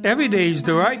Carpet, every day is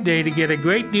the right day to get a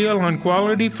great deal on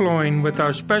quality flooring with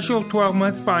our special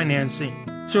 12-month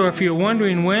financing. So if you're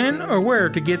wondering when or where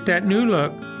to get that new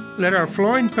look, let our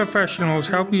flooring professionals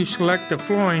help you select the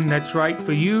flooring that's right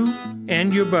for you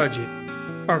and your budget.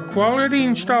 Our quality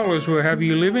installers will have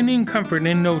you living in comfort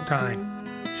in no time.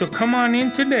 So come on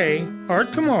in today or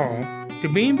tomorrow to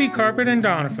B&B Carpet and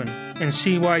Donovan and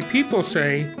see why people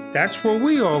say that's where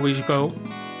we always go.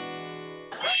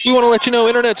 We want to let you know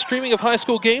internet streaming of high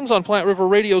school games on Platte River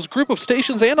Radio's group of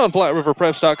stations and on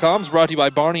PlatteRiverPreps.com is brought to you by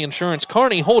Barney Insurance,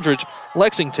 Kearney, Holdridge,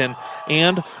 Lexington,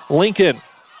 and Lincoln.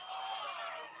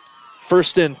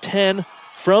 1st and 10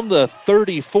 from the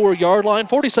 34-yard line.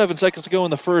 47 seconds to go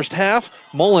in the first half.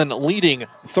 Mullen leading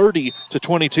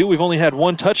 30-22. We've only had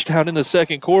one touchdown in the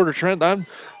second quarter. Trent,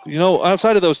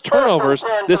 outside of those turnovers,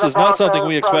 this is not something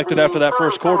we expected after that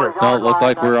first quarter. No, it looked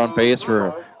like we were on pace for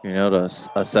a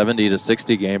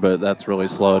 70-60 game, but that's really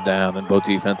slowed down, and both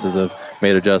defenses have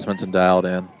made adjustments and dialed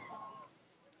in.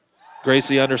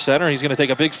 Gracie under center. He's going to take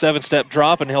a big 7-step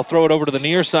drop, and he'll throw it over to the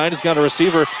near side. He's got a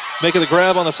receiver making the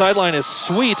grab on the sideline is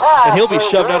Sweet, and he'll be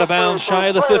shoved out of bounds shy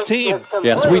of the 15.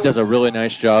 Yeah, Sweet does a really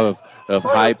nice job of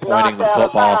high pointing the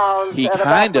football. He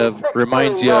kind of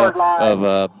reminds you of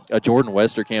a Jordan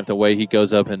Westerkamp, the way he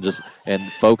goes up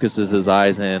and focuses his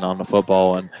eyes in on the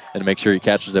football and make sure he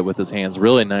catches it with his hands.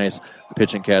 Really nice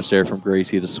pitch and catch there from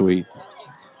Gracie to Sweet.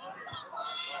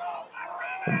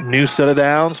 New set of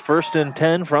downs, 1st and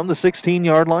 10 from the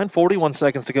 16-yard line. 41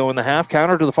 seconds to go in the half.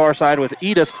 Counter to the far side with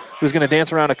Edis, who's going to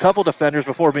dance around a couple defenders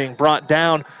before being brought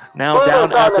down. Now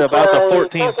down at about the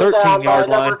 14, 13-yard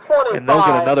line. And they'll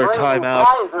get another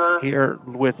timeout here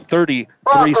with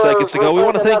 33 seconds to go. We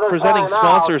want to thank presenting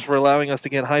sponsors for allowing us to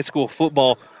get high school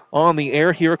football on the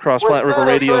air here across Platte River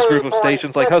Radio's group of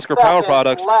stations like Husker Power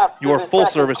Products, your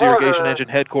full-service irrigation engine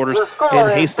headquarters in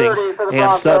Hastings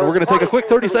and Sutton. We're going to take a quick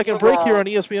 30-second break here on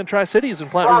ESPN Tri-Cities and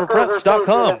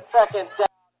PlatteRiverPreps.com.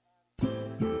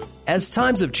 As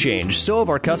times have changed, so have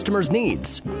our customers'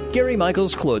 needs. Gary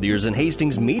Michaels Clothiers in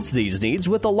Hastings meets these needs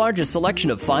with the largest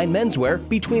selection of fine menswear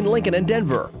between Lincoln and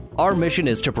Denver. Our mission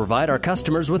is to provide our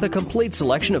customers with a complete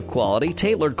selection of quality,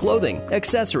 tailored clothing,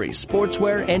 accessories,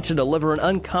 sportswear, and to deliver an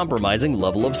uncompromising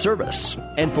level of service.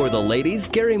 And for the ladies,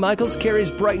 Gary Michaels carries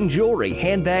Brighton jewelry,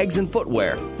 handbags, and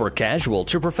footwear. For casual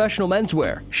to professional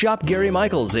menswear, shop Gary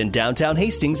Michaels in downtown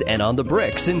Hastings and on the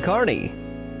Bricks in Kearney.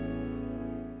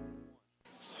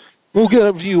 We'll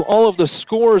give you all of the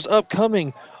scores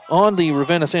upcoming on the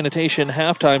Ravenna Sanitation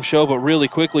halftime show, but really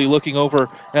quickly looking over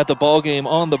at the ball game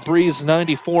on the Breeze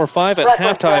 94-5 at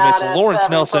halftime. It's Lawrence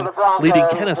Nelson leading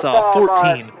Kennesaw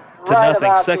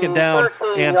 14-0. Second down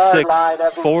and 6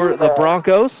 for the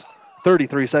Broncos.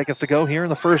 33 seconds to go here in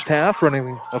the first half,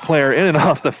 running a player in and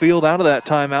off the field out of that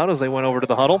timeout as they went over to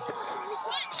the huddle.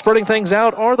 Spreading things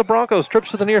out are the Broncos.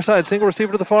 Trips to the near side, single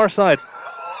receiver to the far side.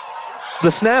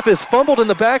 The snap is fumbled in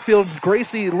the backfield.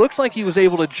 Gracie looks like he was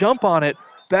able to jump on it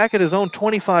back at his own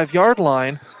 25-yard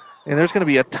line. And there's going to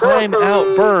be a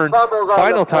timeout burn,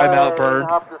 final timeout burn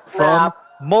from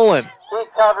Mullen.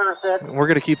 We're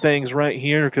going to keep things right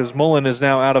here because Mullen is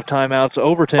now out of timeouts.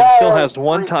 Overton still has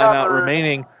one timeout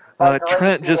remaining.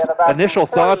 Trent, just initial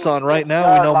thoughts on right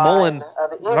now. We know Mullen,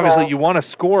 obviously you want to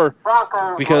score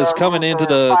because coming into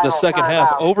the second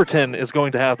half, Overton is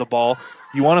going to have the ball.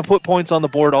 You want to put points on the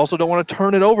board. Also don't want to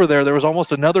turn it over there. There was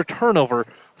almost another turnover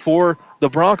for the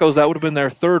Broncos. That would have been their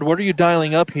third. What are you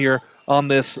dialing up here on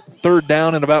this third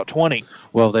down and about 20?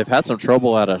 Well, they've had some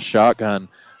trouble at a shotgun,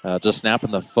 just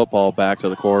snapping the football back to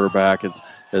the quarterback. It's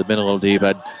been a little deep.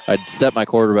 I'd step my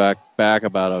quarterback back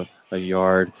about a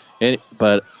yard.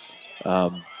 But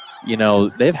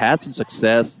they've had some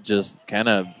success just kind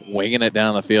of winging it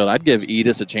down the field. I'd give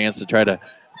Edis a chance to try to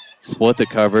split the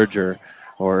coverage or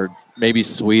maybe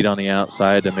Sweet on the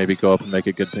outside to maybe go up and make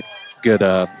a good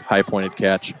high-pointed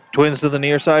catch. Twins to the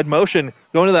near side motion.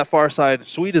 Going to that far side.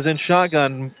 Sweet is in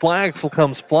shotgun. Flag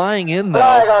comes flying in, though.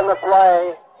 Flag on the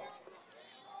play.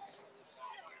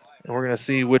 And we're going to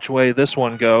see which way this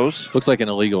one goes. Looks like an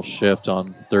illegal shift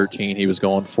on 13. He was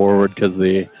going forward because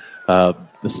the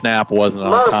snap wasn't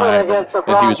on time, and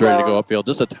he was ready to go upfield.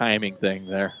 Just a timing thing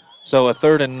there. So a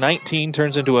 3rd and 19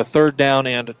 turns into a 3rd down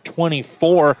and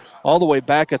 24, all the way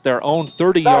back at their own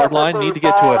 30-yard line. Need to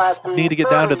get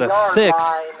down to the 6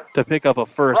 to pick up a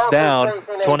first down.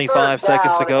 25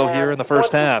 seconds to go here in the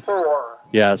first half.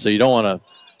 Yeah, so you don't want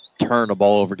to turn the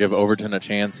ball over, give Overton a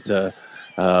chance to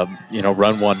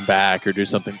run one back or do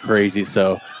something crazy.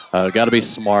 So got to be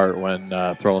smart when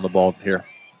throwing the ball here.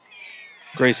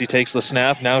 Gracie takes the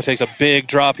snap, now takes a big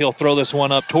drop. He'll throw this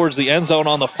one up towards the end zone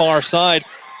on the far side.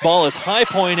 Ball is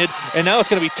high-pointed, and now it's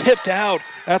going to be tipped out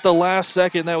at the last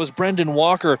second. That was Brendan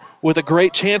Walker with a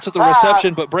great chance at the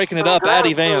reception, but breaking it up,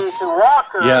 Addie Vance.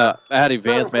 Yeah, Addie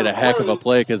Vance made a heck of a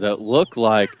play because it looked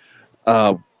like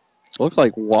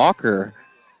Walker.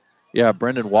 Yeah,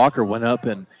 Brendan Walker went up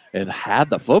and and had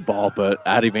the football, but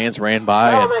Addie Vance ran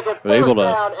by and was able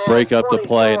to break up the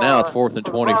play. Now it's 4th and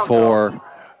 24.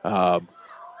 Got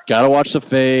to watch the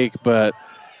fake, but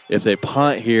if they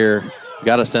punt here,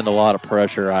 got to send a lot of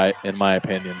pressure, in my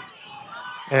opinion.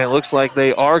 And it looks like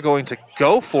they are going to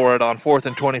go for it on 4th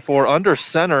and 24. Under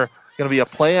center, going to be a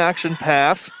play-action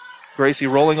pass. Gracie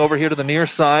rolling over here to the near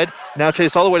side. Now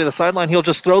chased all the way to the sideline. He'll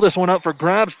just throw this one up for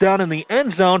grabs down in the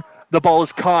end zone. The ball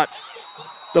is caught.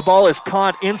 The ball is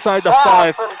caught inside the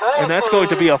 5, and that's going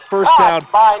to be a first down.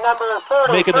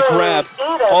 Making the grab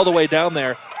all the way down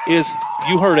there is,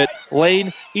 you heard it,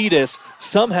 Lane Edis.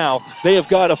 Somehow they have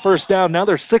got a first down. Now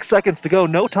there's 6 seconds to go.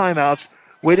 No timeouts.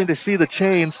 Waiting to see the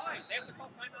chains.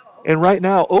 And right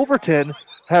now, Overton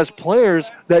has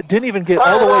players that didn't even get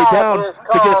all the way down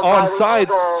to get on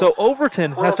sides. So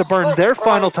Overton has to burn their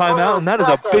final timeout, and that is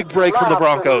a big break for the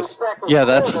Broncos. Yeah,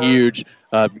 that's huge.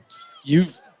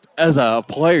 As a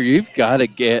player, you've got to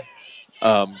get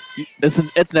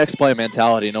it's next play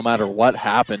mentality. No matter what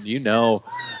happened,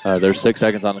 there's 6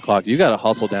 seconds on the clock. You got to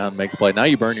hustle down and make the play. Now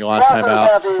you burn your last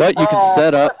timeout, but you can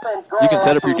set up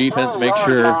your defense, make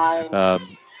sure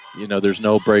there's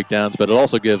no breakdowns, but it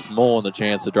also gives Mullen the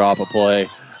chance to drop a play.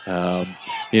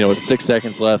 With 6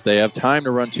 seconds left, they have time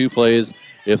to run 2 plays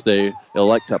if they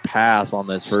elect to pass on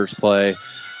this first play.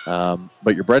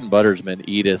 But your bread and butter's been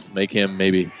Edis. Make him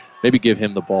maybe give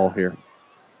him the ball here.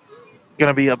 Going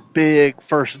to be a big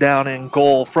first down and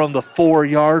goal from the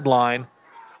 4-yard line.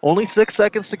 Only 6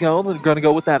 seconds to go. They're going to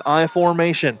go with that I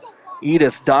formation.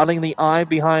 Edis dotting the I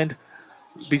behind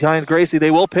Gracie.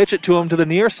 They will pitch it to him to the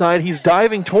near side. He's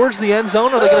diving towards the end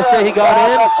zone. Are they going to say he got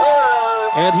in?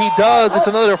 And he does. It's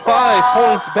another 5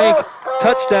 points bank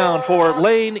touchdown for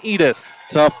Lane Edis.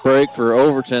 Tough break for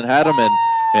Overton. Had him in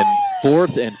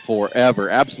 4th and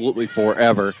forever. Absolutely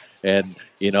forever. And,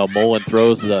 Mullen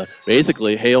throws the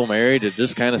basically Hail Mary to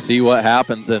just kind of see what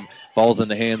happens and falls in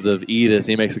the hands of Edis.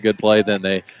 He makes a good play. Then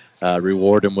they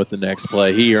reward him with the next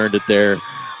play. He earned it there.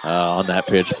 On that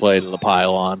pitch play to the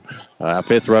pylon.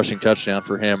 5th rushing touchdown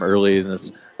for him early in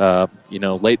this,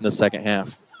 late in the second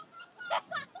half.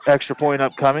 Extra point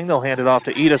upcoming. They'll hand it off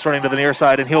to Edis running to the near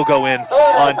side, and he'll go in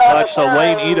untouched. So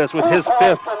Lane Edis with his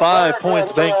 5th 5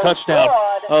 points bank touchdown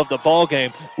of the ball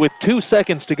game. With 2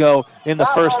 seconds to go in the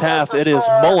first half, it is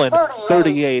Mullen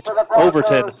 38,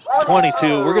 Overton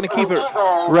 22. We're going to keep it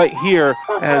right here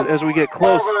as we get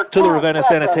close to the Ravenna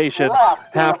Sanitation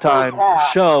halftime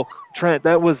show. Trent,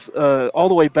 that was all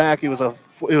the way back. It was a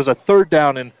 3rd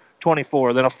down and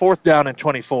 24, then a 4th down and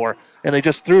 24, and they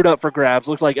just threw it up for grabs.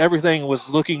 Looked like everything was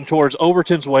looking towards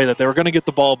Overton's way, that they were going to get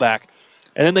the ball back,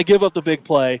 and then they give up the big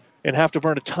play and have to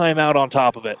burn a timeout on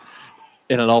top of it.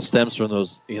 And it all stems from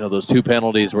those 2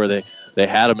 penalties where they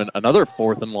had them in another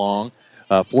 4th and long,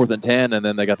 4th and 10, and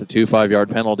then they got the 2 5-yard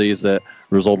penalties that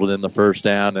resulted in the first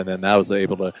down, and then that was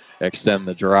able to extend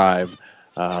the drive.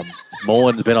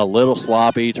 Mullen's been a little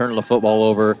sloppy, turning the football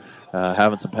over,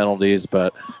 having some penalties,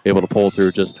 but able to pull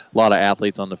through. Just a lot of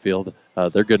athletes on the field.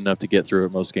 They're good enough to get through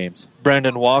at most games.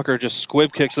 Brandon Walker just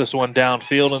squib kicks this one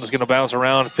downfield and is going to bounce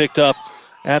around, picked up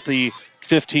at the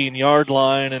 15-yard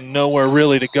line and nowhere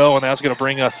really to go, and that's going to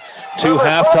bring us to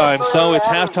halftime. So it's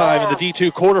halftime in the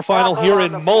D2 quarterfinal here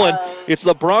in Mullen. It's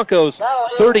the Broncos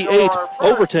 38,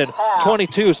 Overton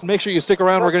 22. So make sure you stick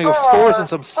around. We're going to go scores and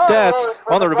some stats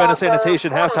on the Ravenna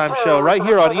Sanitation halftime show right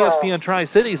here on ESPN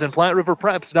Tri-Cities and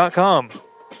PlatteRiverPreps.com.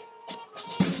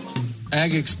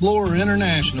 Ag Explorer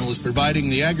International is providing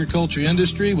the agriculture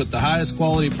industry with the highest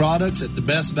quality products at the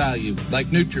best value, like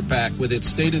NutriPack with its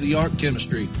state-of-the-art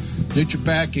chemistry.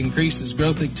 NutriPack increases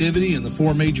growth activity in the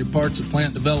 4 major parts of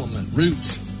plant development: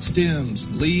 roots, stems,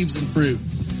 leaves, and fruit.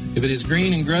 If it is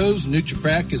green and grows,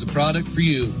 NutriPack is a product for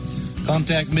you.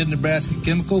 Contact Mid-Nebraska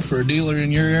Chemical for a dealer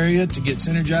in your area to get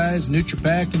Synergized,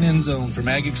 NutriPack, and Endzone from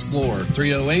Ag Explorer,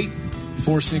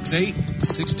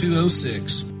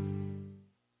 308-468-6206.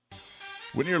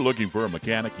 When you're looking for a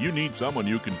mechanic, you need someone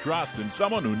you can trust and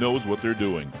someone who knows what they're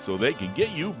doing so they can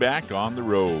get you back on the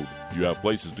road. You have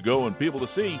places to go and people to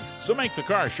see, so make the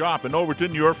car shop in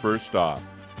Overton your first stop.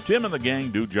 Tim and the gang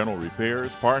do general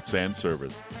repairs, parts, and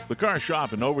service. The car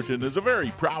shop in Overton is a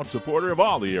very proud supporter of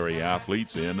all the area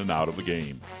athletes in and out of the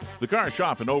game. The car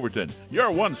shop in Overton, your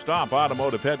one-stop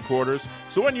automotive headquarters,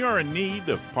 so when you're in need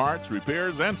of parts,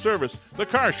 repairs, and service, the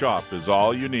car shop is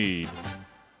all you need.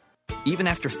 Even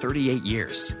after 38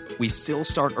 years, we still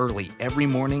start early every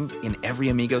morning in every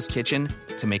Amigo's kitchen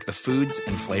to make the foods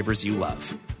and flavors you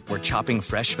love. We're chopping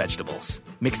fresh vegetables,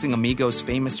 mixing Amigo's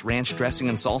famous ranch dressing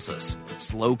and salsas,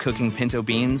 slow cooking pinto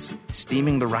beans,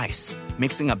 steaming the rice,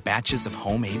 mixing up batches of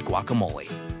homemade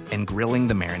guacamole, and grilling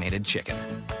the marinated chicken.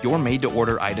 Your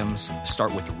made-to-order items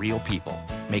start with real people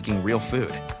making real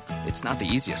food. It's not the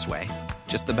easiest way,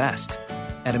 just the best.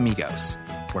 At Amigos,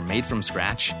 where made from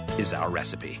scratch is our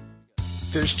recipe.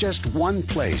 There's just one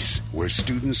place where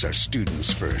students are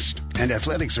students first, and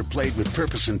athletics are played with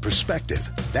purpose and perspective.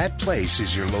 That place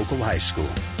is your local high school.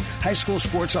 High school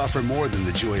sports offer more than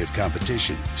the joy of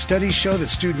competition. Studies show that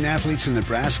student athletes in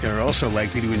Nebraska are also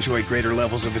likely to enjoy greater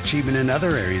levels of achievement in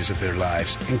other areas of their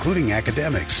lives, including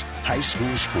academics. High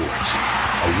school sports,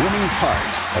 a winning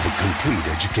part of a complete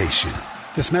education.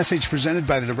 This message presented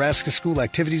by the Nebraska School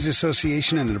Activities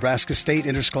Association and the Nebraska State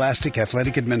Interscholastic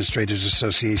Athletic Administrators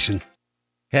Association.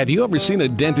 Have you ever seen a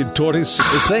dented tortoise?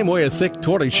 The same way a thick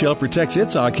tortoise shell protects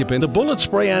its occupant, the bullet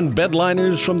spray-on bed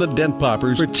liners from the Dent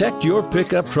Poppers protect your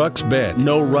pickup truck's bed.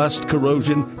 No rust,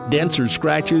 corrosion, dents, or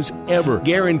scratches ever.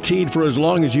 Guaranteed for as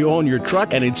long as you own your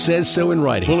truck, and it says so in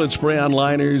writing. Bullet spray-on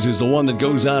liners is the one that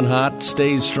goes on hot,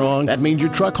 stays strong. That means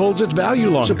your truck holds its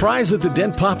value longer. Surprised that the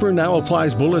Dent Popper now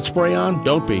applies bullet spray-on?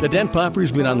 Don't be. The Dent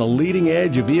Popper's been on the leading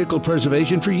edge of vehicle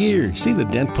preservation for years. See the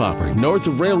Dent Popper, north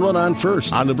of Railroad on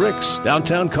First, on the Bricks,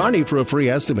 downtown Kearney for a free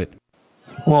estimate.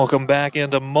 Welcome back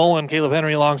into Mullen. Caleb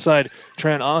Henry alongside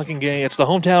Trent Ockengay. It's the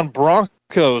hometown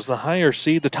Broncos, the higher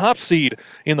seed, the top seed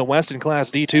in the West in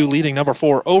Class D2, leading number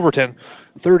 4 Overton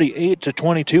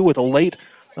 38-22 with a late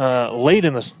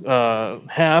in the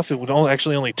half. It was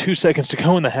only 2 seconds to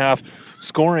go in the half,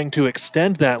 scoring to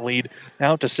extend that lead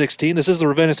out to 16. This is the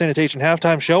Ravenna Sanitation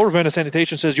Halftime Show. Ravenna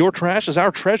Sanitation says your trash is our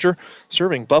treasure,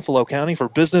 serving Buffalo County for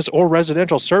business or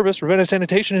residential service. Ravenna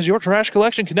Sanitation is your trash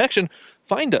collection connection.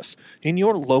 Find us in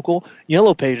your local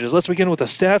Yellow Pages. Let's begin with the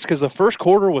stats because the first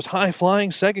quarter was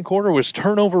high-flying. Second quarter was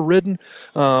turnover-ridden,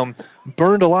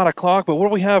 burned a lot of clock. But what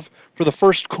do we have for the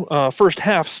first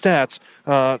half stats?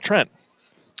 Trent.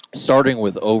 Starting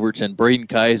with Overton, Braden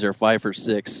Kaiser, 5 for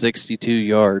 6, 62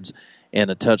 yards and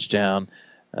a touchdown.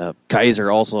 Kaiser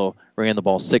also ran the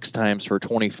ball 6 times for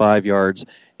 25 yards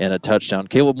and a touchdown.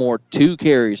 Caleb Moore, 2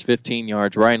 carries, 15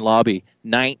 yards. Ryan Lobby,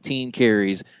 19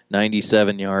 carries,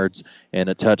 97 yards and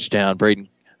a touchdown.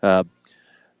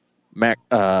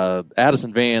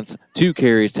 Addison Vance, 2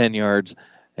 carries, 10 yards,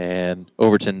 and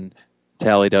Overton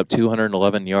tallied up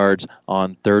 211 yards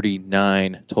on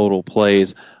 39 total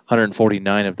plays,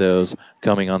 149 of those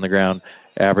coming on the ground,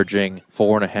 averaging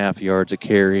 4.5 yards a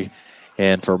carry.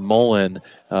 And for Mullen,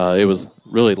 it was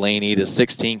really Lane Edis,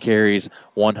 16 carries,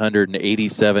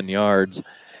 187 yards,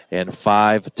 and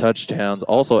 5 touchdowns.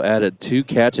 Also added 2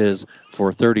 catches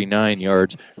for 39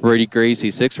 yards. Brady Gracie,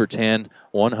 6 for 10,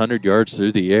 100 yards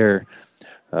through the air.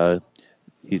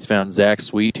 He's found Zach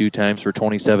Sweet 2 times for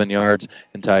 27 yards,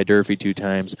 and Ty Durfee 2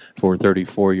 times for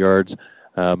 34 yards.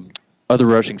 Other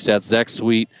rushing stats, Zach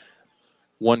Sweet,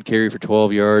 1 carry for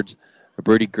 12 yards.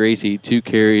 Brady Gracie, 2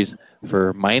 carries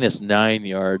for -9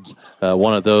 yards.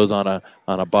 One of those on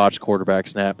a botched quarterback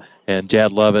snap. And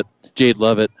Jade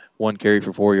Lovett, 1 carry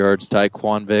for 4 yards. Ty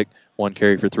Quanvik, 1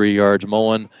 carry for 3 yards.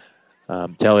 Mullen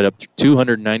tallied up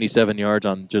 297 yards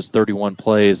on just 31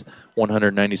 plays,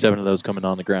 197 of those coming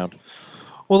on the ground.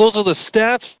 Well, those are the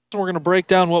stats. We're going to break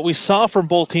down what we saw from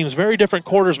both teams. Very different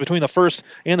quarters between the first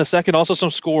and the second. Also some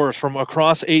scores from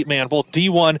across 8-man, both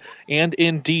D1 and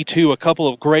in D2. A couple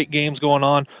of great games going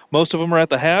on. Most of them are at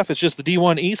the half. It's just the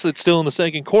D1 East that's still in the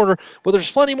second quarter. But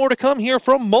there's plenty more to come here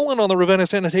from Mullen on the Ravenna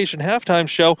Sanitation Halftime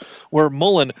Show, where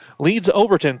Mullen leads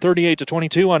Overton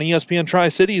 38-22 on ESPN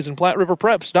Tri-Cities and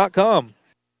PlatteRiverPreps.com.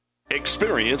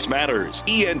 Experience matters.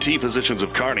 ENT Physicians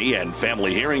of Kearney and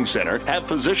Family Hearing Center have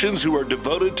physicians who are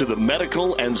devoted to the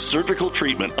medical and surgical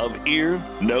treatment of ear,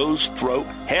 nose, throat,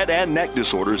 head, and neck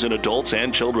disorders in adults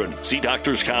and children. See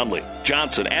Doctors Conley,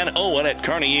 Johnson, and Owen at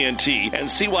Kearney ENT and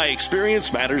see why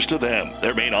experience matters to them.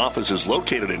 Their main office is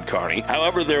located in Kearney.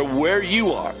 However, they're where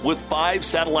you are with 5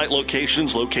 satellite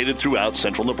locations located throughout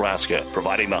central Nebraska,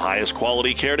 providing the highest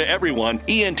quality care to everyone.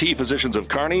 ENT Physicians of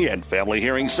Kearney and Family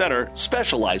Hearing Center,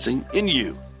 specializing in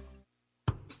you.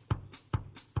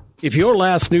 If your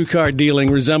last new car dealing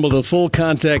resembled a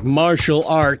full-contact martial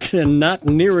art and not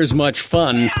near as much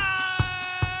fun,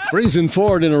 Friesen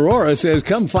Ford in Aurora says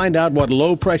come find out what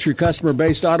low-pressure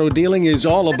customer-based auto dealing is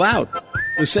all about.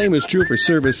 The same is true for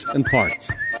service and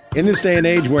parts. In this day and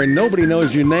age where nobody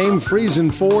knows your name,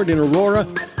 Friesen Ford in Aurora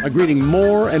are greeting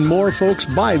more and more folks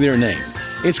by their name.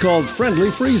 It's called Friendly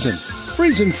Friesen.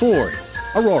 Friesen Ford,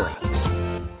 Aurora.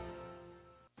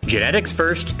 Genetics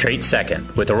first, traits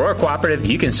second. With Aurora Cooperative,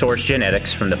 you can source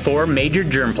genetics from the 4 major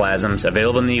germplasms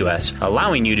available in the U.S.,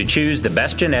 allowing you to choose the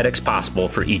best genetics possible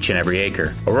for each and every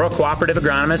acre. Aurora Cooperative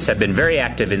agronomists have been very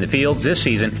active in the fields this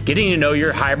season, getting to know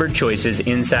your hybrid choices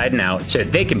inside and out so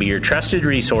that they can be your trusted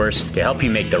resource to help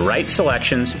you make the right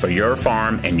selections for your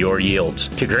farm and your yields.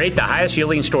 To create the highest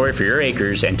yielding story for your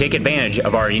acres and take advantage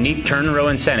of our unique turn row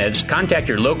incentives, contact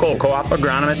your local co-op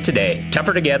agronomist today.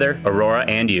 Tougher together, Aurora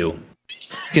and you.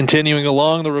 Continuing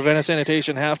along the Ravenna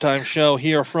Sanitation halftime show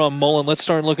here from Mullen. Let's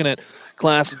start looking at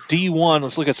Class D1.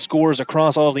 Let's look at scores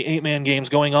across all of the 8-man games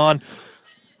going on.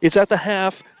 It's at the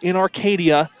half in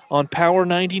Arcadia on Power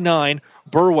 99.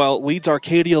 Burwell leads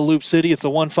Arcadia Loop City. It's the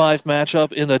 1-5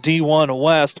 matchup in the D1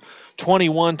 West.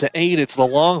 21-8. It's the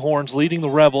Longhorns leading the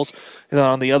Rebels. And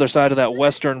on the other side of that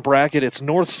western bracket, it's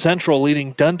North Central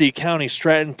leading Dundee County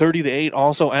Stratton 30-8,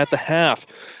 also at the half.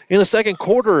 In the second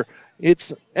quarter,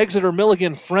 it's Exeter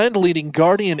Milligan Friend leading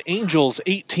Guardian Angels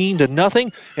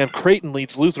 18-0, and Creighton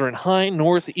leads Lutheran High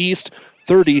Northeast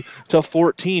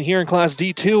 30-14. Here in Class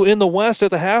D2 in the West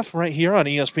at the half, right here on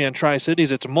ESPN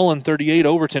Tri-Cities, it's Mullen 38,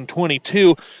 Overton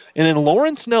 22, and then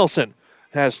Lawrence Nelson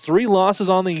has 3 losses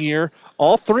on the year.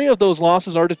 All 3 of those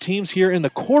losses are to teams here in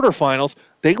the quarterfinals.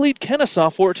 They lead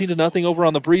Kennesaw 14-0 over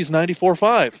on the Breeze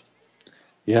 94-5.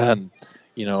 Yeah, and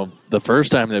the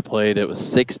first time they played, it was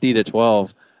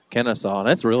 60-12. Kennesaw, and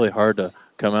it's really hard to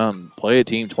come out and play a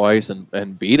team twice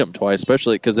and beat them twice,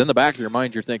 especially because in the back of your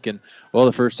mind you're thinking, well,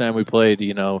 the first time we played,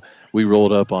 we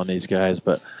rolled up on these guys,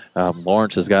 but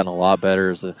Lawrence has gotten a lot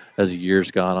better as the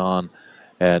years gone on,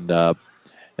 and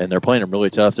they're playing them really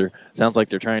tough. Sounds like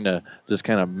they're trying to just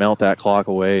kind of melt that clock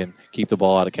away and keep the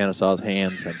ball out of Kennesaw's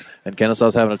hands, and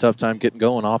Kennesaw's having a tough time getting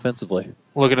going offensively.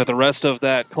 Looking at the rest of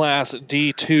that Class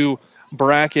D2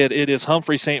 bracket, it is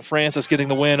Humphrey St. Francis getting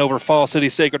the win over Fall City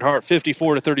Sacred Heart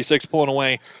 54-36, pulling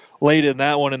away late in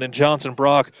that one, and then Johnson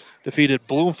Brock defeated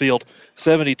Bloomfield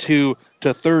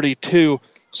 72-32.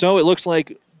 So it looks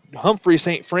like Humphrey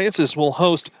St. Francis will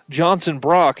host Johnson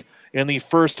Brock in the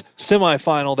first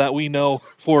semifinal that we know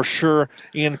for sure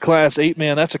in Class 8.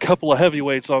 Man, that's a couple of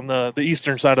heavyweights on the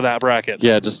eastern side of that bracket.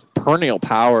 Yeah, just perennial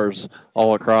powers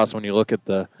all across when you look at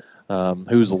the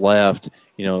who's left.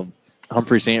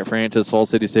 Humphrey St. Francis, Fall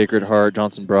City Sacred Heart,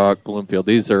 Johnson Brock, Bloomfield.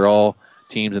 These are all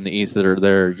teams in the East that are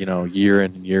there, year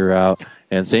in and year out.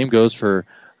 And same goes for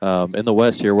in the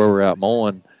West here where we're at,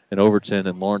 Mullen and Overton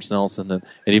and Lawrence Nelson and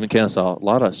even Kennesaw. A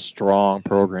lot of strong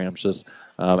programs. Just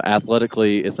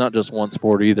athletically, it's not just one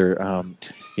sport either.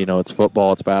 It's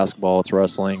football, it's basketball, it's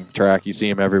wrestling, track. You see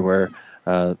them everywhere.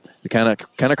 Kind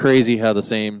of crazy how the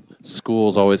same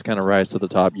schools always kind of rise to the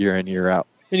top year in, year out.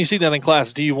 And you see that in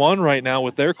Class D1 right now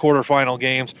with their quarterfinal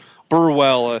games.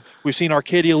 Burwell, we've seen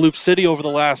Arcadia Loop City over the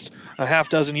last half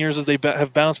dozen years as they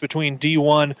have bounced between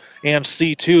D1 and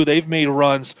C2. They've made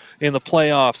runs in the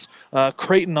playoffs.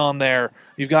 Creighton on there.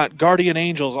 You've got Guardian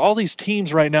Angels. All these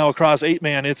teams right now across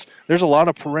 8-man, there's a lot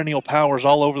of perennial powers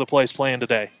all over the place playing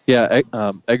today. Yeah,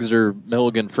 Exeter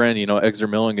Milligan Friend, Exeter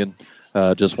Milligan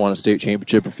just won a state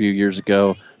championship a few years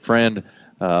ago. Friend,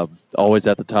 always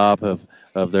at the top of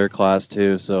their class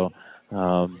too. So,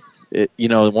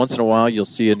 once in a while you'll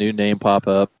see a new name pop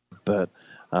up, but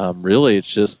really it's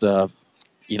just,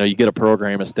 you get a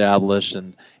program established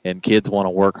and kids want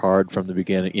to work hard from the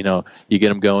beginning. You get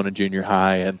them going in junior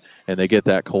high and they get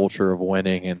that culture of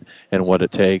winning and what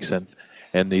it takes. And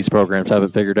these programs have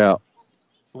it figured out.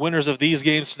 Winners of these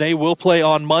games today will play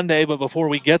on Monday, but before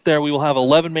we get there, we will have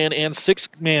 11-man and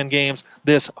 6-man games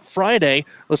this Friday.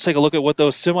 Let's take a look at what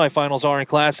those semifinals are in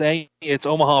Class A. It's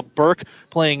Omaha Burke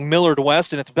playing Millard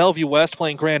West, and it's Bellevue West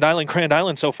playing Grand Island. Grand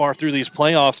Island so far through these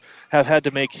playoffs have had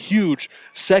to make huge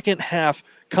second-half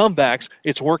comebacks.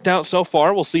 It's worked out so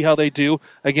far. We'll see how they do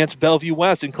against Bellevue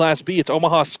West. In Class B, it's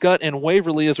Omaha Skutt and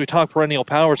Waverly. As we talk perennial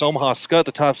powers, Omaha Skutt,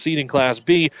 the top seed in Class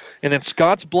B, and then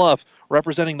Scotts Bluff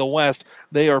representing the West.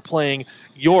 They are playing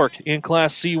York. In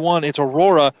Class C1, it's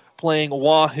Aurora playing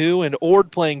Wahoo and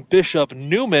Ord playing Bishop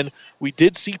Newman. We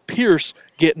did see Pierce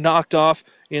get knocked off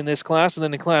in this class. And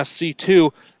then in Class C2,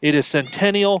 it is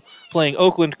Centennial playing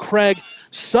Oakland Craig.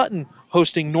 Sutton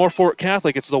hosting Norfolk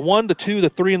Catholic. It's the 1, the 2, the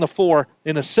 3, and the 4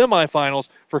 in the semifinals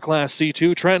for Class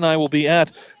C2. Trent and I will be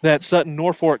at that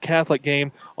Sutton-Norfolk Catholic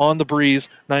game on the Breeze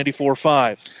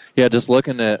 94.5. Yeah, just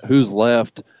looking at who's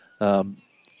left,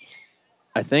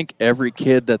 I think every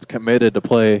kid that's committed to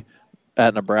play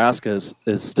at Nebraska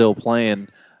is still playing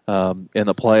in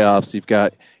the playoffs. You've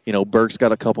got, Burke's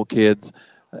got a couple kids,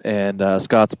 and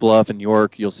Scotts Bluff and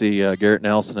York, you'll see Garrett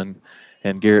Nelson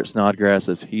and Garrett Snodgrass,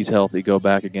 if he's healthy, go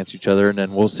back against each other. And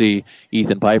then we'll see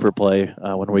Ethan Piper play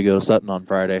when we go to Sutton on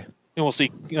Friday. And we'll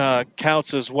see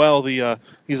Couts as well.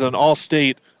 He's an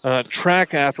all-state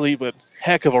track athlete, but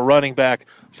heck of a running back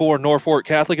for Norfolk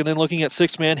Catholic. And then looking at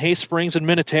six-man, Hay Springs and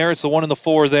Minotera. It's the 1 and the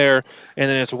 4 there. And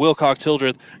then it's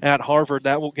Wilcox-Hildreth at Harvard.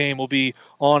 That game will be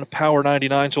on Power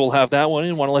 99, so we'll have that one.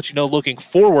 And want to let you know, looking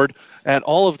forward at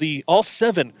all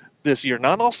 7 this year,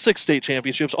 not all 6 state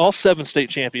championships, all 7 state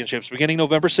championships. Beginning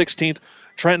November 16th,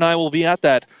 Trent and I will be at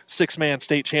that 6-man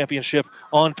state championship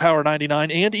on Power 99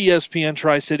 and ESPN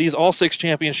Tri-Cities. All 6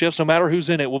 championships, no matter who's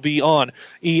in it, will be on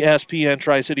ESPN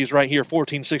Tri-Cities right here,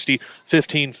 1460,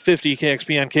 1550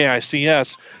 KXPN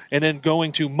KICS. And then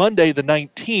going to Monday the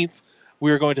 19th,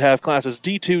 we are going to have classes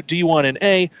D2, D1, and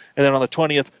A, and then on the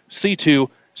 20th, C2,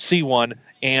 C1,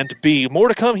 and B. More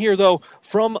to come here, though,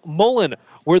 from Mullen,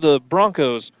 where the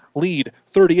Broncos lead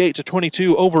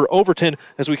 38-22 over Overton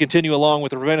as we continue along with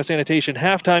the Ravenna Sanitation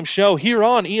halftime show here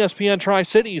on ESPN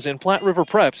Tri-Cities and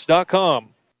PlatteRiverPreps.com.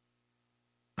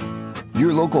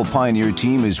 Your local Pioneer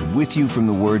team is with you from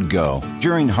the word go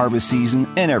during harvest season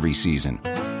and every season.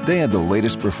 They have the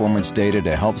latest performance data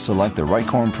to help select the right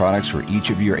corn products for each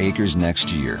of your acres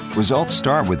next year. Results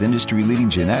start with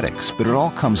industry-leading genetics, but it all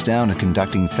comes down to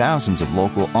conducting thousands of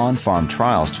local on-farm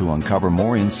trials to uncover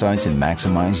more insights and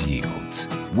maximize yields.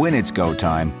 When it's go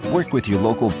time, work with your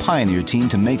local Pioneer team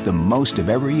to make the most of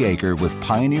every acre with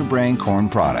Pioneer brand corn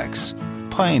products.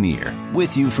 Pioneer,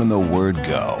 with you from the word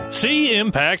go. See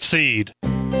Impact Seed.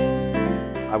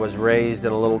 I was raised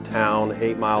in a little town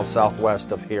 8 miles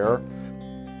southwest of here.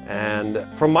 And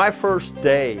from my first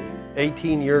day,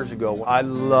 18 years ago, I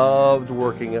loved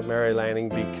working at Mary Lanning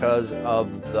because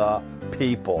of the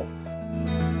people.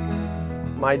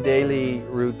 My daily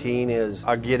routine is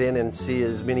I get in and see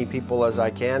as many people as I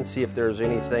can, see if there's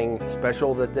anything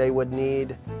special that they would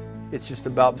need. It's just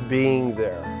about being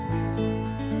there.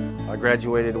 I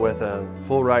graduated with a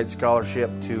full ride scholarship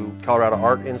to Colorado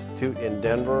Art Institute in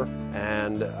Denver,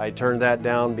 and I turned that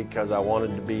down because I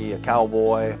wanted to be a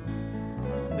cowboy.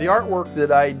 The artwork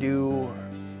that I do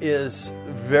is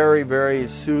very, very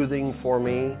soothing for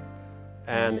me,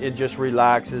 and it just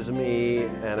relaxes me,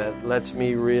 and it lets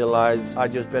me realize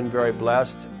I've just been very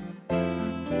blessed.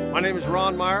 My name is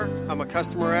Ron Meyer. I'm a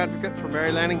customer advocate for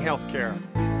Mary Lanning Healthcare.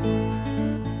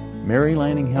 Mary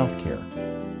Lanning Healthcare.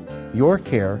 Your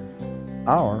care,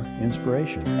 our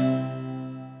inspiration.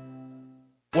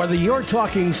 Whether you're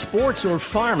talking sports or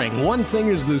farming, one thing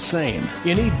is the same.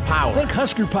 You need power. Think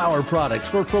Husker Power products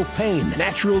for propane,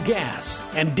 natural gas,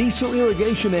 and diesel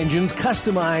irrigation engines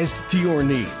customized to your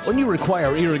needs. When you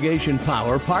require irrigation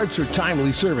power, parts, or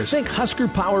timely service, think Husker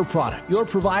Power product, your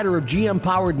provider of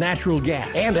GM-powered natural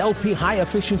gas and LP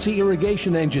high-efficiency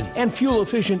irrigation engine and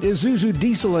fuel-efficient Isuzu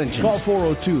diesel engines. Call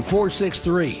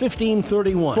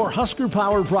 402-463-1531 for Husker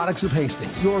Power Products of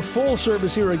Hastings, your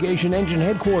full-service irrigation engine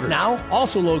headquarters. Now,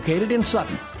 also located in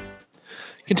Sutton.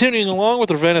 Continuing along with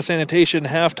the Ravenna Sanitation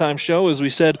halftime show, as we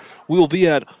said, we will be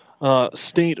at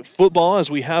state football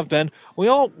as we have been. We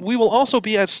will also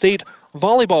be at state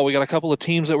volleyball. We got a couple of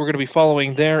teams that we're going to be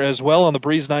following there as well on the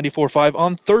Breeze 94.5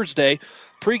 on Thursday.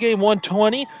 Pregame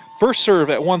 1:20, first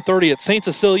serve at 1:30 at St.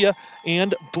 Cecilia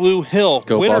and Blue Hill.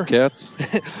 Go Bobcats.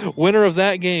 Winner of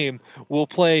that game will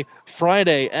play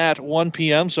Friday at 1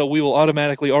 p.m., so we will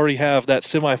automatically already have that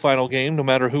semifinal game, no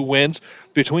matter who wins,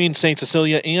 between St.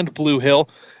 Cecilia and Blue Hill.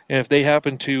 And if they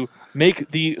happen to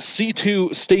make the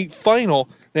C2 state final,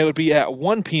 that would be at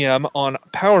 1 p.m. on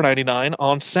Power 99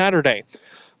 on Saturday.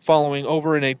 Following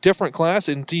over in a different class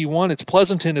in D1, it's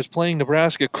Pleasanton is playing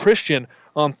Nebraska Christian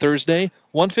on Thursday,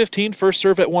 1:15, first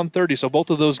serve at 1:30. So both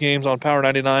of those games on Power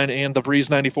 99 and the Breeze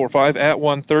 94.5 at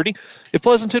 1:30. If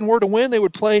Pleasanton were to win, they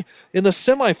would play in the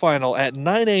semifinal at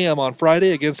 9 a.m. on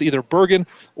Friday against either Bergen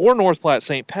or North Platte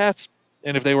St. Pat's.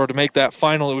 And if they were to make that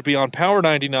final, it would be on Power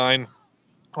 99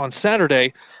 on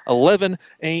Saturday, 11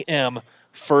 a.m.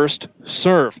 first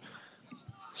serve.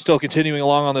 Still continuing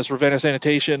along on this Ravenna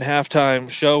Sanitation halftime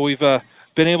show, we've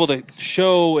been able to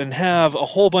show and have a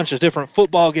whole bunch of different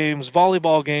football games,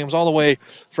 volleyball games, all the way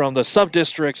from the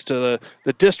sub-districts to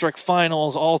the district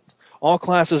finals, all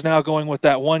classes now going with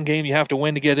that one game you have to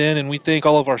win to get in, and we thank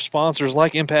all of our sponsors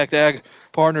like Impact Ag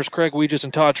Partners, Craig Weegis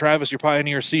and Todd Travis, your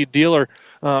Pioneer Seed dealer.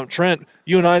 Trent,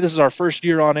 you and I, this is our first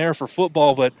year on air for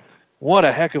football, but what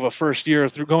a heck of a first year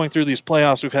going through these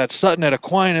playoffs. We've had Sutton at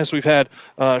Aquinas. We've had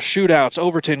shootouts,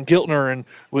 Overton, Giltner, and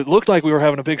it looked like we were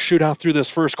having a big shootout through this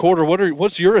first quarter.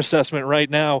 What's your assessment right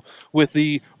now with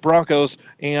the Broncos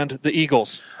and the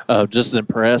Eagles? Just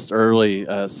impressed early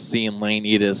seeing Lane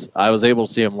Edis. I was able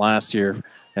to see him last year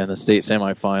in the state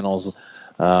semifinals.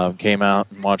 Came out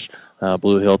and watched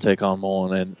Blue Hill take on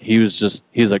Mullen, and he's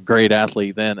a great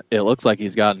athlete then. It looks like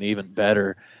he's gotten even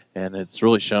better and it's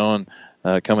really shown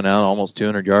coming out almost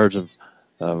 200 yards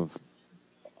of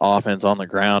offense on the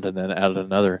ground, and then added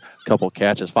another couple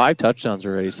catches, 5 touchdowns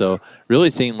already. So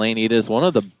really seeing Lane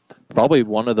Edis, probably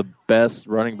one of the best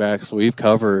running backs we've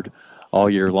covered all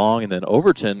year long. And then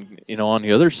Overton, on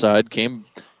the other side, came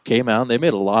out and they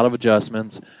made a lot of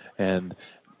adjustments and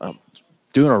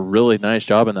doing a really nice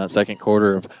job in that second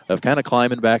quarter of kind of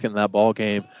climbing back in that ball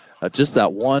game. Just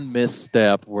that one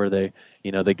misstep where they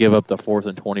give up the 4th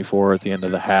and 24 at the end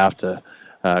of the half to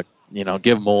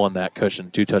give Mullen that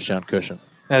cushion, 2-touchdown cushion.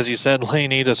 As you said,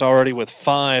 Lane Edis already with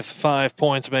 5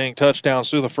 points, bank touchdowns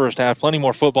through the first half. Plenty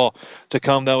more football to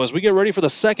come, though, as we get ready for the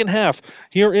second half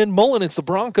here in Mullen. It's the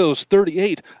Broncos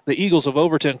 38, the Eagles of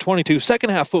Overton 22.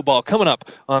 Second half football coming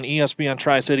up on ESPN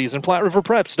Tri-Cities and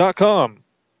PlatteRiverPreps.com.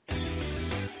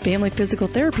 Family Physical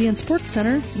Therapy and Sports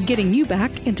Center, getting you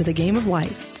back into the game of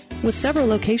life, with several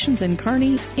locations in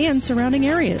Kearney and surrounding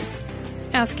areas.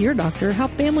 Ask your doctor how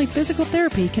Family Physical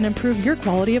Therapy can improve your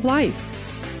quality of life.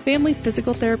 Family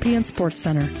Physical Therapy and Sports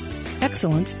Center.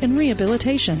 Excellence in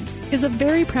Rehabilitation is a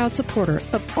very proud supporter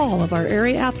of all of our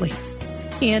area athletes,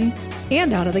 in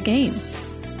and out of the game.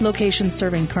 Locations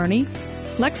serving Kearney,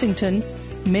 Lexington,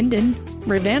 Minden,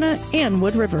 Ravenna, and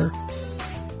Wood River.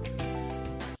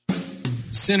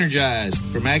 Synergize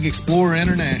from Ag Explorer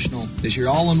International is your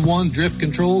all-in-one drift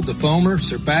control, defoamer,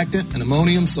 surfactant, and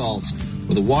ammonium salts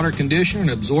with a water conditioner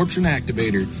and absorption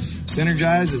activator.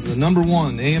 Synergize is the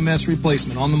 #1 AMS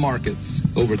replacement on the market.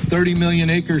 Over 30 million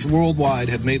acres worldwide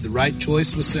have made the right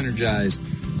choice with Synergize.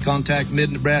 Contact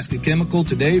Mid-Nebraska Chemical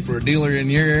today for a dealer in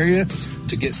your area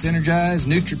to get Synergize,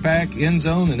 NutriPack,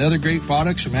 Endzone, and other great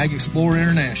products from Ag Explorer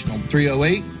International.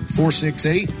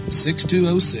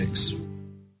 308-468-6206.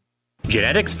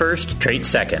 Genetics first, traits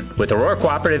second. With Aurora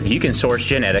Cooperative, you can source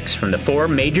genetics from the 4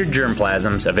 major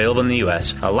germplasms available in the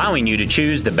U.S., allowing you to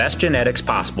choose the best genetics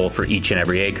possible for each and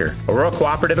every acre. Aurora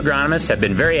Cooperative agronomists have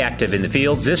been very active in the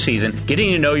fields this season,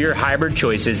 getting to know your hybrid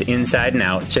choices inside and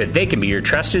out so that they can be your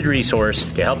trusted resource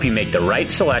to help you make the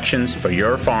right selections for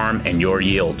your farm and your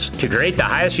yields. To create the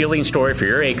highest yielding story for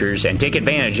your acres and take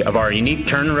advantage of our unique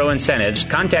turn row incentives,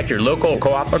 contact your local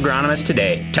co-op agronomist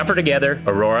today. Tougher together,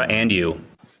 Aurora and you.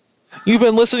 You've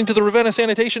been listening to the Ravenna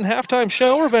Sanitation Halftime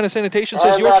Show. Ravenna Sanitation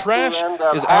says your trash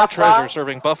is our treasure,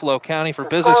 serving Buffalo County for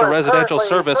business or residential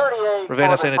service.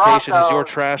 Ravenna Sanitation is your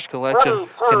trash collection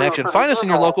connection. Find us in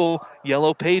your local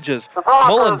yellow pages.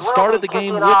 Mullen started the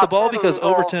game with the ball because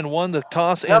Overton won the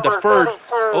toss and deferred.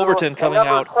 Overton coming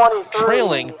out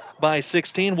trailing by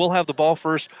 16. We'll have the ball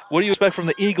first. What do you expect from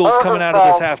the Eagles coming out of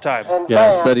this halftime?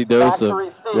 Yeah, a steady dose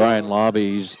of Ryan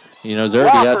Lobby. He's already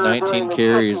got 19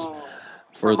 carries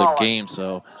for the game.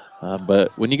 So,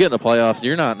 but when you get in the playoffs,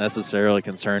 you're not necessarily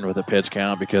concerned with a pitch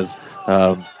count because,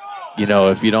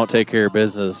 if you don't take care of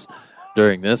business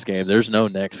during this game, there's no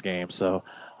next game. So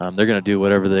they're going to do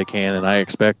whatever they can, and I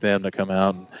expect them to come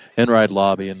out and ride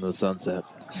Lobby into the sunset.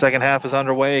 Second half is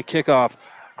underway. Kickoff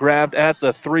grabbed at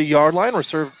the 3-yard line,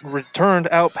 returned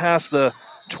out past the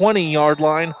 20-yard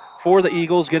line for the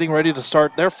Eagles, getting ready to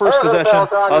start their first possession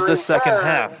of the second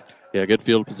half. Yeah, good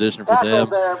field position for them.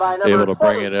 Able to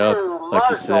bring it up, like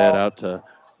you said, out to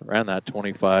around that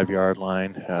 25-yard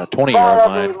line,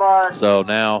 20-yard line. So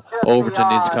now Overton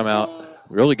needs to come out,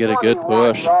 really get a good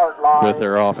push with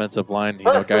their offensive line.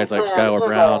 Guys like Skylar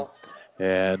Brown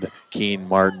and Keen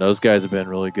Martin, those guys have been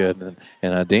really good.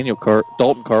 And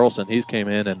Dalton Carlson, he's came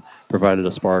in and provided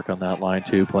a spark on that line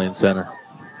too, playing center.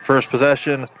 First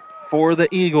possession for the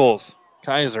Eagles.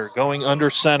 Kaiser going under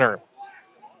center.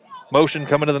 Motion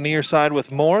coming to the near side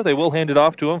with Moore. They will hand it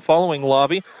off to him following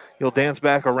Lobby. He'll dance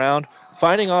back around,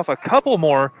 fighting off a couple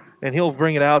more, and he'll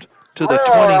bring it out to the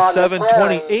 27,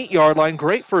 28-yard line.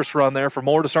 Great first run there for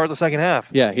Moore to start the second half.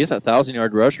 Yeah, he's a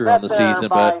 1,000-yard rusher on the season,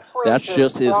 but that's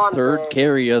just his third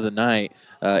carry of the night.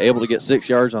 Able to get 6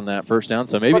 yards on that first down.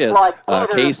 So maybe a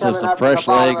case of some fresh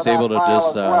legs, able to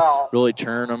just really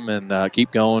turn them and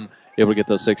keep going, able to get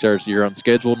those 6 yards. You're on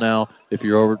schedule now. If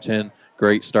you're Overton,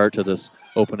 great start to this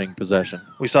opening possession.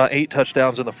 We saw 8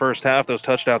 touchdowns in the first half. Those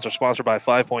touchdowns are sponsored by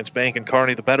 5 Points Bank and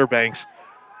Kearney, the better banks.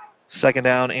 Second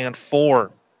down and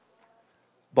 4.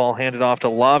 Ball handed off to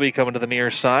Lobby coming to the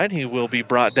near side. He will be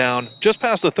brought down just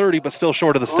past the 30, but still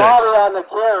short of the sticks.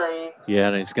 Yeah,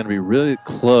 and he's going to be really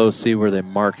close. See where they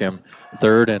mark him.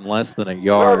 Third and less than a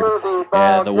yard.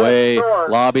 And the way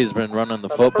Lobby's been running the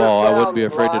football, I wouldn't be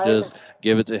afraid to just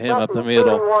give it to him up the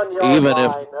middle. Even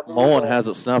if Mullen has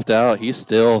it snuffed out, he's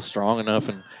still strong enough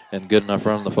and good enough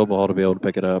running the football to be able to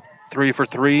pick it up. 3 for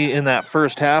 3 in that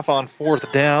first half on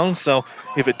 4th down. So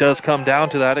if it does come down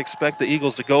to that, expect the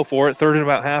Eagles to go for it. Third and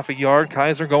about half a yard.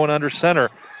 Kaiser going under center.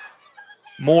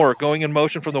 Moore going in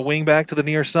motion from the wing back to the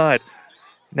near side.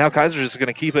 Now Kaiser's just going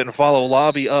to keep it and follow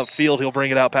Lobby upfield. He'll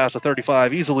bring it out past the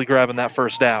 35, easily grabbing that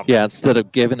first down. Yeah, instead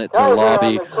of giving it to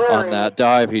Lobby on that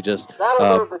dive, he just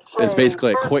is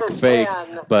basically a quick fake,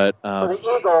 but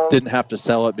didn't have to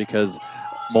sell it because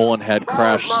Mullen had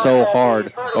crashed so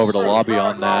hard over the Lobby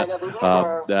on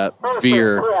that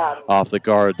veer off the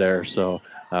guard there. So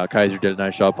Kaiser did a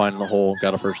nice job finding the hole and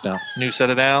got a first down. New set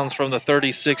of downs from the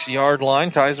 36-yard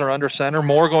line. Kaiser under center.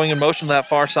 Moore going in motion to that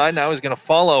far side. Now he's going to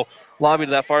follow Lobby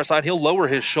to that far side. He'll lower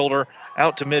his shoulder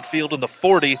out to midfield in the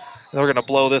 40. They're going to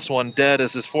blow this one dead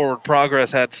as his forward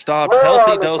progress had stopped.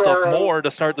 Healthy dose of Moore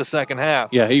to start the second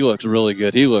half. Yeah, he looks really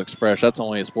good. He looks fresh. That's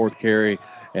only his fourth carry.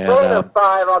 And,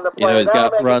 he's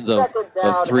got runs of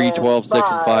 3, 12,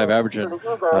 6, and 5, averaging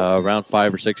around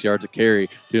 5 or 6 yards a carry.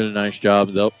 Doing a nice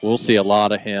job. We'll see a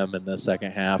lot of him in the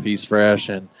second half. He's fresh,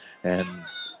 and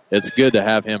it's good to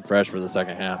have him fresh for the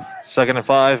second half. 2nd and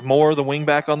 5, Moore, the wing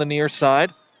back on the near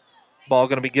side. Ball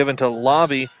going to be given to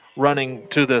Lobby, running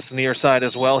to this near side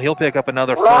as well. He'll pick up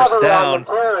another first down.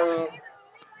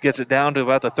 Gets it down to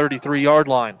about the 33-yard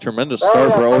line. Tremendous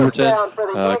start for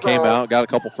Overton. Came out, got a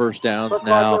couple first downs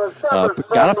now.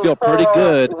 Got to feel pretty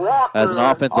good as an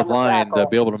offensive line to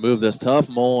be able to move this tough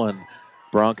Mullen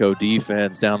Bronco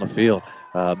defense down the field.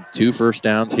 2 first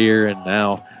downs here, and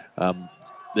now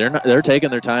they're taking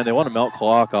their time. They want to melt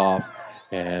clock off,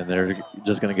 and they're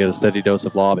just going to get a steady dose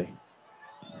of Lobby.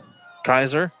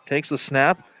 Kaiser takes the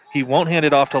snap. He won't hand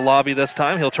it off to Lobby this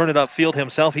time. He'll turn it upfield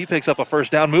himself. He picks up a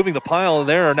first down, moving the pile.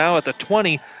 They are now at the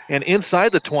 20 and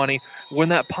inside the 20. When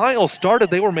that pile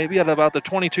started, they were maybe at about the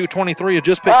 22, 23, and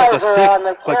just picked up the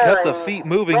sticks, but kept the feet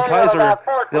moving. Kaiser,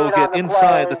 they'll get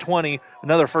inside the 20,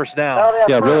 another first down.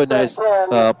 Yeah, really nice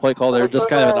play call there. Just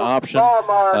kind of an option.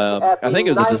 I think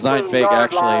it was a design fake,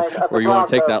 actually, where you want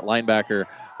to take that linebacker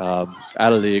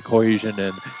out of the equation,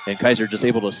 and Kaiser just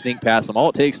able to sneak past them. All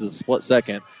it takes is a split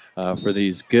second for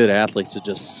these good athletes to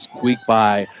just squeak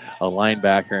by a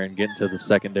linebacker and get into the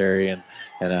secondary and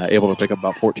able to pick up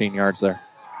about 14 yards there.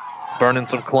 Burning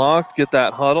some clock, get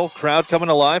that huddle. Crowd coming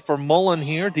alive for Mullen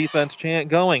here. Defense chant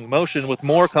going. Motion with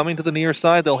Moore coming to the near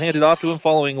side. They'll hand it off to him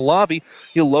following Lobby.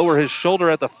 He'll lower his shoulder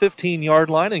at the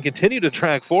 15-yard line and continue to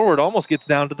track forward. Almost gets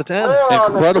down to the 10.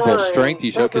 Incredible strength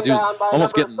he showed because he was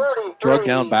almost getting drugged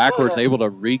down backwards and able to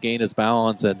regain his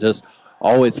balance and just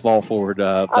always fall forward.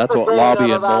 That's what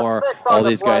Lobby and Moore, all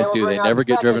these guys do. They never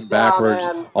get driven backwards.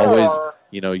 Always,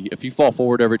 if you fall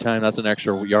forward every time, that's an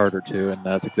extra yard or two, and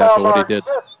that's exactly what he did.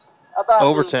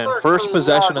 Overton, first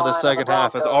possession of the second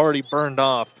half, has already burned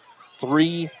off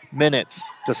 3 minutes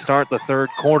to start the third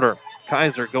quarter.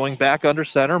 Kaiser going back under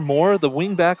center. Moore, the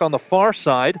wing back on the far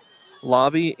side.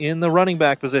 Lobby in the running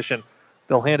back position.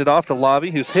 They'll hand it off to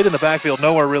Lobby, who's hit in the backfield,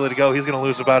 nowhere really to go. He's going to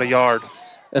lose about a yard.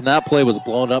 And that play was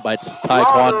blown up by Ty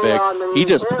Quanvig. He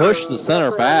just pushed the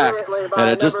center back, and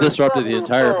it just disrupted the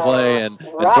entire play and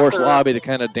forced Lobby to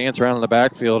kind of dance around in the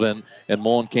backfield, and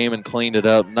Mullen came and cleaned it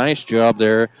up. Nice job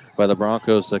there by the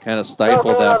Broncos to kind of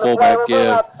stifle that fullback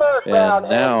give. And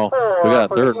now we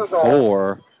got a 3rd and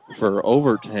 4 for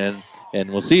Overton, and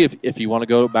we'll see if you want to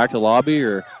go back to Lobby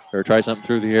or try something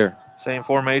through the air. Same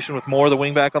formation with Moore, the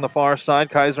wingback on the far side.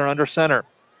 Kaiser under center.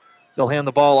 They'll hand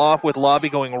the ball off with Lobby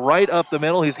going right up the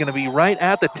middle. He's going to be right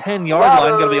at the 10-yard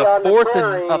line. Going to be a 4th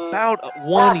and about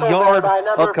 1 yard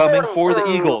upcoming for the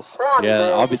Eagles.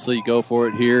 Yeah, obviously you go for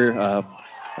it here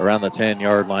around the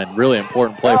 10-yard line. Really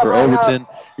important play for Overton.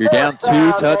 You're down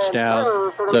 2 touchdowns,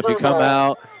 so if you come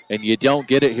out and you don't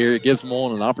get it here, it gives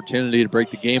Mullen an opportunity to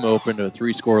break the game open to a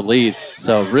 3-score lead.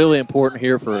 So really important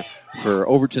here for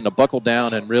Overton to buckle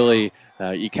down and really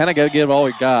you kind of got to give all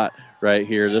you got right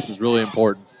here. This is really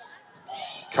important.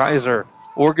 Kaiser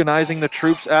organizing the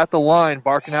troops at the line,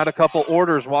 barking out a couple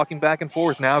orders, walking back and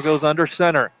forth. Now goes under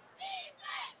center.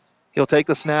 He'll take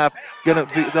the snap.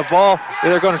 The ball,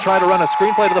 they're going to try to run a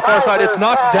screen play to the far side. It's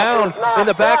knocked down in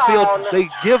the backfield. They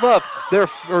give up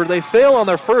they fail on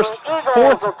their first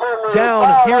 4th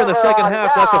down here in the second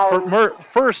half. That's the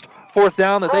first 4th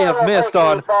down that they have missed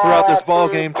on throughout this ball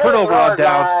game. Turnover on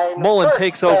downs. Mullen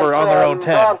takes over on their own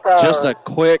 10. Just a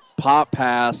quick pop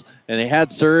pass, and they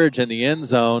had surge in the end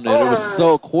zone, and it was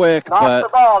so quick,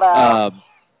 but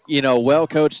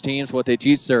well-coached teams, what they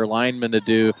teach their linemen to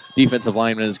do, defensive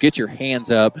linemen, is get your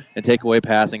hands up and take away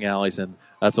passing alleys, and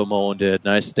that's what Mullen did.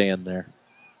 Nice stand there.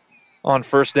 On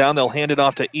first down, they'll hand it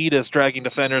off to Edis, dragging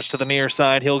defenders to the near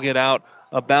side. He'll get out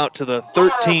about to the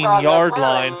 13-yard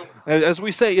line. As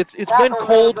we say, it's been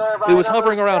cold. It was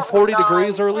hovering around 40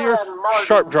 degrees earlier.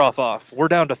 Sharp drop-off. We're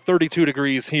down to 32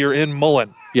 degrees here in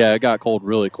Mullen. Yeah, it got cold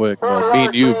really quick. Me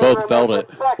and you both felt it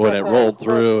when it rolled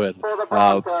through. And,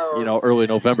 early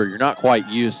November, you're not quite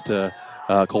used to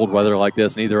cold weather like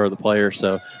this. Neither are the players,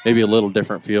 so maybe a little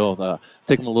different feel.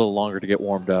 Take them a little longer to get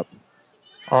warmed up.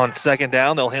 On second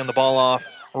down, they'll hand the ball off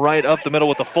right up the middle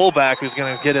with the fullback, who's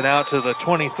going to get it out to the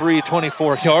 23,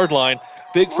 24-yard line.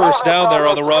 Big first down there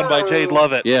on the run by Jade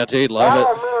Lovett. Yeah, Jade Lovett.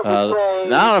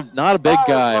 Not a big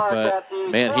guy, but,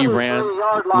 man, he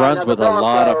runs with a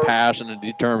lot of passion and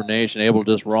determination, able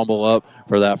to just rumble up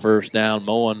for that first down.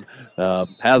 Mullen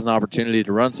has an opportunity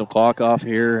to run some clock off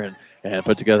here and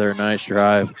put together a nice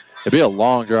drive. It'll be a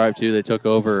long drive, too. They took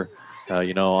over,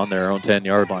 on their own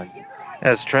 10-yard line.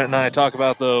 As Trent and I talk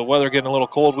about the weather getting a little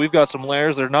cold, we've got some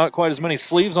layers. There are not quite as many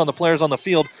sleeves on the players on the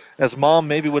field as Mom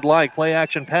maybe would like. Play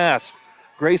action pass.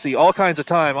 Gracie, all kinds of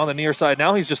time on the near side.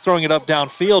 Now he's just throwing it up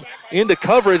downfield into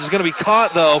coverage. Is going to be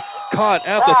caught, though. Caught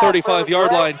at the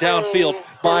 35-yard line downfield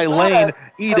by Lane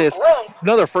Edith.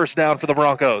 Another first down for the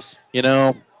Broncos.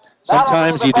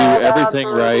 Sometimes you do everything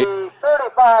right, and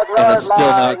it's still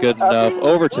not good enough.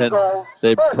 Overton,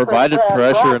 they provided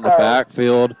pressure in the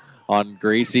backfield on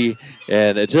Gracie,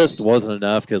 and it just wasn't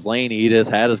enough because Lane Edith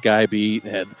had his guy beat,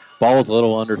 and ball was a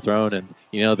little underthrown, and,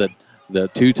 the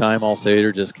two-time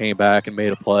All-Stater just came back and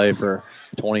made a play for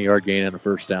a 20-yard gain and a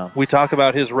first down. We talk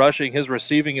about his rushing. His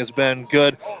receiving has been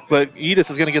good, but Edis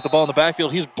is going to get the ball in the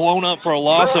backfield. He's blown up for a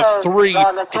loss of 3.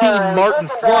 Keen Martin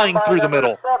flying through the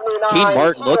middle. Keen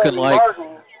Martin looking like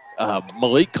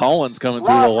Malik Collins coming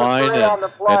through the line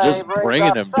and just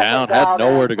bringing him down. Had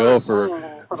nowhere to go for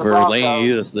Lane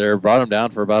Edis there. Brought him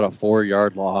down for about a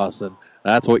 4-yard loss, and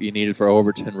that's what you needed for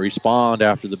Overton. Respond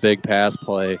after the big pass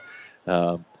play.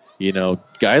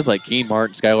 Guys like Keen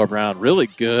Martin, Skylar Brown, really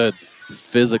good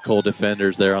physical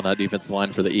defenders there on that defensive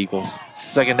line for the Eagles.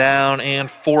 Second down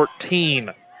and 14.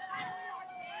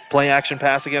 Play action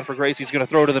pass again for Gracie. He's going to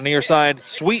throw to the near side.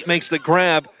 Sweet makes the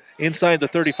grab inside the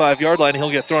 35-yard line.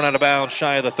 He'll get thrown out of bounds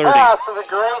shy of the 30.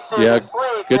 Yeah,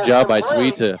 good job by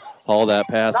Sweet to haul that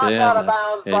pass in. And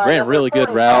he ran a really good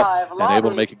route and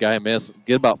able to make a guy miss.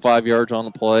 Get about 5 yards on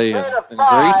the play. And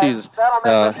Gracie's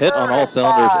hit on all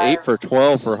cylinders, 8 for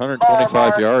 12 for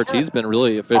 125 yards. He's been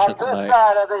really efficient tonight.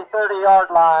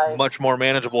 Much more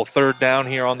manageable third down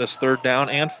here on this third down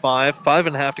and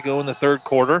 5.5 to go in the third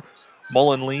quarter.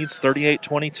 Mullen leads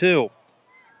 38-22.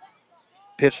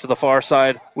 Pitch to the far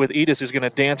side with Edis, who's going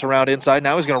to dance around inside.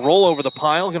 Now he's going to roll over the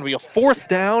pile. Going to be a fourth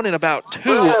down and about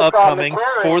 2 upcoming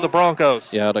for the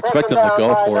Broncos. Yeah, I'd expect them to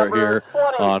go for it here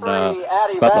on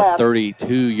about the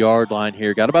 32-yard line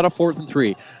here. Got about a 4th and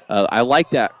 3. I like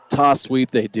that toss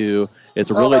sweep they do. It's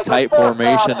a really tight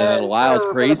formation, and it allows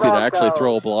Gracie to actually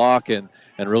throw a block and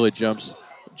really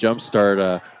jumpstart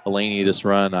a Lane Edis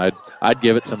run. I'd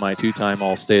give it to my two-time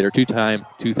All-State or two-time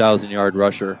 2,000-yard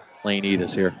rusher, Lane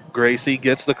Edis here. Gracie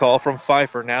gets the call from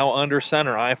Pfeiffer, now under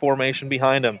center, I formation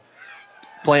behind him.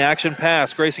 Play action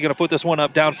pass. Gracie going to put this one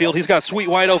up downfield. He's got Sweet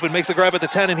wide open, makes a grab at the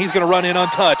 10, and he's going to run in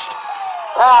untouched.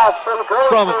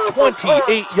 From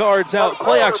 28 yards out,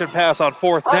 play action pass on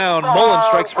 4th down. Mullen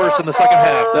strikes first in the second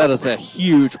half. That is a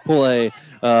huge play.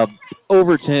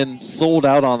 Overton sold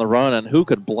out on the run, and who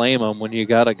could blame him when you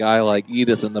got a guy like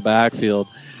Edis in the backfield?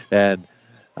 And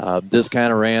just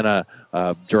kind of ran a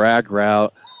drag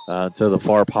route to the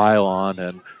far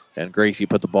pylon, and Gracie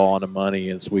put the ball on the money,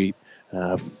 and Sweet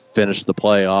finished the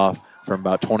play off from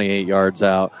about 28 yards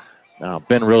out.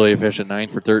 Been really efficient, 9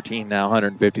 for 13 now,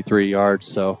 153 yards.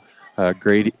 So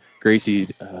Gracie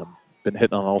been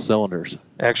hitting on all cylinders.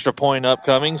 Extra point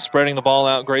upcoming, spreading the ball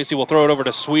out. Gracie will throw it over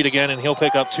to Sweet again, and he'll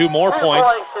pick up 2 more points.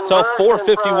 So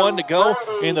 4:51 to go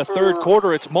in the third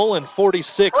quarter. It's Mullen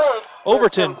 46,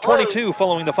 Overton 22,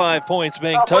 following the 5 points,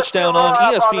 being touchdown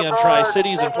on ESPN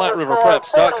Tri-Cities and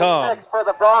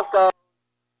PlatteRiverPreps.com.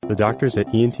 The doctors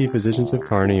at ENT Physicians of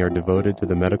Kearney are devoted to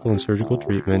the medical and surgical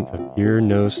treatment of ear,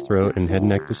 nose, throat, and head and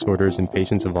neck disorders in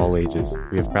patients of all ages.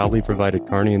 We have proudly provided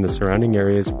Kearney and the surrounding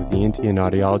areas with ENT and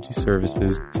audiology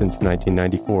services since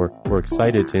 1994. We're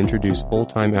excited to introduce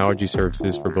full-time allergy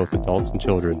services for both adults and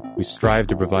children. We strive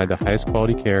to provide the highest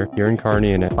quality care here in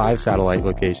Kearney and at 5 satellite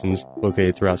locations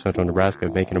located throughout central Nebraska.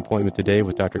 Make an appointment today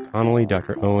with Dr. Connolly,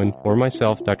 Dr. Owen, or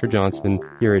myself, Dr. Johnson,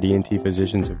 here at ENT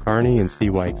Physicians of Kearney, and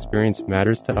see why experience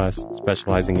matters to us,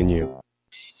 specializing in you.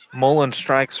 Mullen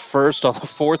strikes first on the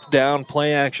 4th down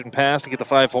play action pass to get the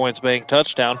 5 points, bank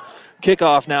touchdown.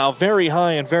 Kickoff now very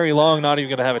high and very long, not even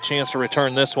going to have a chance to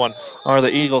return this one. Are the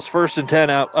Eagles 1st and 10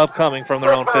 out upcoming from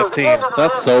their own 15.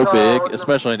 That's so big,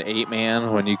 especially an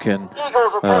 8-man when you can kick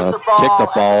the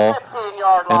ball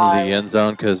into the end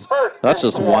zone, because that's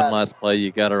just one less play.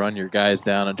 You got to run your guys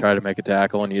down and try to make a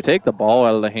tackle, and you take the ball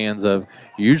out of the hands of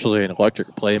usually an electric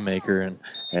playmaker,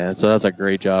 and so that's a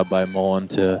great job by Mullen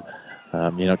to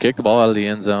kick the ball out of the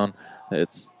end zone.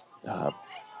 It's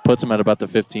puts them at about the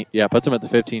 15. Yeah, puts them at the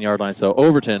 15-yard line. So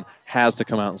Overton has to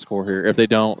come out and score here. If they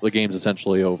don't, the game's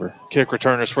essentially over. Kick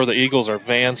returners for the Eagles are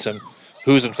Vance and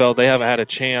Husenfeld. They haven't had a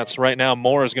chance. Right now,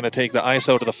 Moore is going to take the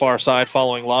ISO to the far side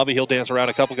following Lobby. He'll dance around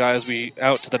a couple guys, be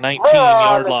out to the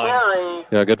 19-yard line.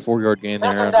 Yeah, good 4-yard gain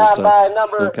there. Just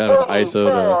a kind of an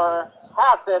ISO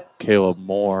to Caleb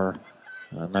Moore.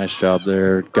 Nice job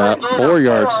there. Got 4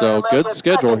 yards, so good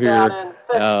schedule here.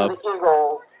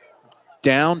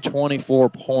 Down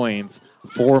 24 points,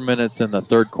 4 minutes in the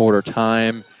third quarter.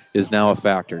 Time is now a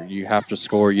factor. You have to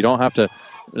score. You don't have to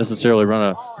necessarily run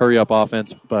a hurry-up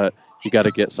offense, but you got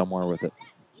to get somewhere with it.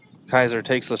 Kaiser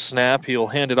takes the snap. He'll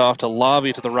hand it off to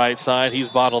Lobby to the right side. He's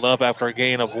bottled up after a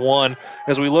gain of 1.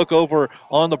 As we look over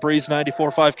on the Breeze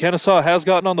 94-5, Kennesaw has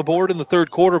gotten on the board in the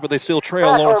third quarter, but they still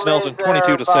trail Lawrence Nelson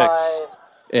 22-6.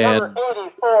 And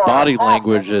body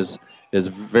language is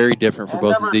very different for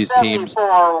both of these teams.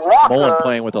 Mullen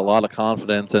playing with a lot of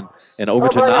confidence, and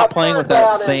Overton not playing with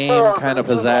that same kind of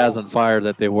pizzazz and fire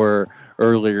that they were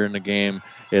earlier in the game.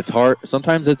 It's hard.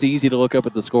 Sometimes it's easy to look up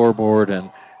at the scoreboard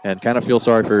and kind of feel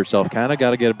sorry for yourself. Kind of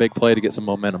got to get a big play to get some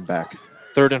momentum back.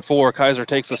 3rd and 4. Kaiser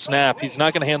takes the snap. He's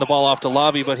not going to hand the ball off to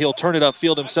Lobby, but he'll turn it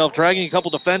upfield himself, dragging a couple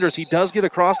defenders. He does get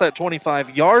across that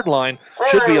 25-yard line.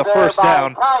 Should be a first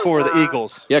down for the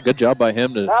Eagles. Yeah, good job by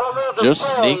him to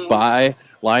just sneak by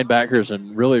linebackers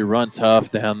and really run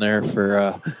tough down there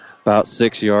for about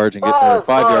 6 yards and 5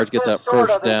 yards, get that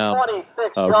first down.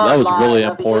 That was really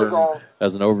important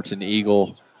as an Overton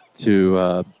Eagle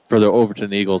for the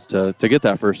Overton Eagles to get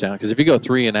that first down, because if you go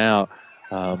 3 and out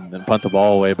and punt the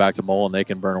ball away back to Mullen, they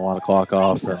can burn a lot of clock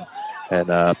off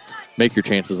and make your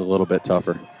chances a little bit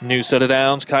tougher. New set of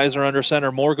downs. Kaiser under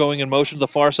center. Moore going in motion to the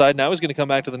far side. Now he's going to come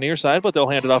back to the near side, but they'll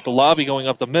hand it off to Lobby going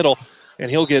up the middle, and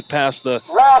he'll get past the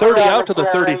 30 out to the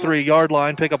 33-yard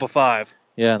line, pick up a 5.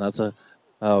 Yeah, and that's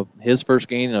his first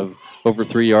gain of over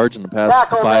 3 yards in the past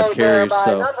 5 carries,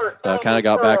 so kind of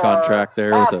got back on track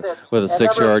there with a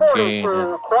 6-yard gain.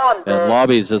 And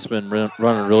Lobby's just been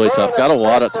running really tough. Got a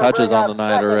lot of touches on the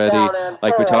night already,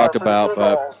 like we talked about,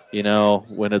 but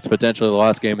when it's potentially the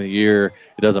last game of the year,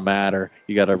 it doesn't matter.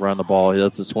 You got to run the ball.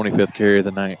 That's his 25th carry of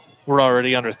the night. We're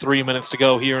already under 3 minutes to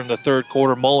go here in the third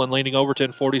quarter. Mullen leading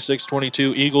Overton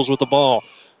 46-22. Eagles with the ball.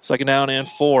 2nd down and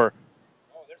 4.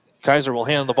 Kaiser will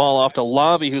hand the ball off to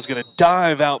Lobby, who's going to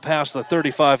dive out past the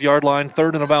 35-yard line.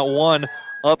 3rd and about 1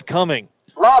 upcoming.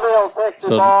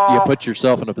 So you put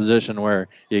yourself in a position where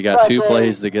you got 2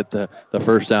 plays to get the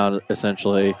first down,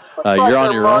 essentially. You're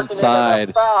on your own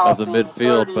side of the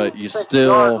midfield, but it's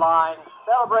still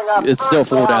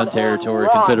 4-down territory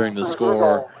considering the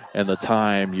score and the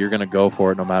time. You're going to go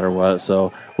for it no matter what.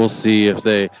 So we'll see if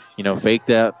they, fake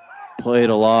that play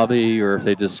to Lobby or if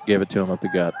they just give it to him up the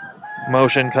gut.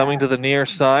 Motion coming to the near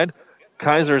side.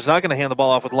 Kaiser is not going to hand the ball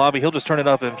off with Lobby. He'll just turn it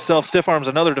up himself. Stiff arms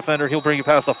another defender. He'll bring it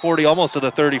past the 40, almost to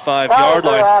the 35-yard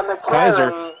line.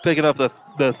 Kaiser picking up the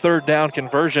 3rd down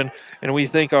conversion, and we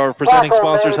thank our presenting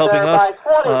sponsors helping us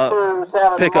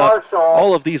pick up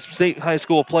all of these state high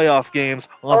school playoff games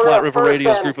on Platte River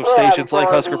Radio's group of stations like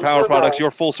Husker Power Products, your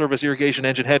full-service irrigation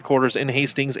engine headquarters in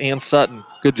Hastings and Sutton.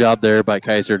 Good job there by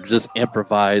Kaiser to just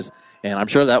improvise. And I'm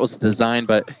sure that was designed,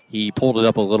 but he pulled it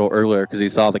up a little earlier because he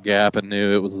saw the gap and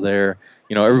knew it was there.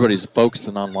 Everybody's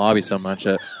focusing on Lobby so much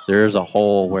that there is a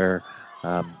hole where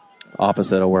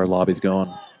opposite of where Lobby's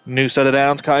going. New set of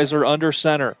downs. Kaiser under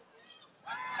center.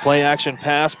 Play action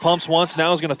pass. Pumps once.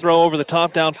 Now is going to throw over the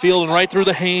top downfield and right through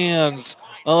the hands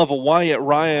of Wyatt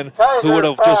Ryan, who would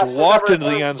have just walked into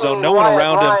the end zone. No one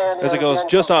around him as it goes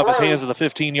just off his hands at the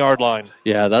 15-yard line.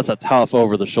 Yeah, that's a tough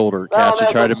over-the-shoulder catch to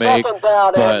try to make,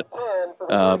 but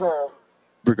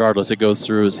regardless, it goes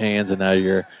through his hands, and now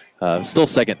you're still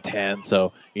 2nd 10,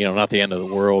 so, not the end of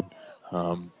the world.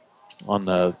 On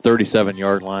the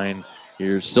 37-yard line,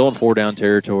 you're still in 4-down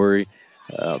territory.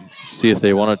 See if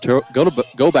they want to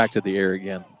go back to the air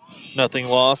again. Nothing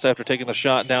lost after taking the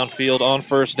shot downfield on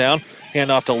 1st down. Hand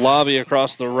off to Lobby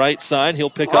across the right side. He'll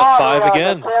pick up 5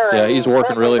 again. Yeah, he's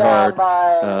working really hard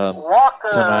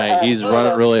tonight. He's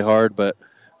running really hard, but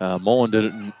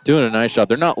Mullen doing a nice job.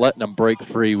 They're not letting him break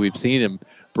free. We've seen him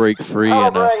break free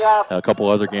in a couple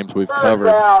other games we've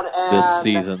covered this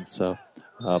season. So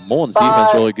Mullen's defense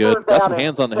really good. Got some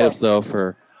hands on the hips, though,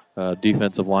 for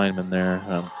defensive lineman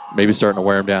there. Maybe starting to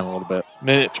wear him down a little bit.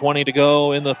 Minute 20 to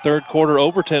go in the third quarter.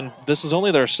 Overton, this is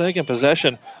only their second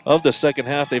possession of the second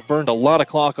half. They've burned a lot of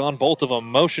clock on both of them.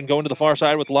 Motion going to the far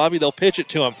side with Lobby. They'll pitch it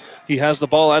to him. He has the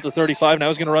ball at the 35. Now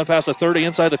he's going to run past the 30,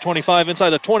 inside the 25,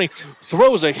 inside the 20.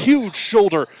 Throws a huge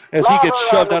shoulder as he gets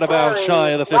shoved out of bounds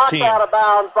shy of the 15.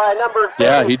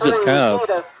 Yeah, he just kind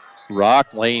of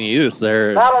rocked Lane Edis there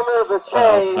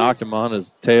and knocked him on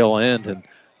his tail end. And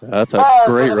that's a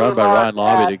great run by Ryan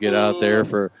Lobby to get out there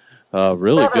for a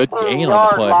really good gain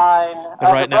on the play.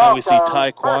 And right now we see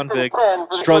Ty Quanvig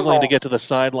struggling to get to the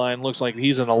sideline. Looks like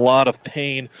he's in a lot of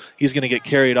pain. He's going to get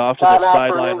carried off to the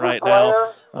sideline right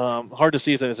now. Hard to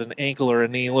see if it was an ankle or a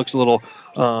knee. Looks a little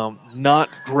not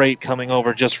great coming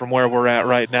over just from where we're at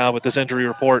right now. But this injury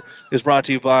report is brought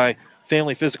to you by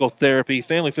Family Physical Therapy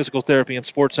and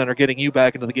Sports Center, getting you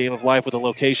back into the game of life with a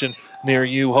location near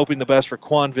you. Hoping the best for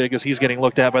Quanvig as he's getting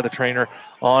looked at by the trainer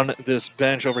on this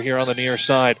bench over here on the near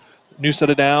side. New set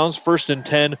of downs, 1st and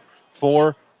 10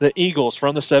 for the Eagles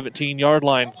from the 17-yard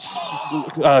line.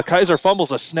 Kaiser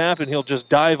fumbles a snap, and he'll just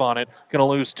dive on it. Going to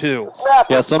lose 2.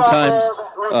 Yeah, sometimes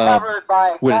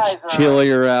when it's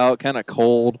chillier out, kind of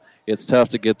cold, it's tough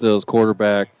to get those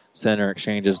quarterback center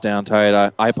exchanges down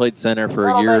tight. I played center for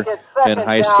a year in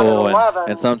high school,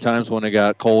 and sometimes when it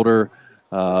got colder,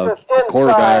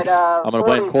 quarterbacks, I'm going to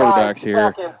blame quarterbacks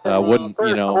here, wouldn't,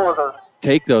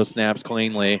 take those snaps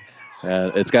cleanly.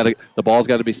 The ball's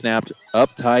got to be snapped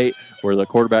up tight where the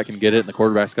quarterback can get it, and the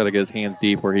quarterback's got to get his hands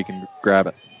deep where he can grab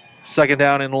it. 2nd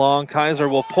down and long. Kaiser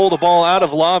will pull the ball out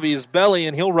of Lobby's belly,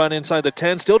 and he'll run inside the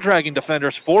 10, still dragging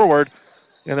defenders forward.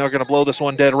 And they're going to blow this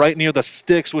one dead right near the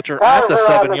sticks, which are at the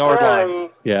 7-yard line.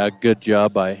 Yeah, good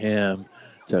job by him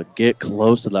to get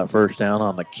close to that first down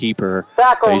on the keeper.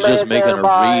 He's just making a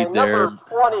read there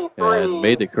and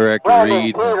made the correct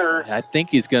read. I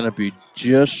think he's going to be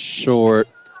just short.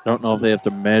 I don't know if they have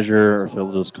to measure or if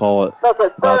they'll just call it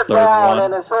about 3rd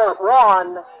and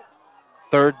 1.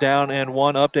 3rd down and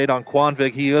 1. Update on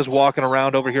Quanvig. He is walking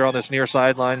around over here on this near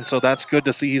sideline, so that's good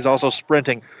to see. He's also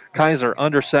sprinting. Kaiser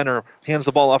under center hands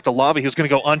the ball off to Lobby, who's going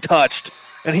to go untouched,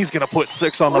 and he's going to put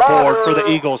 6 on the board for the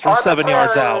Eagles from 7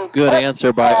 yards out. Good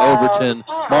answer by Overton.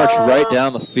 Marched right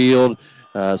down the field,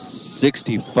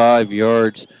 65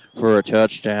 yards for a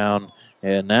touchdown,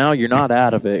 and now you're not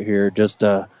out of it here. Just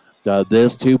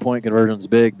this 2-point conversion is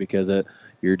big because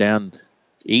you're down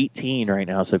 18 right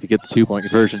now, so if you get the 2-point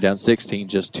conversion down 16,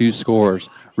 just 2 scores,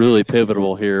 really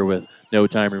pivotal here with no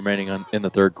time remaining in the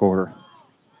third quarter.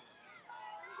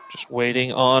 Just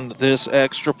waiting on this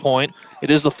extra point.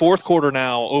 It is the fourth quarter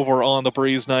now over on the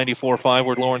Breeze 94-5,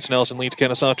 where Lawrence Nelson leads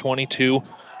Kennesaw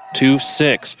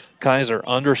 22-6. Kaiser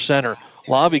under center.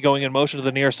 Lobby going in motion to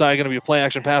the near side. Going to be a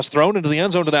play-action pass thrown into the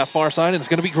end zone to that far side, and it's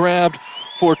going to be grabbed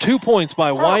for 2 points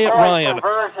by Wyatt Ryan.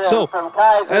 So,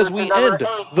 as we end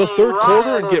the third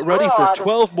quarter and get ready for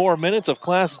 12 more minutes of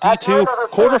Class D2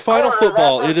 quarterfinal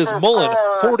football, it is Mullen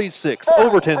 46,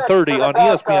 Overton 30 on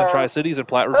ESPN Tri-Cities and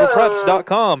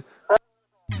PlatteRiverPreps.com.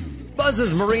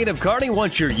 Buzz's Marine of Kearney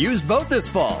wants your used boat this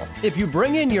fall. If you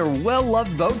bring in your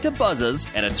well-loved boat to Buzz's,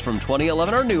 and it's from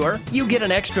 2011 or newer, you get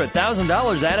an extra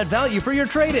 $1,000 added value for your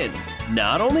trade-in.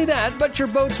 Not only that, but your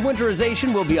boat's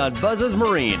winterization will be on Buzz's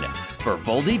Marine. For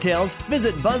full details,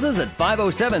 visit Buzz's at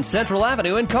 507 Central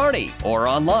Avenue in Kearney or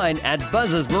online at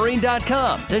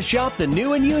buzzesmarine.com to shop the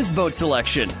new and used boat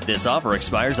selection. This offer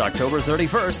expires October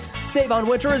 31st. Save on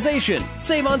winterization,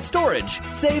 save on storage,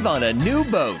 save on a new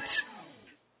boat.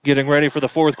 Getting ready for the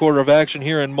fourth quarter of action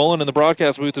here in Mullen, and the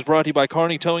broadcast booth is brought to you by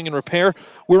Kearney Towing and Repair.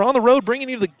 We're on the road bringing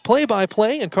you the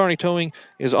play-by-play, and Kearney Towing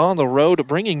is on the road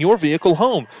bringing your vehicle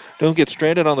home. Don't get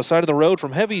stranded on the side of the road.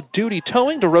 From heavy-duty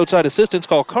towing to roadside assistance,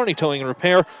 call Kearney Towing and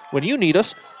Repair. When you need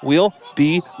us, we'll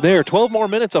be there. 12 more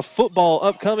minutes of football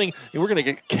upcoming, and we're going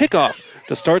to get kickoff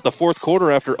to start the fourth quarter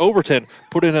after Overton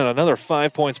put in another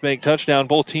 5 points make touchdown.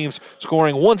 Both teams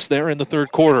scoring once there in the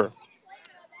third quarter.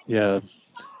 Yeah.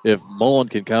 If Mullen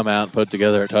can come out and put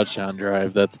together a touchdown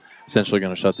drive, that's essentially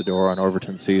going to shut the door on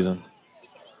Overton's season.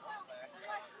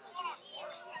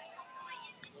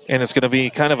 And it's going to be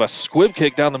kind of a squib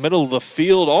kick down the middle of the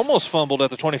field, almost fumbled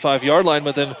at the 25-yard line,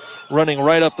 but then running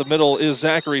right up the middle is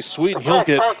Zachary Sweet. He'll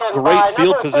get great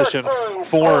field position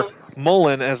for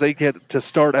Mullen as they get to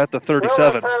start at the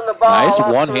 37. Nice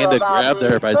one-handed grab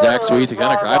there by Zach Sweet to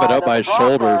kind of grab it up by his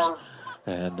shoulders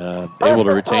and able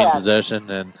to retain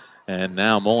possession. And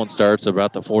now Mullen starts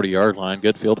about the 40-yard line.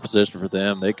 Good field position for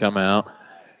them. They come out.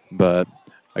 But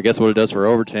I guess what it does for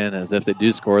Overton is if they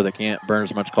do score, they can't burn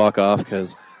as much clock off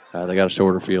because they got a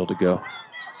shorter field to go.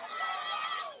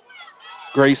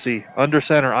 Gracie under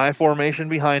center, I formation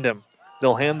behind him.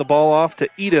 They'll hand the ball off to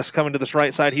Edis coming to this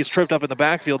right side. He's tripped up in the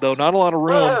backfield, though. Not a lot of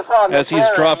room as he's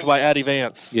dropped by Addie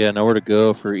Vance. Yeah, nowhere to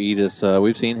go for Edis.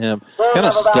 We've seen him kind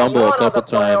of stumble a couple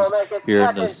times here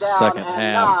in the second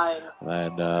half.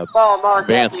 And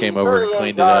Vance came over and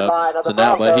cleaned it up. So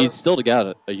now, but he's still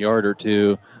got a yard or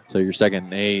two. So you're 2nd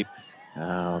and 8.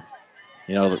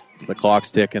 The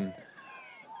clock's ticking.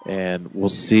 And we'll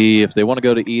see if they want to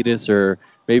go to Edis or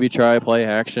maybe try play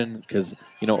action because,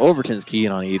 Overton's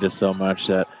keying on Edis so much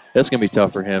that it's going to be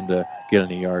tough for him to get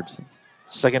any yards.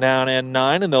 2nd down and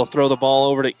 9, and they'll throw the ball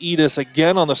over to Edis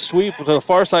again on the sweep to the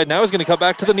far side. Now he's going to cut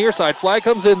back to the near side. Flag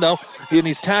comes in, though, and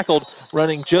he's tackled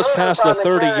running just past the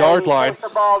 30-yard line.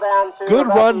 Good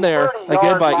run there,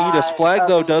 again, by Edis. Flag,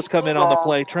 though, does come in on the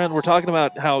play. Trent, we're talking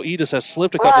about how Edis has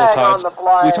slipped a couple of times.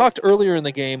 We talked earlier in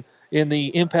the game in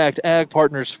the Impact Ag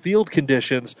Partners field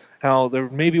conditions, how there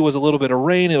maybe was a little bit of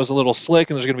rain, it was a little slick,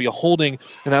 and there's going to be a holding,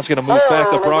 and that's going to move back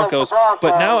the Broncos.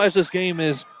 But now as this game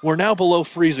we're now below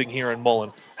freezing here in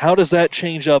Mullen. How does that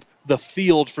change up the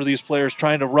field for these players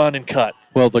trying to run and cut?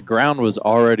 Well, the ground was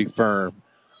already firm,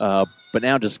 but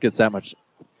now just gets that much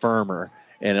firmer.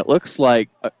 And it looks like,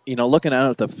 looking out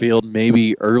at the field,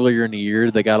 maybe earlier in the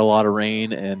year they got a lot of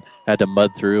rain and had to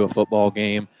mud through a football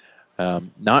game.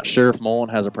 Not sure if Mullen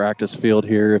has a practice field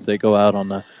here, if they go out on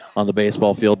the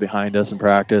baseball field behind us and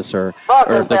practice, or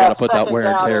if they got to put that wear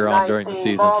and tear on during the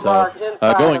season. So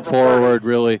going forward,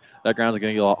 really, that ground's going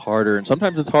to get a lot harder, and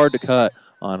sometimes it's hard to cut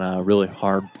on a really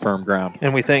hard, firm ground.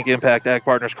 And we thank Impact Ag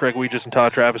Partners Craig Weegis and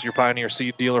Todd Travis, your Pioneer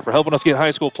Seed dealer, for helping us get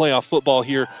high school playoff football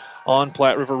here on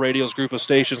Platte River Radio's group of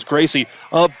stations. Gracie,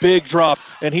 a big drop,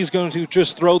 and he's going to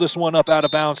just throw this one up out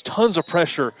of bounds. Tons of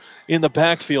pressure in the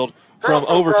backfield from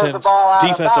Overton's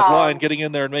defensive line. Getting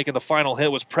in there and making the final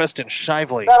hit was Preston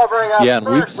Shively. Yeah, and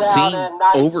we've seen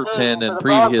Overton in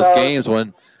previous games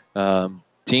when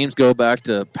teams go back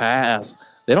to pass.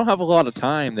 They don't have a lot of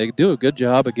time. They do a good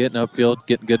job of getting upfield,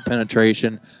 getting good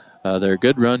penetration. They're a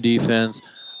good run defense,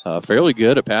 fairly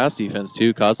good at pass defense,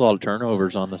 too. Caused a lot of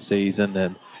turnovers on the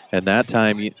season. And that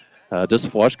time, just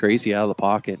flushed Gracie out of the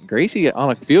pocket. And Gracie, on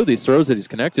a few of these throws that he's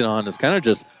connected on, has kind of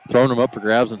just thrown them up for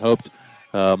grabs and hoped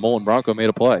Mullen Bronco made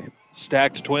a play.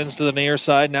 Stacked twins to the near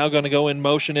side. Now going to go in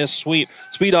motion is Sweet.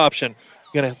 Speed option.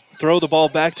 Going to throw the ball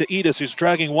back to Edis, who's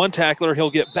dragging one tackler. He'll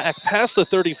get back past the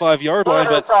 35-yard line,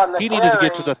 but he needed to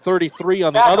get to the 33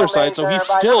 on the other side, so he's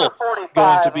still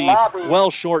going to be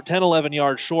well short, 10, 11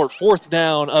 yards short. 4th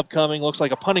down upcoming. Looks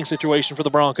like a punting situation for the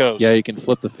Broncos. Yeah, you can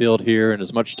flip the field here, and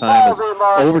as much time as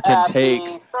Overton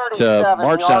takes to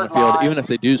march down the field, even if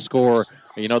they do score,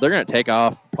 they're going to take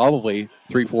off probably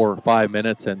 3, 4, 5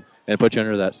 minutes and put you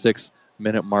under that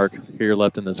 6-minute mark here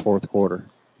left in this 4th quarter.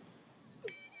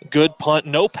 Good punt.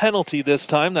 No penalty this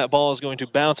time. That ball is going to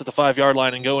bounce at the 5-yard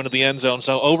line and go into the end zone.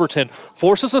 So Overton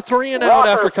forces a 3-and-out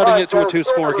after cutting it to a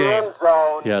 2-score game.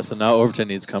 Yeah, so now Overton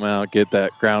needs to come out, get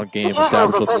that ground game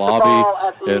established with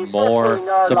Lobby and Moore,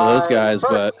 some of those guys.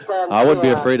 But I wouldn't be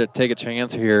afraid to take a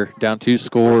chance here, down 2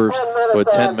 scores with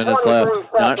 10 minutes left.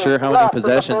 Not sure how many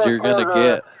possessions you're going to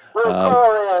get.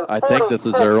 I think this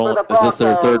is their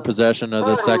 3rd possession of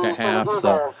the second half,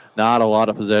 so not a lot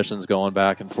of possessions going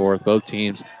back and forth. Both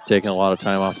teams taking a lot of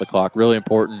time off the clock. Really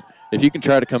important if you can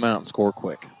try to come out and score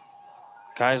quick.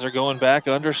 Kaiser going back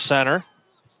under center.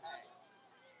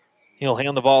 He'll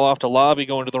hand the ball off to Lobby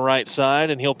going to the right side,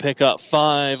 and he'll pick up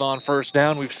 5 on 1st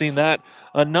down. We've seen that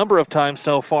a number of times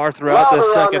so far throughout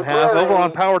this second half. Over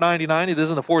on Power 99, it is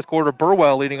in the 4th quarter.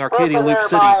 Burwell leading Arcadia Luke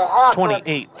City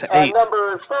 28-8.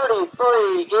 Number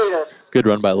 33, good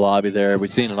run by Lobby there.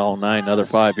 We've seen it all night, another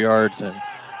 5 yards, and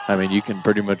you can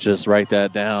pretty much just write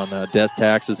that down. Death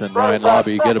taxes and Ryan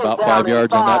Lobby get about 5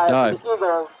 yards on that dive.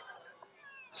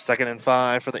 2nd and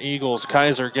 5 for the Eagles.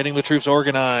 Kaiser getting the troops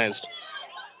organized.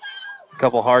 A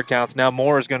couple hard counts. Now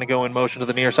Moore is going to go in motion to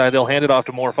the near side. They'll hand it off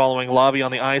to Moore following Lobby on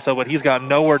the ISO, but he's got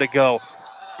nowhere to go.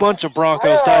 Bunch of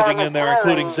Broncos diving in there,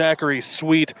 including Zachary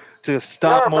Sweet, to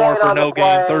stop Moore for no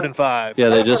gain. 3rd and 5. Yeah,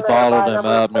 they just bottled him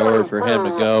up. Nowhere for him to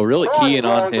go. Really keying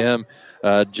on him.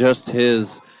 Just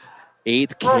his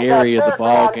 8th carry of the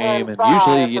ball game. And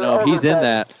usually, he's in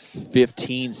that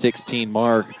 15, 16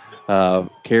 mark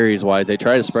carries-wise. They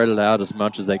try to spread it out as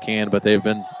much as they can, but they've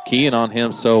been keying on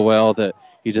him so well that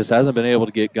he just hasn't been able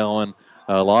to get going.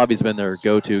 Lobby's been their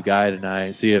go-to guy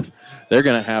tonight. See if they're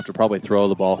going to have to probably throw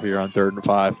the ball here on 3rd and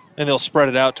 5. And they'll spread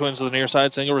it out. Twins to the near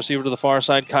side. Single receiver to the far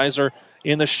side. Kaiser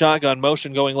in the shotgun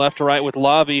motion going left to right with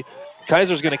Lobby.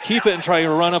 Kaiser's going to keep it and try to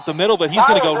run up the middle, but he's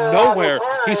going to go nowhere.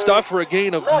 He stopped for a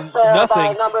gain of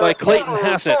nothing by Clayton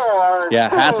Hassett. Yeah,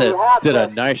 Hassett did a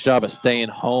nice job of staying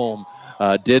home.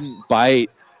 Didn't bite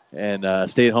and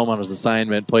stayed home on his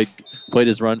assignment, played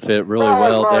his run fit really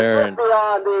well there.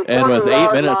 And with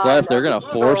 8 minutes left, they're going to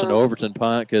force an Overton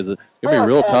punt because it's going to be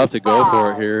real tough to go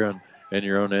for it here in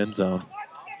your own end zone.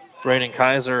 Braden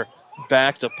Kaiser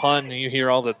back to punt, and you hear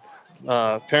all the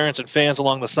parents and fans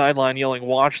along the sideline yelling,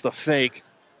 "Watch the fake."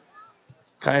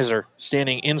 Kaiser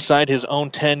standing inside his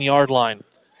own 10-yard line.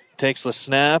 Takes the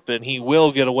snap, and he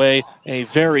will get away a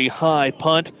very high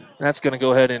punt. That's going to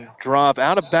go ahead and drop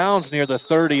out of bounds near the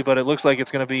 30, but it looks like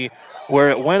it's going to be where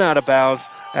it went out of bounds,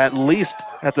 at least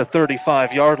at the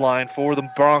 35-yard line for the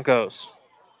Broncos.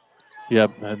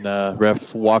 Yep, and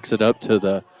ref walks it up to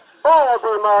the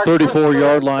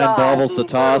 34-yard line, bobbles the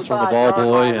toss from the ball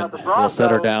boy, and he'll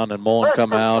set her down, and Mullen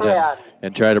come out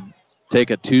and try to take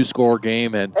a 2-score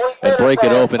game and break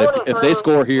it open. If they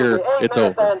score here, it's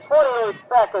over. 28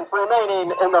 seconds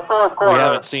remaining in the fourth quarter. We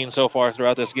haven't seen so far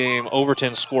throughout this game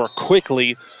Overton score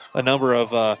quickly. A number of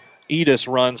Edis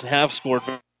runs have scored.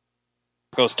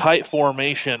 Goes tight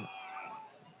formation.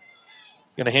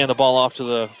 Going to hand the ball off to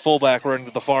the fullback running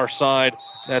to the far side.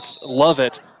 That's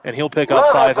Lovett, and he'll pick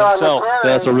up 5 himself.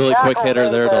 That's a really quick hitter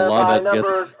there to Lovett.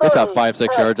 Gets out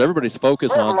 5-6 yards. Everybody's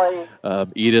focused on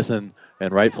Edis, and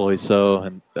rightfully so,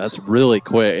 and that's really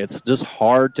quick. It's just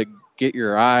hard to get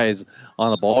your eyes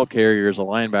on the ball carrier as a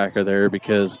linebacker there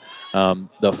because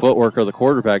the footwork of the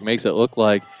quarterback makes it look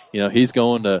like, he's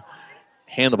going to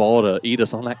hand the ball to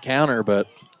Edis on that counter, but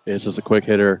it's just a quick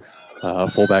hitter,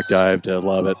 fullback dive to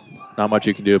Lovett. Not much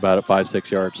you can do about it,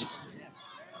 5-6 yards.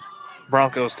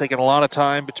 Broncos taking a lot of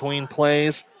time between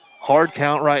plays. Hard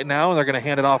count right now, and they're going to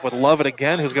hand it off with Lovett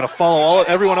again, who's going to follow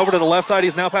everyone over to the left side.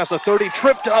 He's now past the 30,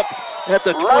 tripped up at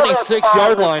the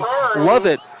 26-yard line.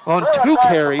 Lovett on 2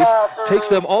 carries takes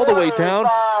them all the way down,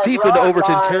 deep into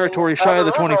Overton territory, shy of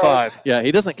the 25. Yeah,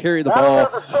 he doesn't carry the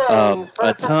ball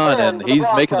a ton, and he's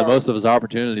making the most of his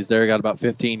opportunities there. He got about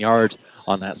 15 yards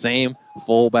on that same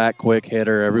fullback quick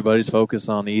hitter. Everybody's focused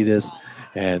on Edis,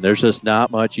 and there's just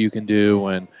not much you can do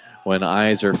when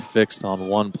eyes are fixed on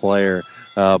one player.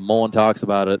 Mullen talks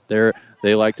about it.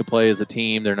 They like to play as a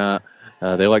team. They're not.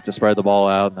 They like to spread the ball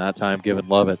out, and that time giving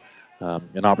Lovett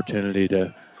an opportunity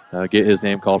to get his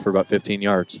name called for about 15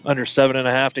 yards. Under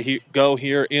 7.5 to go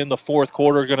here in the fourth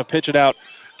quarter. Going to pitch it out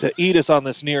to Edis on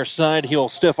this near side. He'll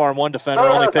stiff arm one defender,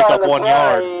 only pick up 1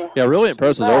 yard. Yeah, really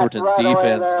impressed with Overton's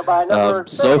defense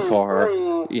so far.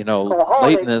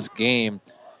 Late in this game,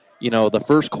 the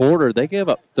first quarter they gave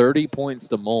up 30 points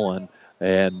to Mullen,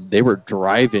 and they were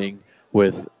driving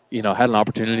with, had an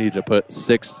opportunity to put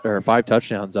 6 or 5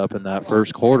 touchdowns up in that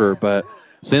first quarter, but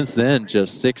since then,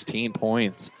 just 16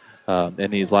 points in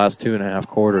these last 2.5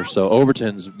 quarters. So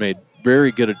Overton's made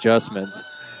very good adjustments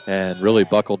and really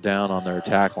buckled down on their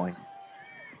tackling.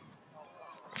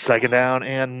 2nd down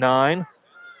and 9.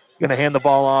 Going to hand the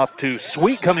ball off to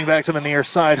Sweet, coming back to the near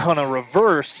side on a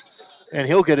reverse, and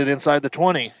he'll get it inside the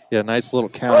 20. Yeah, nice little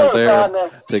counter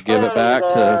there to give it back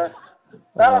to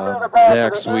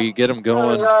Zach Sweet, get him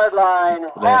going. They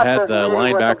had the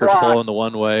linebackers flowing the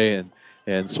one way,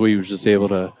 and Sweet was just able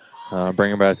to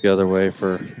bring him back the other way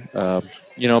for,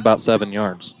 about 7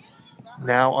 yards.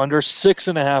 Now under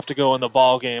 6.5 to go in the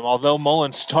ball game. Although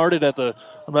Mullen started at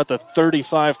about the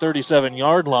 35,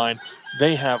 37-yard line,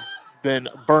 they have been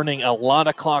burning a lot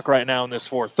of clock right now in this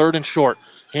fourth. 3rd and short.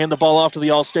 Hand the ball off to the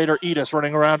All-Stater. Edis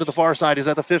running around to the far side. He's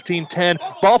at the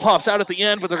 15-10. Ball pops out at the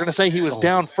end, but they're going to say he was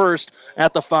down first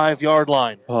at the 5-yard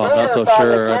line. Oh, I'm not so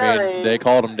sure. I mean, they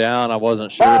called him down. I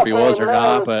wasn't sure if he was or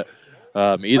not, but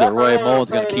either way,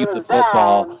 Mullen's going to keep the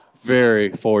football. Very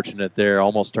fortunate there.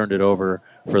 Almost turned it over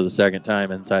for the second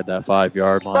time inside that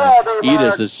 5-yard line.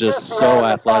 Edis is just so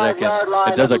athletic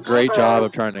and does a great job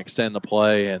of trying to extend the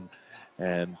play and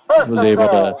was able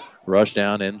to rush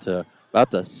down into about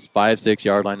the 5-6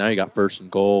 yard line. Now you got 1st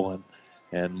and goal,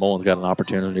 and Mullen's got an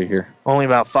opportunity here. Only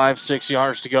about 5-6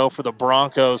 yards to go for the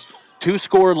Broncos.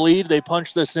 2-score lead. They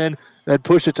punch this in. They'd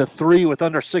push it to 3 with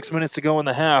under 6 minutes to go in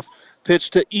the half. Pitch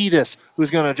to Edis, who's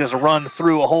going to just run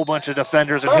through a whole bunch of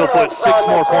defenders, and he'll put 6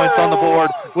 more points on the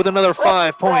board with another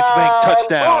 5 points being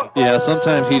touchdown. Yeah,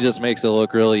 sometimes he just makes it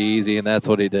look really easy, and that's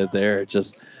what he did there.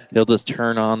 He'll just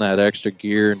turn on that extra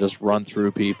gear and just run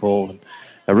through people. And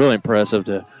really impressive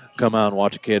to come out and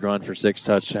watch a kid run for 6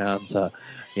 touchdowns.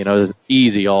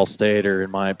 Easy All-Stater, in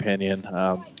my opinion.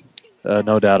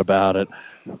 No doubt about it.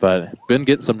 But been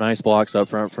getting some nice blocks up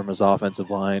front from his offensive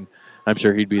line. I'm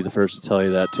sure he'd be the first to tell you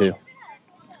that, too.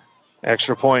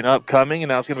 Extra point upcoming, and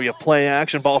now it's going to be a play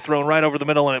action. Ball thrown right over the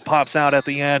middle, and it pops out at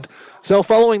the end. So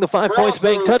following the 5 points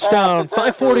bank touchdown,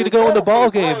 5:40 to go in the ball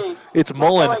game. It's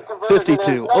Mullen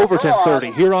 52, Overton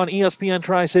 30, here on ESPN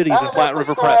Tri-Cities and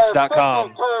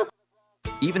PlatteRiverPreps.com.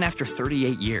 Even after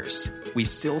 38 years, we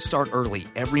still start early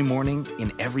every morning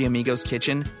in every Amigo's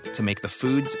kitchen to make the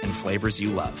foods and flavors you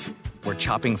love. We're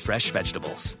chopping fresh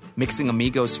vegetables, mixing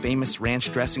Amigo's famous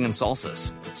ranch dressing and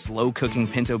salsas, slow cooking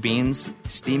pinto beans,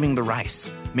 steaming the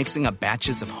rice, mixing up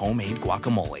batches of homemade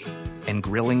guacamole, and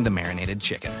grilling the marinated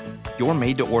chicken. Your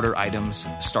made-to-order items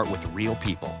start with real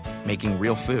people making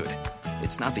real food.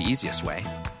 It's not the easiest way,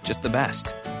 just the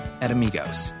best. At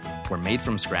Amigo's, where made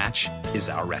from scratch is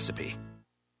our recipe.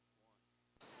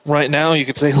 Right now, you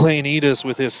could say Lane Edis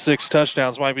with his 6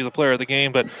 touchdowns might be the player of the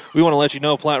game, but we want to let you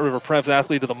know Platte River Prep's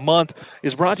Athlete of the Month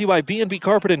is brought to you by B&B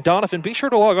Carpet and Donovan. Be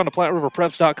sure to log on to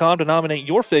PlatteRiverPreps.com to nominate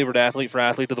your favorite athlete for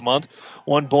Athlete of the Month.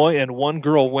 One boy and one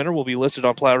girl winner will be listed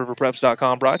on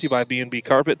PlatteRiverPreps.com, brought to you by B&B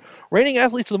Carpet. Reigning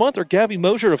Athletes of the Month are Gabby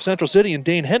Mosier of Central City and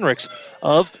Dane Henricks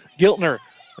of Giltner.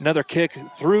 Another kick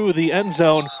through the end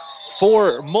zone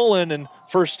for Mullen, and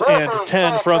 1st and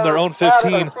 10 from their own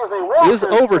 15 is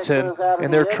Overton,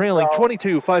 and they're trailing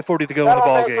 22, 5:40 to go in the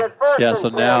ball game. Yeah, so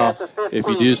now if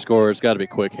you do score, it's got to be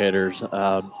quick hitters.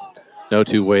 No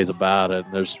two ways about it.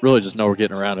 There's really just nowhere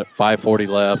getting around it. 5:40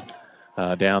 left,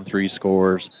 down 3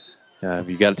 scores.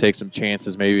 You got to take some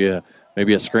chances, maybe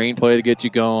a screen play to get you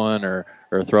going, or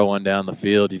throw one down the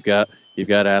field. You've got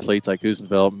athletes like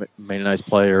Husenfeld, made a nice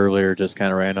play earlier, just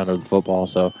kind of ran under the football.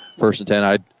 So 1st and 10,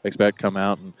 I'd expect to come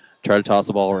out and try to toss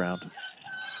the ball around.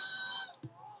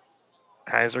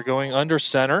 Kaiser going under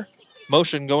center.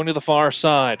 Motion going to the far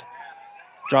side.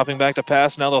 Dropping back to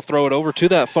pass. Now they'll throw it over to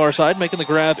that far side. Making the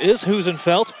grab is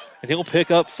Husenfeld, and he'll pick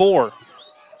up 4.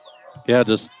 Yeah,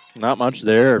 just not much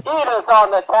there. Edis on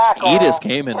the tackle. Edis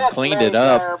came and cleaned it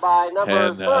up.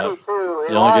 And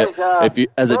you only get,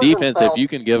 as a defense, if you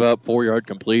can give up 4-yard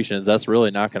completions, that's really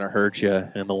not going to hurt you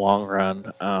in the long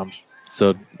run.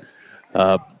 So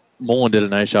Mullen did a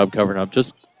nice job covering up.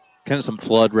 Just kind of some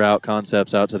flood route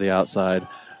concepts out to the outside.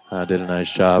 Did a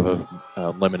nice job of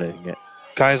eliminating it.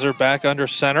 Kaiser back under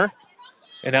center.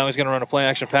 And now he's going to run a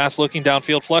play-action pass, looking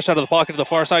downfield, flush out of the pocket to the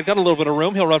far side. Got a little bit of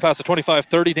room. He'll run past the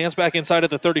 25-30, dance back inside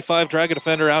at the 35, drag a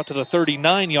defender out to the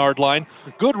 39-yard line.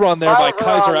 Good run there by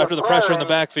Kaiser after the pressure in the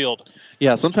backfield.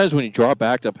 Yeah, sometimes when you draw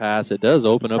back to pass, it does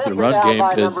open up the run game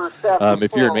because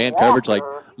if you're in man coverage like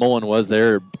Mullen was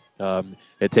there,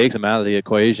 it takes him out of the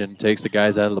equation, takes the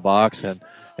guys out of the box, and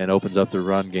opens up the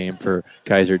run game for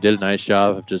Kaiser. Did a nice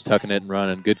job of just tucking it and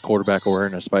running. Good quarterback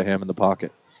awareness by him in the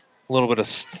pocket. A little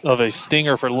bit of a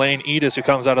stinger for Lane Edis, who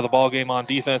comes out of the ball game on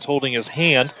defense holding his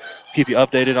hand. Keep you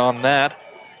updated on that.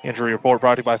 Injury report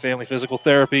brought to you by Family Physical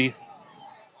Therapy.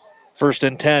 1st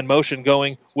and 10, motion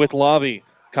going with Lobby.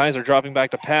 Kaiser dropping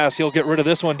back to pass. He'll get rid of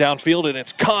this one downfield, and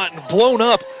it's caught and blown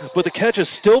up, but the catch is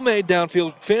still made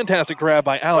downfield. Fantastic grab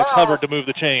by Alex Hubbard to move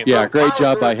the chains. Yeah, great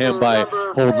job by him by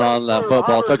holding on to that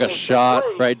football. Took a shot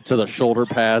right to the shoulder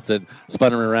pads and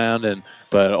spun him around.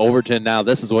 But Overton, now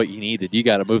this is what you needed. You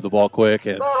got to move the ball quick,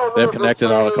 and they've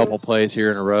connected on a couple plays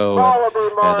here in a row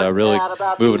and really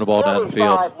moving the ball down the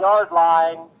field.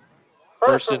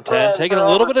 1st and 10, taking a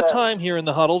little bit of time here in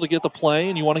the huddle to get the play,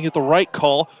 and you want to get the right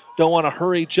call. Don't want to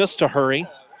hurry just to hurry.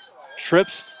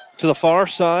 Trips to the far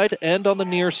side and on the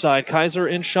near side. Kaiser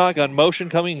in shotgun. Motion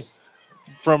coming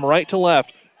from right to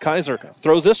left. Kaiser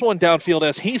throws this one downfield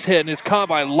as he's hit, and it's caught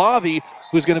by Lobby,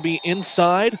 who's going to be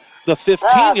inside the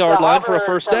 15-yard line for a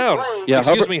 1st down. Yeah,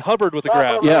 Hubbard with the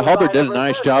grab. Yeah, Hubbard did a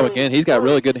nice job again. He's got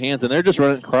really good hands, and they're just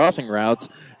running crossing routes.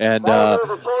 And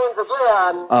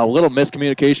a little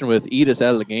miscommunication with Edis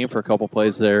out of the game for a couple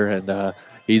plays there, and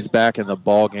he's back in the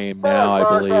ball game now,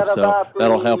 I believe. So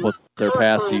that'll help with their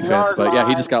pass defense. But, yeah,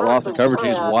 he just got lost in coverage.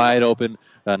 He's wide open.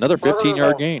 Another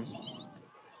 15-yard gain.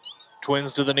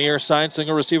 Twins to the near side,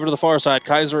 single receiver to the far side.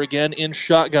 Kaiser again in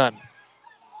shotgun.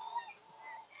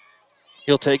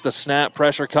 He'll take the snap,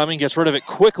 pressure coming, gets rid of it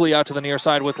quickly out to the near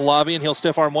side with Lobby, and he'll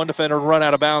stiff arm one defender and run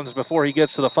out of bounds before he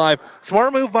gets to the 5.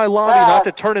 Smart move by Lobby not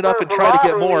to turn it up and try to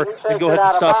get more and go ahead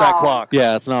and stop that clock.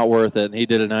 Yeah, it's not worth it, and he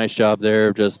did a nice job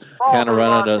there, just kind of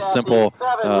running a simple,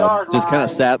 just kind of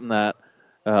sat in that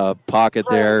pocket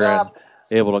there and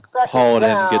able to haul it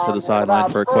in and get to the sideline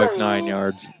for a quick 9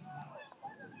 yards.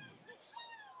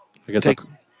 I guess I'll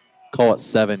call it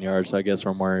 7 yards, I guess,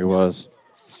 from where he was.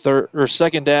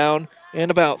 2nd down and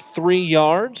about 3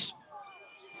 yards.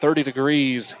 30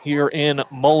 degrees here in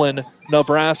Mullen,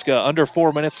 Nebraska. Under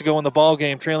 4 minutes to go in the ball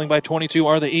game. Trailing by 22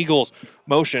 are the Eagles.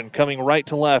 Motion coming right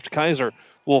to left. Kaiser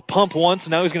will pump once.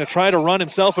 Now he's going to try to run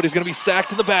himself, but he's going to be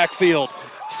sacked in the backfield.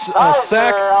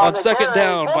 Sack on 2nd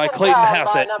down by Clayton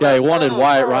Hassett. Yeah, he wanted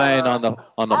Wyatt Ryan on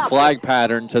the flag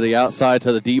pattern to the outside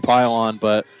to the deep pylon,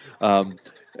 but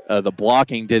the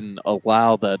blocking didn't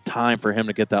allow the time for him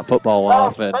to get that football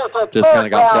off, and just kind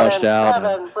of got flushed out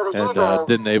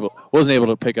and wasn't able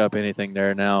to pick up anything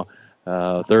there. Now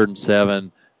 3rd and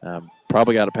 7,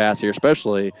 probably got a pass here,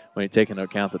 especially when you take into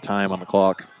account the time on the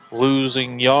clock.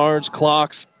 Losing yards,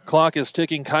 clock is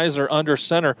ticking. Kaiser under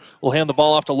center will hand the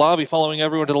ball off to Lobby, following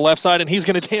everyone to the left side, and he's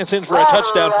going to dance in for a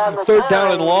touchdown. 3rd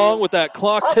down and long with that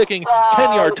clock ticking.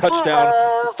 10-yard touchdown.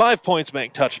 5 points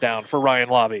bank touchdown for Ryan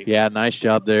Lobby. Yeah, nice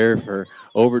job there for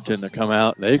Overton to come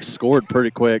out. They scored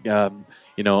pretty quick,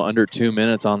 under 2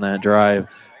 minutes on that drive.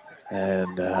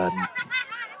 And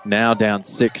now down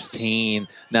 16.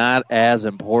 Not as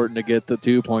important to get the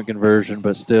 2-point conversion,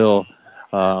 but still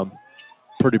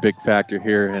pretty big factor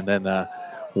here. And then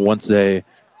once they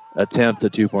attempt a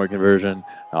 2-point conversion,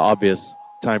 obvious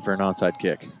time for an onside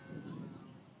kick.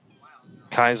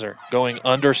 Kaiser going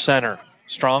under center.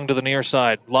 Strong to the near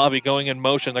side. Lobby going in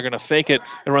motion. They're going to fake it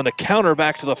and run the counter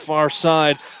back to the far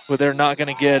side, but they're not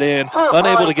going to get in.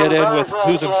 Unable to get in with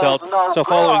Husenfeld. So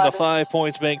following the 5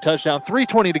 points bank touchdown,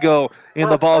 3:20 to go in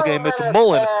the ball game. It's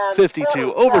Mullen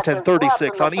 52, Overton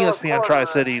 36 on ESPN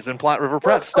Tri-Cities and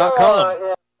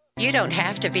PlatteRiverPreps.com. You don't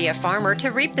have to be a farmer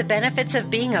to reap the benefits of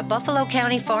being a Buffalo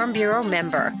County Farm Bureau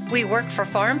member. We work for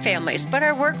farm families, but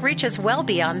our work reaches well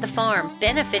beyond the farm,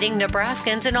 benefiting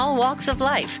Nebraskans in all walks of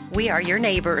life. We are your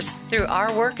neighbors. Through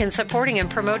our work in supporting and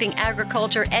promoting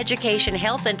agriculture, education,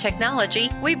 health, and technology,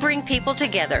 we bring people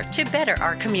together to better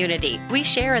our community. We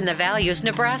share in the values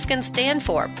Nebraskans stand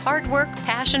for: hard work,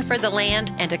 passion for the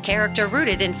land, and a character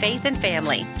rooted in faith and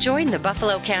family. Join the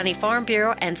Buffalo County Farm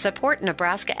Bureau and support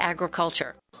Nebraska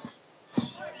agriculture.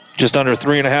 Just under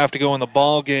 3.5 to go in the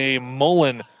ball game.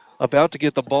 Mullen about to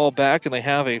get the ball back, and they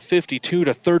have a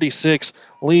 52-36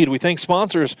 lead. We thank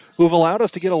sponsors who have allowed us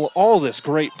to get all this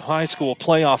great high school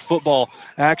playoff football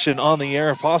action on the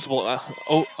air. Possible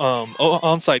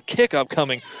onside kick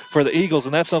upcoming for the Eagles,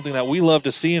 and that's something that we love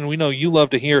to see, and we know you love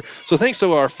to hear. So thanks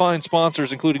to our fine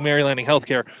sponsors, including Mary Lanning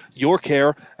Healthcare, Your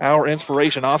Care, Our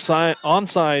Inspiration.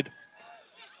 Onside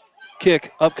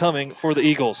kick upcoming for the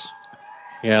Eagles.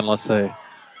 Yeah, unless they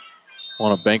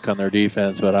want to bank on their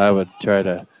defense, but I would try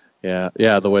to,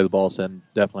 the way the ball's in,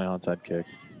 definitely onside kick.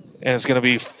 And it's going to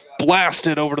be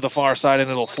blasted over to the far side, and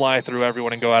it'll fly through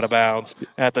everyone and go out of bounds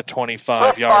at the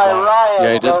 25-yard line.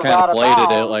 Yeah, he just kind of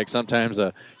bladed it. Like sometimes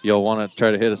you'll want to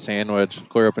try to hit a sandwich,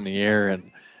 clear up in the air,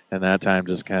 and that time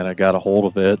just kind of got a hold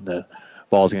of it, and the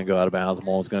ball's going to go out of bounds. The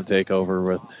Mullen's going to take over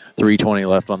with 3:20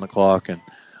 left on the clock, and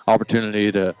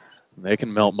opportunity they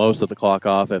can melt most of the clock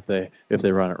off if they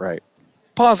run it right.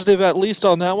 Positive at least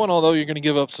on that one, although you're going to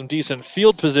give up some decent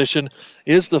field position,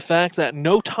 is the fact that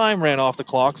no time ran off the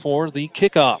clock for the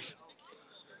kickoff.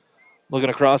 Looking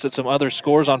across at some other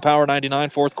scores on Power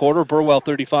 99 fourth quarter, Burwell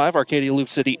 35, Arcadia Loop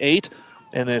City 8,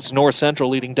 and it's North Central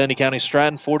leading Denny County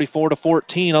Stratton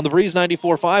 44-14. On the Breeze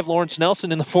 94-5, Lawrence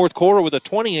Nelson in the fourth quarter with a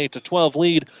 28-12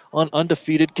 lead on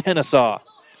undefeated Kennesaw.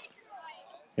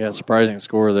 Yeah, surprising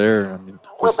score there. I mean,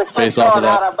 just based off of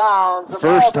that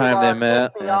first time they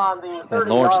met, and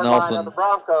Lawrence Nelson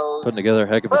putting together a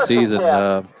heck of a season,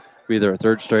 be their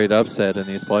third straight upset in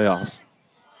these playoffs.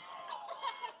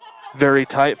 Very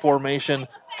tight formation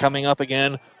coming up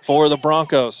again for the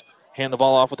Broncos. Hand the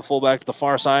ball off with the fullback to the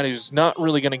far side. He's not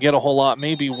really going to get a whole lot,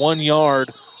 maybe 1 yard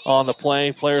on the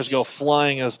play. Players go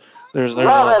flying as there's a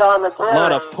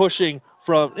lot of pushing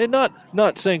from, and not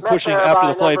saying pushing after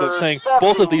the play, but saying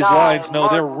both of these lines know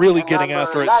they're really getting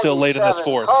after it still late in this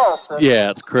fourth.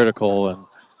 Yeah, it's critical, and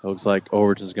it looks like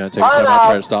Overton's going to take time out to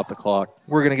try to stop the clock.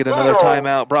 We're going to get another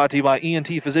timeout brought to you by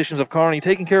ENT Physicians of Kearney,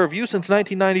 taking care of you since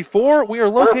 1994. We are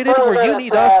located where you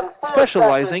need us,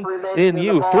 specializing in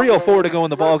you. 3:04 to go in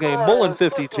the ballgame. Mullen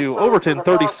 52, Overton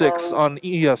 36 on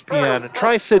ESPN,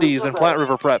 Tri-Cities and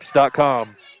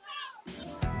PlatteRiverPreps.com.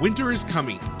 Winter is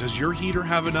coming. Does your heater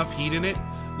have enough heat in it?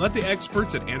 Let the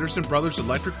experts at Anderson Brothers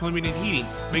Electric Plumbing and Heating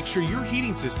make sure your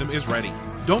heating system is ready.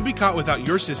 Don't be caught without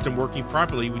your system working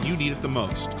properly when you need it the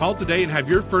most. Call today and have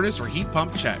your furnace or heat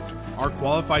pump checked. Our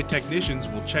qualified technicians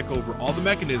will check over all the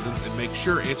mechanisms and make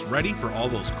sure it's ready for all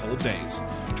those cold days.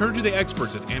 Turn to the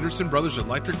experts at Anderson Brothers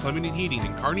Electric Plumbing and Heating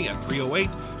in Kearney at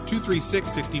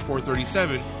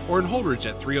 308-236-6437 or in Holdridge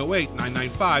at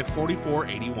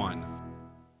 308-995-4481.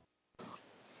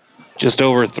 Just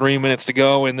over 3 minutes to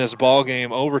go in this ball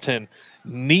game. Overton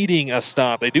needing a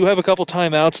stop. They do have a couple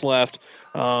timeouts left,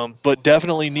 but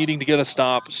definitely needing to get a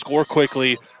stop, score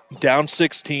quickly, down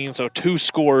 16, so 2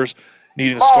 scores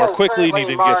needing to score quickly,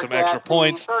 needing to get some extra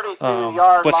points,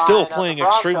 but still playing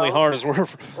extremely hard as we're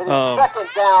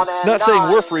not saying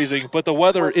we're freezing, but the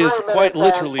weather is quite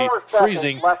literally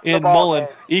freezing in Mullen.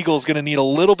 Eagles going to need a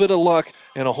little bit of luck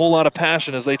and a whole lot of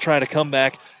passion as they try to come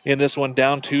back in this one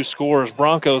down 2 scores.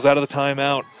 Broncos out of the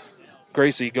timeout.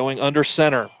 Gracie going under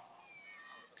center.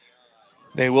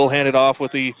 They will hand it off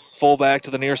with the fullback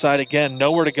to the near side again.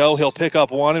 Nowhere to go. He'll pick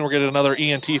up one, and we're getting another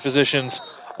ENT Physicians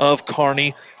of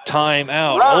Kearney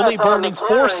timeout. Only burning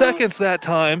 4 seconds that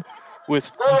time.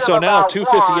 So now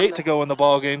 2:58 to go in the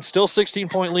ball game. Still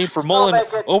 16-point lead for Mullen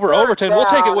over Overton. We'll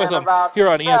take it with them here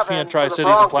on ESPN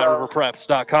Tri-Cities and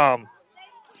PlatteRiverPreps.com.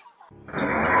 Oh,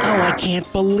 I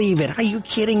can't believe it. Are you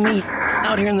kidding me?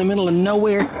 Out here in the middle of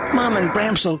nowhere, Mom and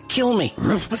Bramps will kill me.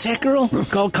 What's that, girl?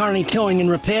 Call Kearney Towing and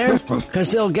Repair?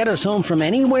 Because they'll get us home from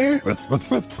anywhere?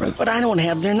 But I don't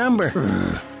have their number.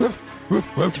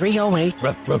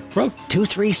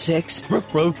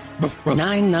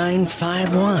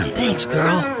 308-236-9951. Thanks,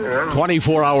 girl.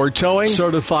 24-hour towing,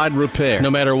 certified repair.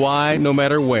 No matter why, no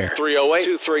matter where.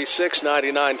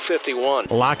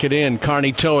 308-236-9951. Lock it in,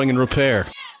 Kearney Towing and Repair.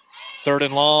 3rd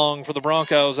and long for the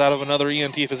Broncos out of another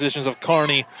ENT Physicians of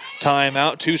Kearney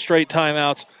timeout. 2 straight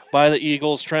timeouts by the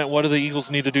Eagles. Trent, what do the Eagles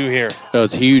need to do here? No,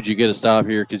 it's huge you get a stop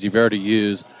here because you've already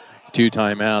used 2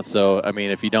 timeouts. So, I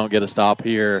mean, if you don't get a stop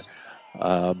here,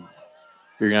 you're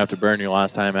going to have to burn your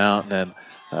last timeout. And then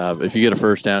if you get a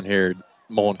first down here,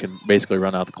 Mullen can basically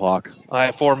run out the clock.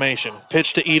 Formation.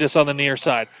 Pitch to Edis on the near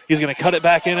side. He's going to cut it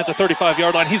back in at the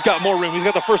 35-yard line. He's got more room. He's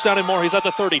got the first down and more. He's at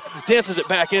the 30. Dances it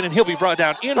back in, and he'll be brought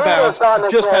down inbounds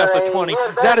just past the 20.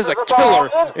 That is a killer.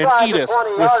 And Edis,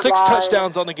 with 6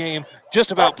 touchdowns on the game,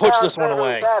 just about puts this one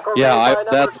away. Yeah,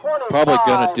 that's probably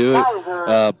going to do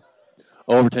it.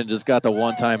 Overton just got the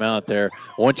 1 timeout there.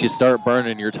 Once you start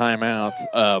burning your timeouts,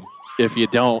 if you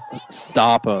don't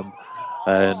stop them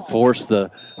and force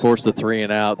the 3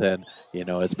 and out, then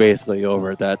it's basically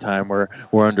over at that time. We're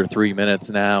under 3 minutes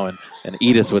now, and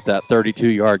Edis with that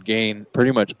 32-yard gain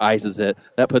pretty much ices it.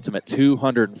 That puts him at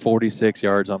 246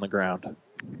 yards on the ground.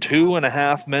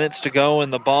 2.5 minutes to go in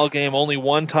the ball game. Only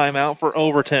 1 timeout for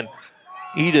Overton.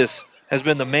 Edis has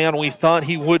been the man we thought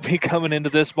he would be coming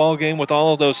into this ball game with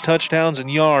all of those touchdowns and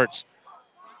yards.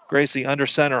 Gracie under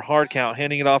center, hard count,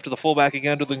 handing it off to the fullback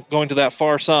again, going to that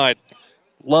far side.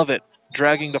 Lovett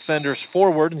dragging defenders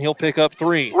forward, and he'll pick up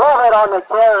 3. Lovett on the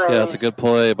carry. Yeah, that's a good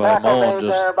play by Mullen.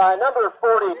 By number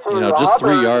 42, just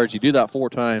 3 yards. You do that 4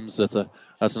 times, that's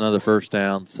another first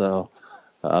down. So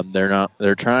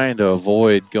they're trying to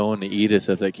avoid going to Edis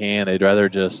if they can. They'd rather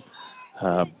just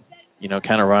kind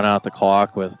of run out the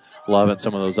clock with Love and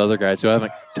some of those other guys who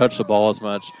haven't touched the ball as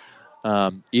much.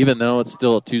 Even though it's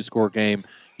still a 2-score game,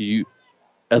 you,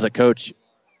 as a coach,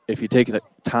 if you take the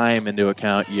time into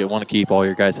account, you want to keep all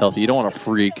your guys healthy. You don't want a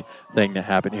freak thing to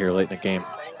happen here late in the game.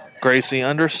 Gracie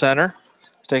under center.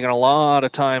 It's taking a lot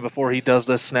of time before he does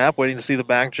this snap, waiting to see the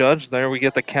back judge. There we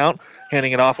get the count.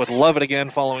 Handing it off with Lovett again,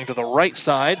 following to the right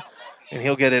side. And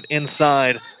he'll get it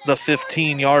inside the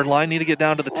 15-yard line. Need to get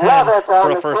down to the 10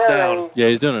 for a first down. Yeah,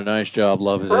 he's doing a nice job.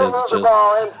 Lovett is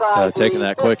just taking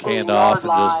that quick handoff and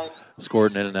just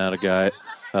scoring in and out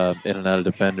of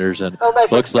defenders. And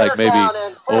looks like maybe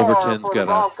Overton's going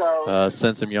to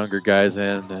send some younger guys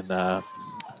in and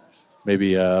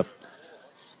maybe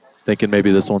thinking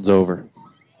maybe this one's over.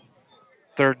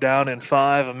 3rd down and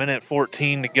 5,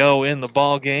 1:14 to go in the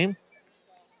ball game.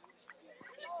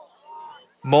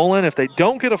 Mullen, if they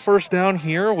don't get a first down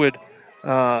here, would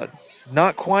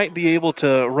not quite be able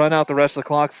to run out the rest of the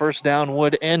clock. First down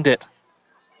would end it.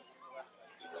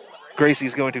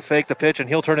 Gracie's going to fake the pitch, and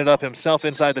he'll turn it up himself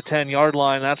inside the 10-yard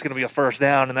line. That's going to be a first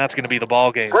down, and that's going to be the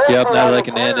ball game. Yep, now they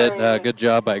can end it. Good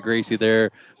job by Gracie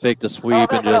there. Faked the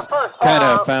sweep and just kind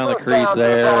of found the crease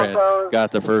there and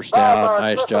got the first down.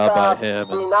 Nice job by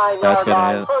him. And that's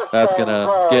going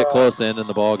to get close to ending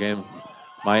the ball game.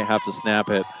 Might have to snap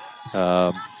it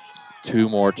 2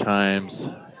 more times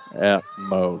at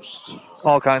most.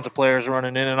 All kinds of players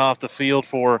running in and off the field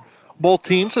for both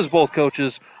teams as both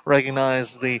coaches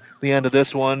recognize the end of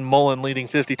this one. Mullen leading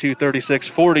 52-36,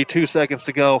 42 seconds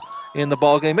to go in the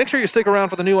ball game. Make sure you stick around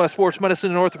for the New West Sports Medicine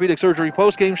and Orthopedic Surgery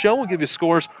postgame show. We'll give you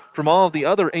scores from all of the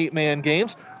other 8-man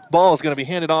games. Ball is going to be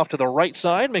handed off to the right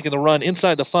side. Making the run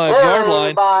inside the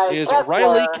 5-yard line is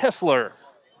Riley Kessler.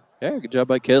 Yeah, good job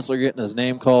by Kessler getting his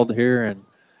name called here. And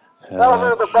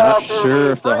not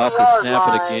sure if they'll have to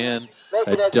snap it again.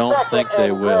 I don't think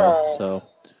they will. So.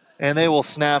 And they will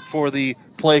snap for the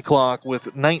play clock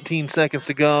with 19 seconds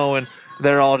to go, and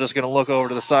they're all just going to look over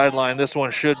to the sideline. This one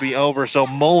should be over. So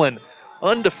Mullen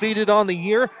undefeated on the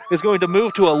year, is going to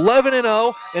move to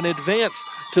 11-0 and advance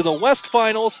to the West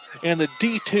Finals and the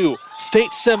D2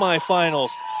 state semifinals.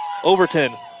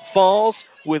 Overton falls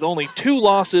with only 2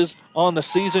 losses on the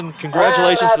season.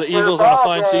 Congratulations to the Eagles on a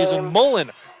fine season.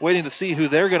 Mullen waiting to see who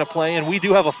they're going to play, and we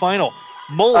do have a final.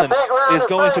 Mullen is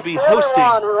going to be hosting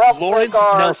Lawrence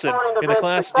Nelson in the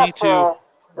Class D2.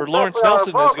 Or Lawrence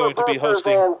Nelson is going to be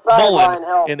hosting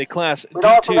Mullen in the Class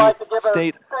D2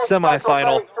 state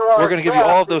semifinal. We're going to give you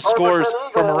all of those scores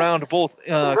from around both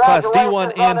Class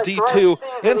D1 and D2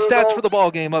 and stats for the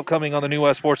ball game upcoming on the New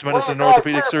West Sports Medicine and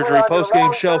Orthopedic Surgery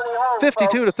postgame show.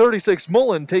 52-36,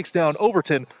 Mullen takes down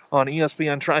Overton on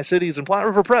ESPN Tri-Cities and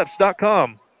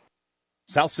PlatteRiverPreps.com.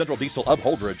 South Central Diesel of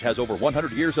Holdridge has over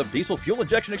 100 years of diesel fuel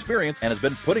injection experience and has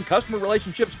been putting customer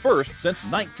relationships first since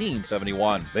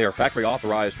 1971. They are factory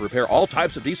authorized to repair all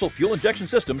types of diesel fuel injection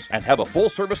systems and have a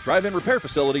full-service drive-in repair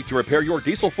facility to repair your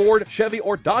diesel Ford, Chevy,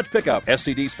 or Dodge pickup.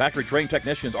 SCD's factory-trained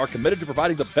technicians are committed to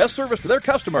providing the best service to their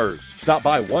customers. Stop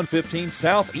by 115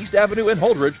 South East Avenue in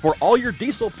Holdridge for all your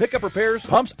diesel pickup repairs,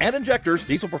 pumps and injectors,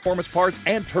 diesel performance parts,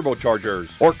 and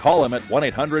turbochargers. Or call them at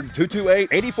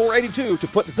 1-800-228-8482 to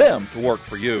put them to work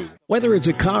for you. Whether it's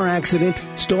a car accident,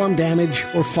 storm damage,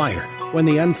 or fire, when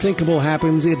the unthinkable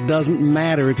happens, it doesn't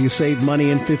matter if you save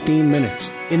money in 15 minutes.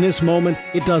 In this moment,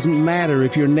 it doesn't matter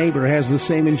if your neighbor has the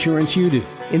same insurance you do.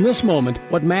 In this moment,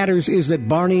 what matters is that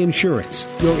Barney Insurance,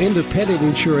 your independent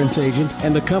insurance agent,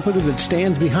 and the company that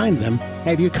stands behind them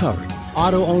have you covered.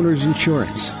 Auto Owners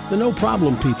Insurance, the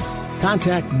no-problem people.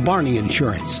 Contact Barney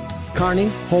Insurance,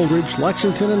 Kearney, Holdridge,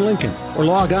 Lexington, and Lincoln, or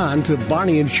log on to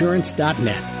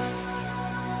barneyinsurance.net.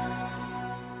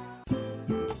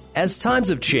 As times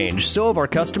have changed, so have our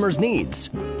customers' needs.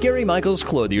 Gary Michaels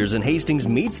Clothiers in Hastings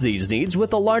meets these needs with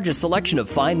the largest selection of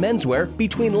fine menswear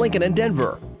between Lincoln and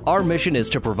Denver. Our mission is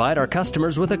to provide our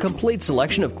customers with a complete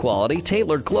selection of quality,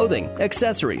 tailored clothing,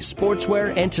 accessories,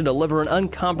 sportswear, and to deliver an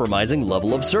uncompromising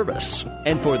level of service.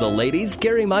 And for the ladies,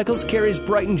 Gary Michaels carries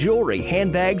Brighton jewelry,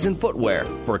 handbags, and footwear.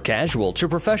 For casual to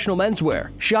professional menswear,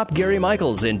 shop Gary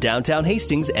Michaels in downtown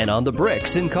Hastings and on the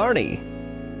Bricks in Kearney.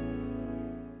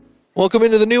 Welcome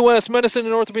into the New West Medicine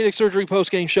and Orthopedic Surgery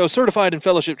postgame show. Certified and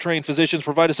fellowship-trained physicians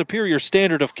provide a superior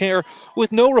standard of care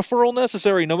with no referral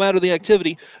necessary, no matter the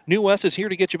activity. New West is here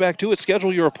to get you back to it.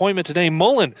 Schedule your appointment today.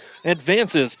 Mullen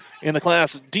advances in the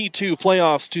Class D2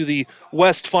 playoffs to the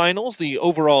West Finals, the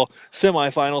overall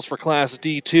semifinals for Class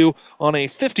D2, on a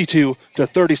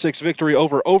 52-36 victory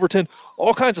over Overton.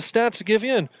 All kinds of stats to give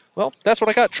you in. Well, that's what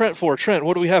I got Trent for. Trent,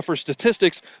 what do we have for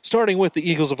statistics, starting with the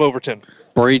Eagles of Overton?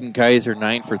 Braden Kaiser,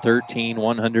 9 for 13,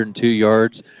 102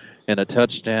 yards and a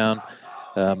touchdown.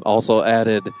 Also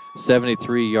added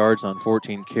 73 yards on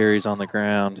 14 carries on the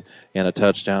ground and a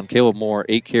touchdown. Caleb Moore,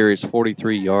 8 carries,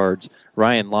 43 yards.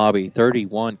 Ryan Lobby,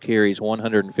 31 carries,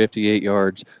 158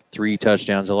 yards, 3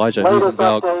 touchdowns. Elijah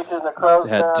Husenfeld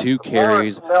had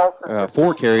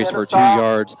 4 carries for 2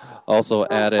 yards. Also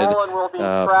added a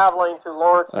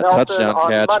touchdown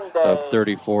catch of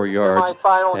 34 yards.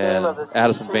 And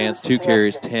Addison Vance, 2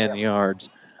 carries, 10 yards.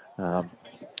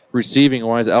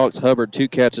 Receiving-wise, Alex Hubbard, 2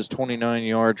 catches, 29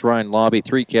 yards. Ryan Lobby,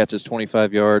 3 catches,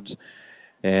 25 yards.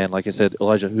 And like I said,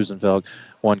 Elijah Husenfeld,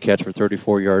 1 catch for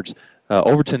 34 yards.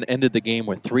 Overton ended the game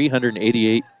with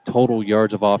 388 total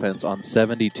yards of offense on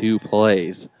 72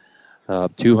 plays.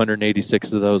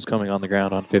 286 of those coming on the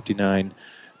ground on 59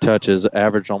 touches,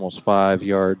 averaged almost 5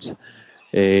 yards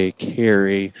a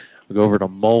carry. We go over to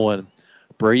Mullen.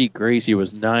 Brady Gracie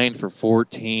was 9 for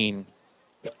 14,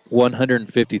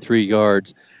 153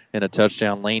 yards and a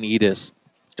touchdown. Lane Edis,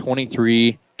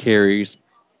 23 carries,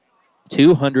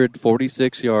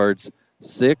 246 yards,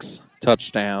 6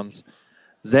 touchdowns.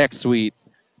 Zach Sweet,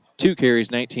 2 carries,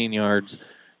 19 yards.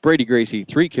 Brady Gracie,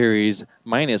 3 carries,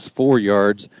 -4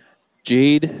 yards.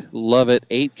 Jade Lovett,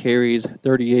 8 carries,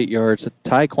 38 yards.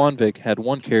 Ty Quanvik had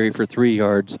 1 carry for 3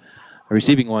 yards.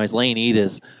 Receiving-wise, Lane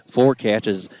Edis, 4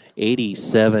 catches,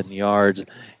 87 yards,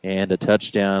 and a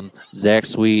touchdown. Zach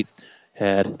Sweet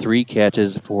had 3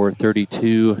 catches for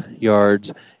 32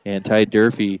 yards, and Ty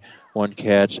Durfee, 1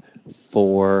 catch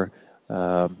for,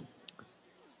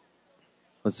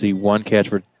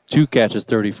 2 catches,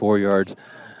 34 yards.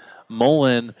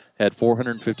 Mullen had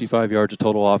 455 yards of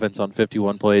total offense on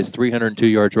 51 plays, 302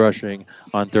 yards rushing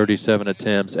on 37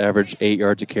 attempts, averaged 8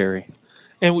 yards a carry.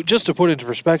 And just to put into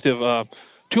perspective,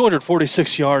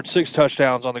 246 yards, 6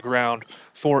 touchdowns on the ground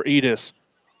for Edis.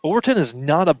 Overton is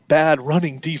not a bad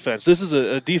running defense. This is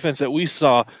a defense that we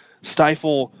saw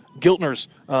stifle Giltner's,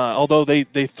 although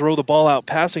they throw the ball out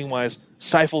passing-wise.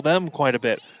 stifle them quite a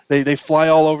bit. They fly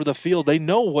all over the field. They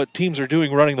know what teams are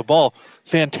doing running the ball.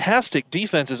 Fantastic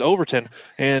defense is Overton.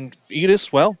 And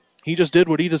Edis, well, he just did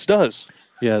what Edis does.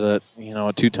 Yeah,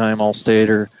 a two-time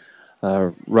All-Stater,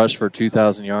 rushed for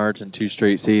 2,000 yards in 2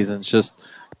 straight seasons. Just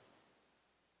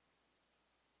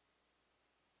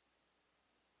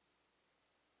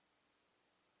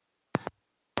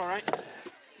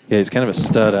yeah, he's kind of a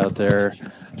stud out there,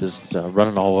 just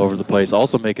running all over the place.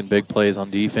 Also making big plays on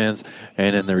defense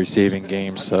and in the receiving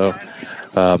game. So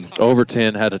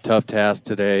Overton had a tough task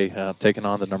today, taking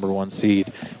on the number 1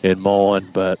 seed in Mullen,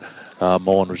 but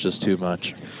Mullen was just too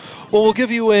much. Well, we'll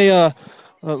give you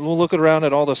we'll look around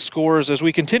at all the scores as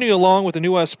we continue along with the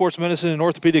New West Sports Medicine and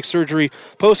Orthopedic Surgery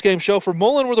postgame show for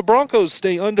Mullen, where the Broncos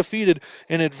stay undefeated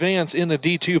and advance in the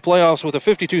D2 playoffs with a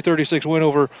 52-36 win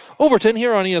over Overton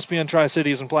here on ESPN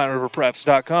Tri-Cities and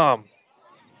PlatteRiverPreps.com.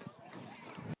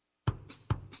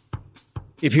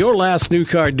 If your last new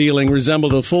car dealing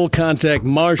resembled a full-contact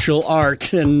martial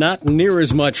art and not near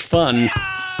as much fun,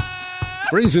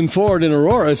 Friesen Ford in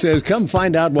Aurora says, come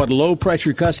find out what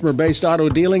low-pressure customer-based auto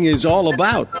dealing is all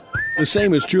about. The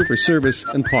same is true for service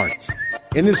and parts.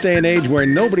 In this day and age where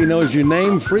nobody knows your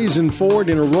name, Friesen Ford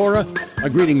in Aurora are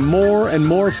greeting more and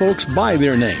more folks by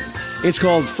their name. It's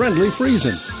called Friendly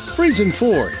Friesen. Friesen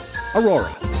Ford,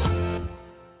 Aurora.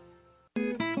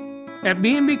 At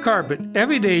B&B Carpet,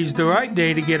 every day is the right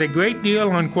day to get a great deal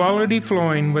on quality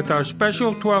flooring with our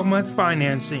special 12-month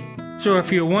financing. So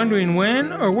if you're wondering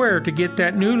when or where to get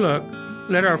that new look,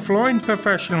 let our flooring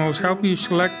professionals help you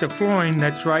select the flooring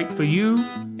that's right for you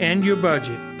and your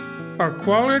budget. Our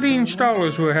quality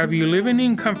installers will have you living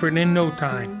in comfort in no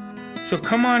time. So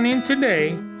come on in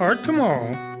today or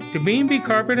tomorrow to B&B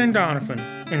Carpet in Donovan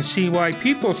and see why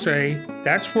people say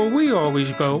that's where we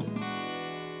always go.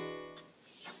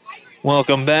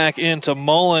 Welcome back into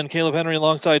Mullen. Caleb Henry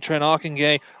alongside Trent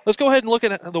Ockengay. Let's go ahead and look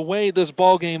at the way this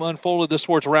ball game unfolded. This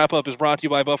sports wrap-up is brought to you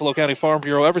by Buffalo County Farm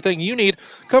Bureau. Everything you need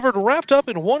covered wrapped up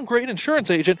in one great insurance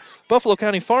agent, Buffalo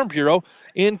County Farm Bureau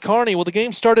in Kearney. Well, the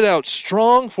game started out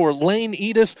strong for Lane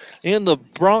Edis and the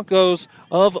Broncos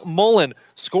of Mullen,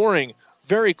 scoring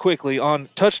very quickly on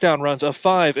touchdown runs of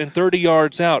 5 and 30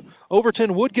 yards out.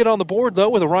 Overton would get on the board, though,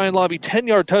 with a Ryan Lobby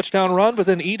 10-yard touchdown run, but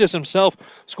then Edis himself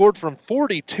scored from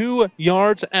 42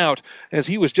 yards out as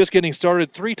he was just getting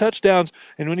started. 3 touchdowns,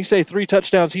 and when you say 3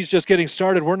 touchdowns, he's just getting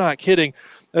started. We're not kidding.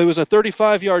 It was a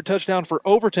 35-yard touchdown for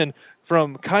Overton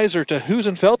from Kaiser to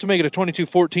Husenfeld to make it a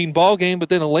 22-14 ball game, but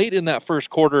then late in that first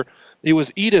quarter, it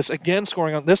was Edis again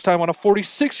scoring on this time on a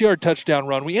 46-yard touchdown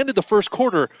run. We ended the first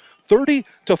quarter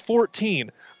 30-14.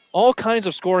 All kinds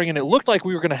of scoring, and it looked like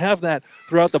we were going to have that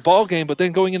throughout the ball game, but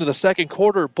then going into the second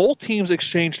quarter, both teams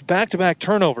exchanged back-to-back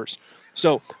turnovers.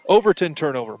 So Overton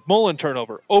turnover, Mullen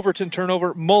turnover, Overton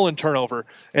turnover, Mullen turnover,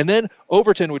 and then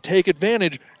Overton would take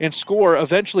advantage and score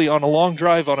eventually on a long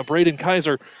drive on a Braden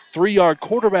Kaiser 3-yard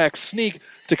quarterback sneak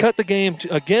to cut the game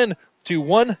again to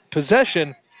 1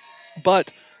 possession, and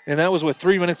that was with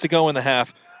 3 minutes to go in the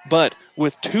half. But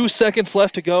with 2 seconds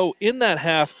left to go in that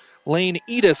half, Lane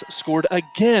Edis scored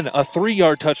again a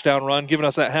 3-yard touchdown run, giving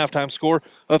us that halftime score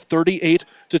of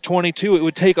 38-22. It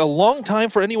would take a long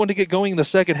time for anyone to get going in the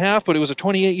second half, but it was a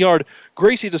 28-yard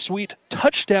Gracie DeSweet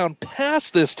touchdown pass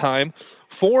this time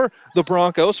for the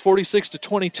Broncos,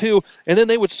 46-22, and then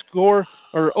they would score,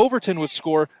 or Overton would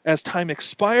score as time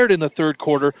expired in the third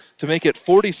quarter to make it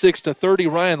 46-30.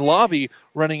 Ryan Lobby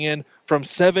running in from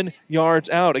 7 yards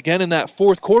out. Again, in that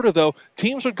fourth quarter, though,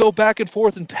 teams would go back and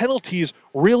forth, and penalties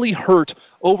really hurt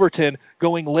Overton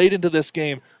going late into this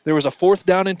game. There was a 4th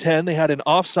down and 10. They had an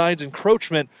offsides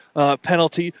encroachment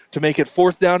penalty to make it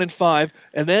 4th down and 5.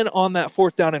 And then on that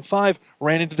 4th down and 5,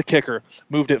 ran into the kicker.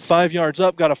 Moved it 5 yards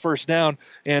up, got a first down,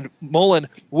 and Mullen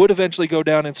would eventually go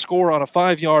down and score on a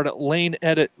 5-yard Lane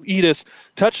Edis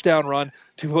touchdown run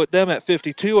to put them at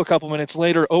 52. A couple minutes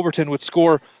later, Overton would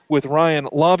score with Ryan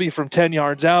Lobby from 10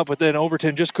 yards out, but then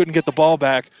Overton just couldn't get the ball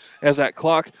back as that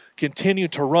clock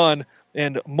continued to run,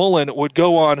 and Mullen would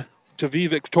go on to be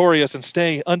victorious and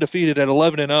stay undefeated at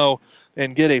 11-0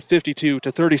 and get a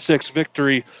 52-36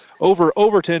 victory over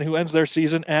Overton, who ends their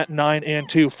season at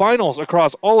 9-2. Finals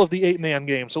across all of the 8-man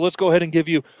games. So let's go ahead and give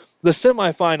you the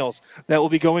semifinals that will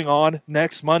be going on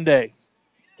next Monday.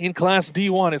 In Class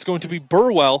D1, it's going to be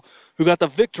Burwell, who got the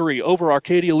victory over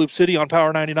Arcadia Loop City on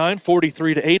Power 99,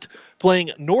 43-8,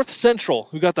 playing North Central,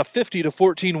 who got the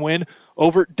 50-14 win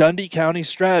over Dundee County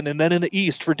Stratton. And then in the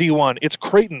East for D1, it's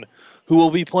Creighton, who will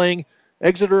be playing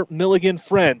Exeter Milligan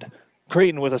Friend.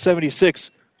 Creighton with a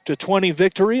 76-20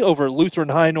 victory over Lutheran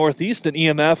High Northeast, and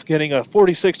EMF getting a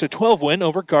 46-12 win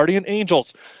over Guardian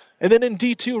Angels. And then in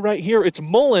D2 right here, it's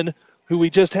Mullen, who we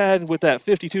just had with that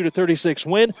 52-36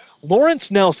 win.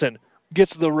 Lawrence Nelson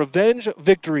gets the revenge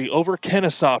victory over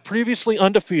Kennesaw, previously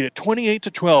undefeated,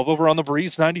 28-12 over on the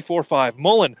Breeze 94.5.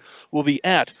 Mullen will be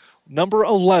at number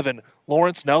 11,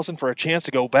 Lawrence Nelson, for a chance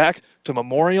to go back to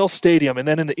Memorial Stadium. And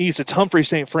then in the East, it's Humphrey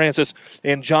St. Francis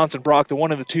and Johnson Brock, the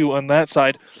one of the two on that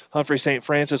side. Humphrey St.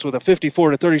 Francis with a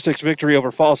 54-36 victory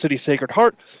over Fall City Sacred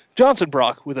Heart. Johnson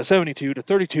Brock with a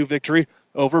 72-32 victory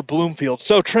over Bloomfield.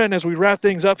 So, Trent, as we wrap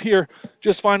things up here,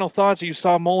 just final thoughts. You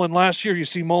saw Mullen last year. You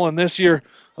see Mullen this year.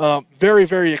 Very,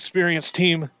 very experienced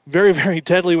team. Very, very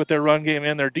deadly with their run game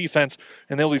and their defense.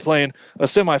 And they'll be playing a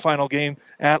semifinal game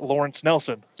at Lawrence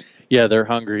Nelson. Yeah, they're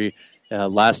hungry.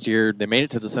 Last year, they made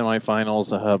it to the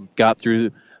semifinals, got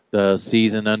through the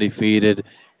season undefeated,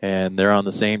 and they're on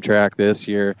the same track this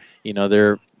year. You know,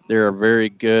 they're a very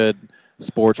good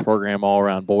sports program all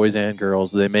around, boys and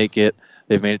girls. They've made it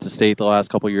to state the last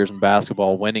couple of years in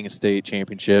basketball, winning a state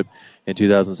championship in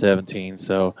 2017.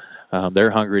 So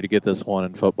they're hungry to get this one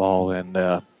in football, and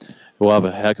we'll have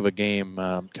a heck of a game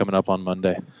coming up on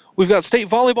Monday. We've got state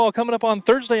volleyball coming up on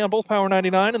Thursday on both Power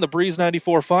 99 and the Breeze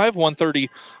 94.5, 1:30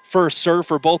 first serve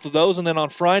for both of those. And then on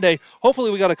Friday,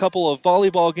 hopefully we got a couple of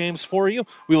volleyball games for you.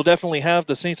 We will definitely have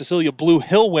the St. Cecilia Blue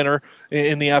Hill winner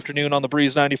in the afternoon on the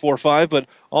Breeze 94.5, but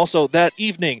also that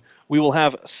evening we will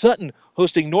have Sutton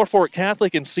hosting Norfolk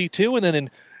Catholic in C2, and then in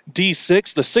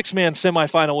D6, the six-man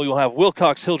semifinal, we will have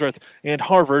Wilcox, Hildreth, and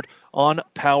Harvard on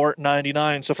Power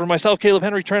 99. So for myself, Caleb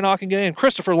Henry, Trent Ockengay, and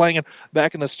Christopher Langen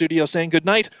back in the studio saying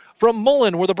goodnight from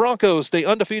Mullen, where the Broncos stay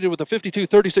undefeated with a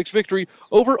 52-36 victory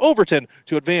over Overton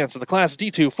to advance to the Class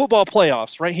D2 football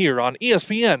playoffs right here on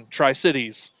ESPN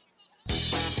Tri-Cities.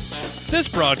 This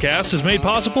broadcast is made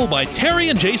possible by Terry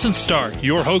and Jason Stark,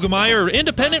 your Hogemeyer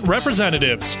independent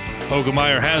representatives.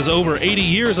 Hogemeyer has over 80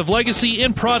 years of legacy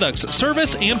in products,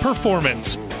 service, and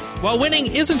performance. While winning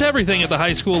isn't everything at the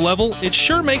high school level, it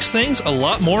sure makes things a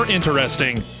lot more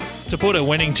interesting. To put a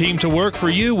winning team to work for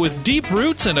you with deep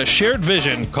roots and a shared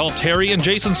vision, call Terry and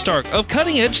Jason Stark of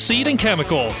Cutting Edge Seed and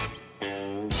Chemical.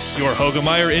 Your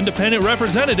Hogemeyer independent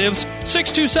representatives,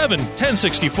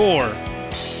 627-1064.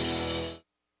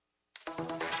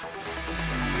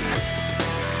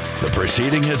 The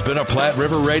proceeding has been a Platte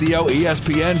River Radio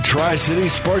ESPN Tri-City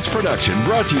Sports production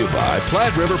brought to you by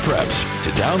Platte River Preps. To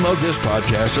download this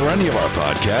podcast or any of our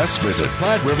podcasts, visit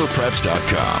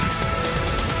PlatteRiverPreps.com.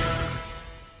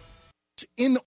 In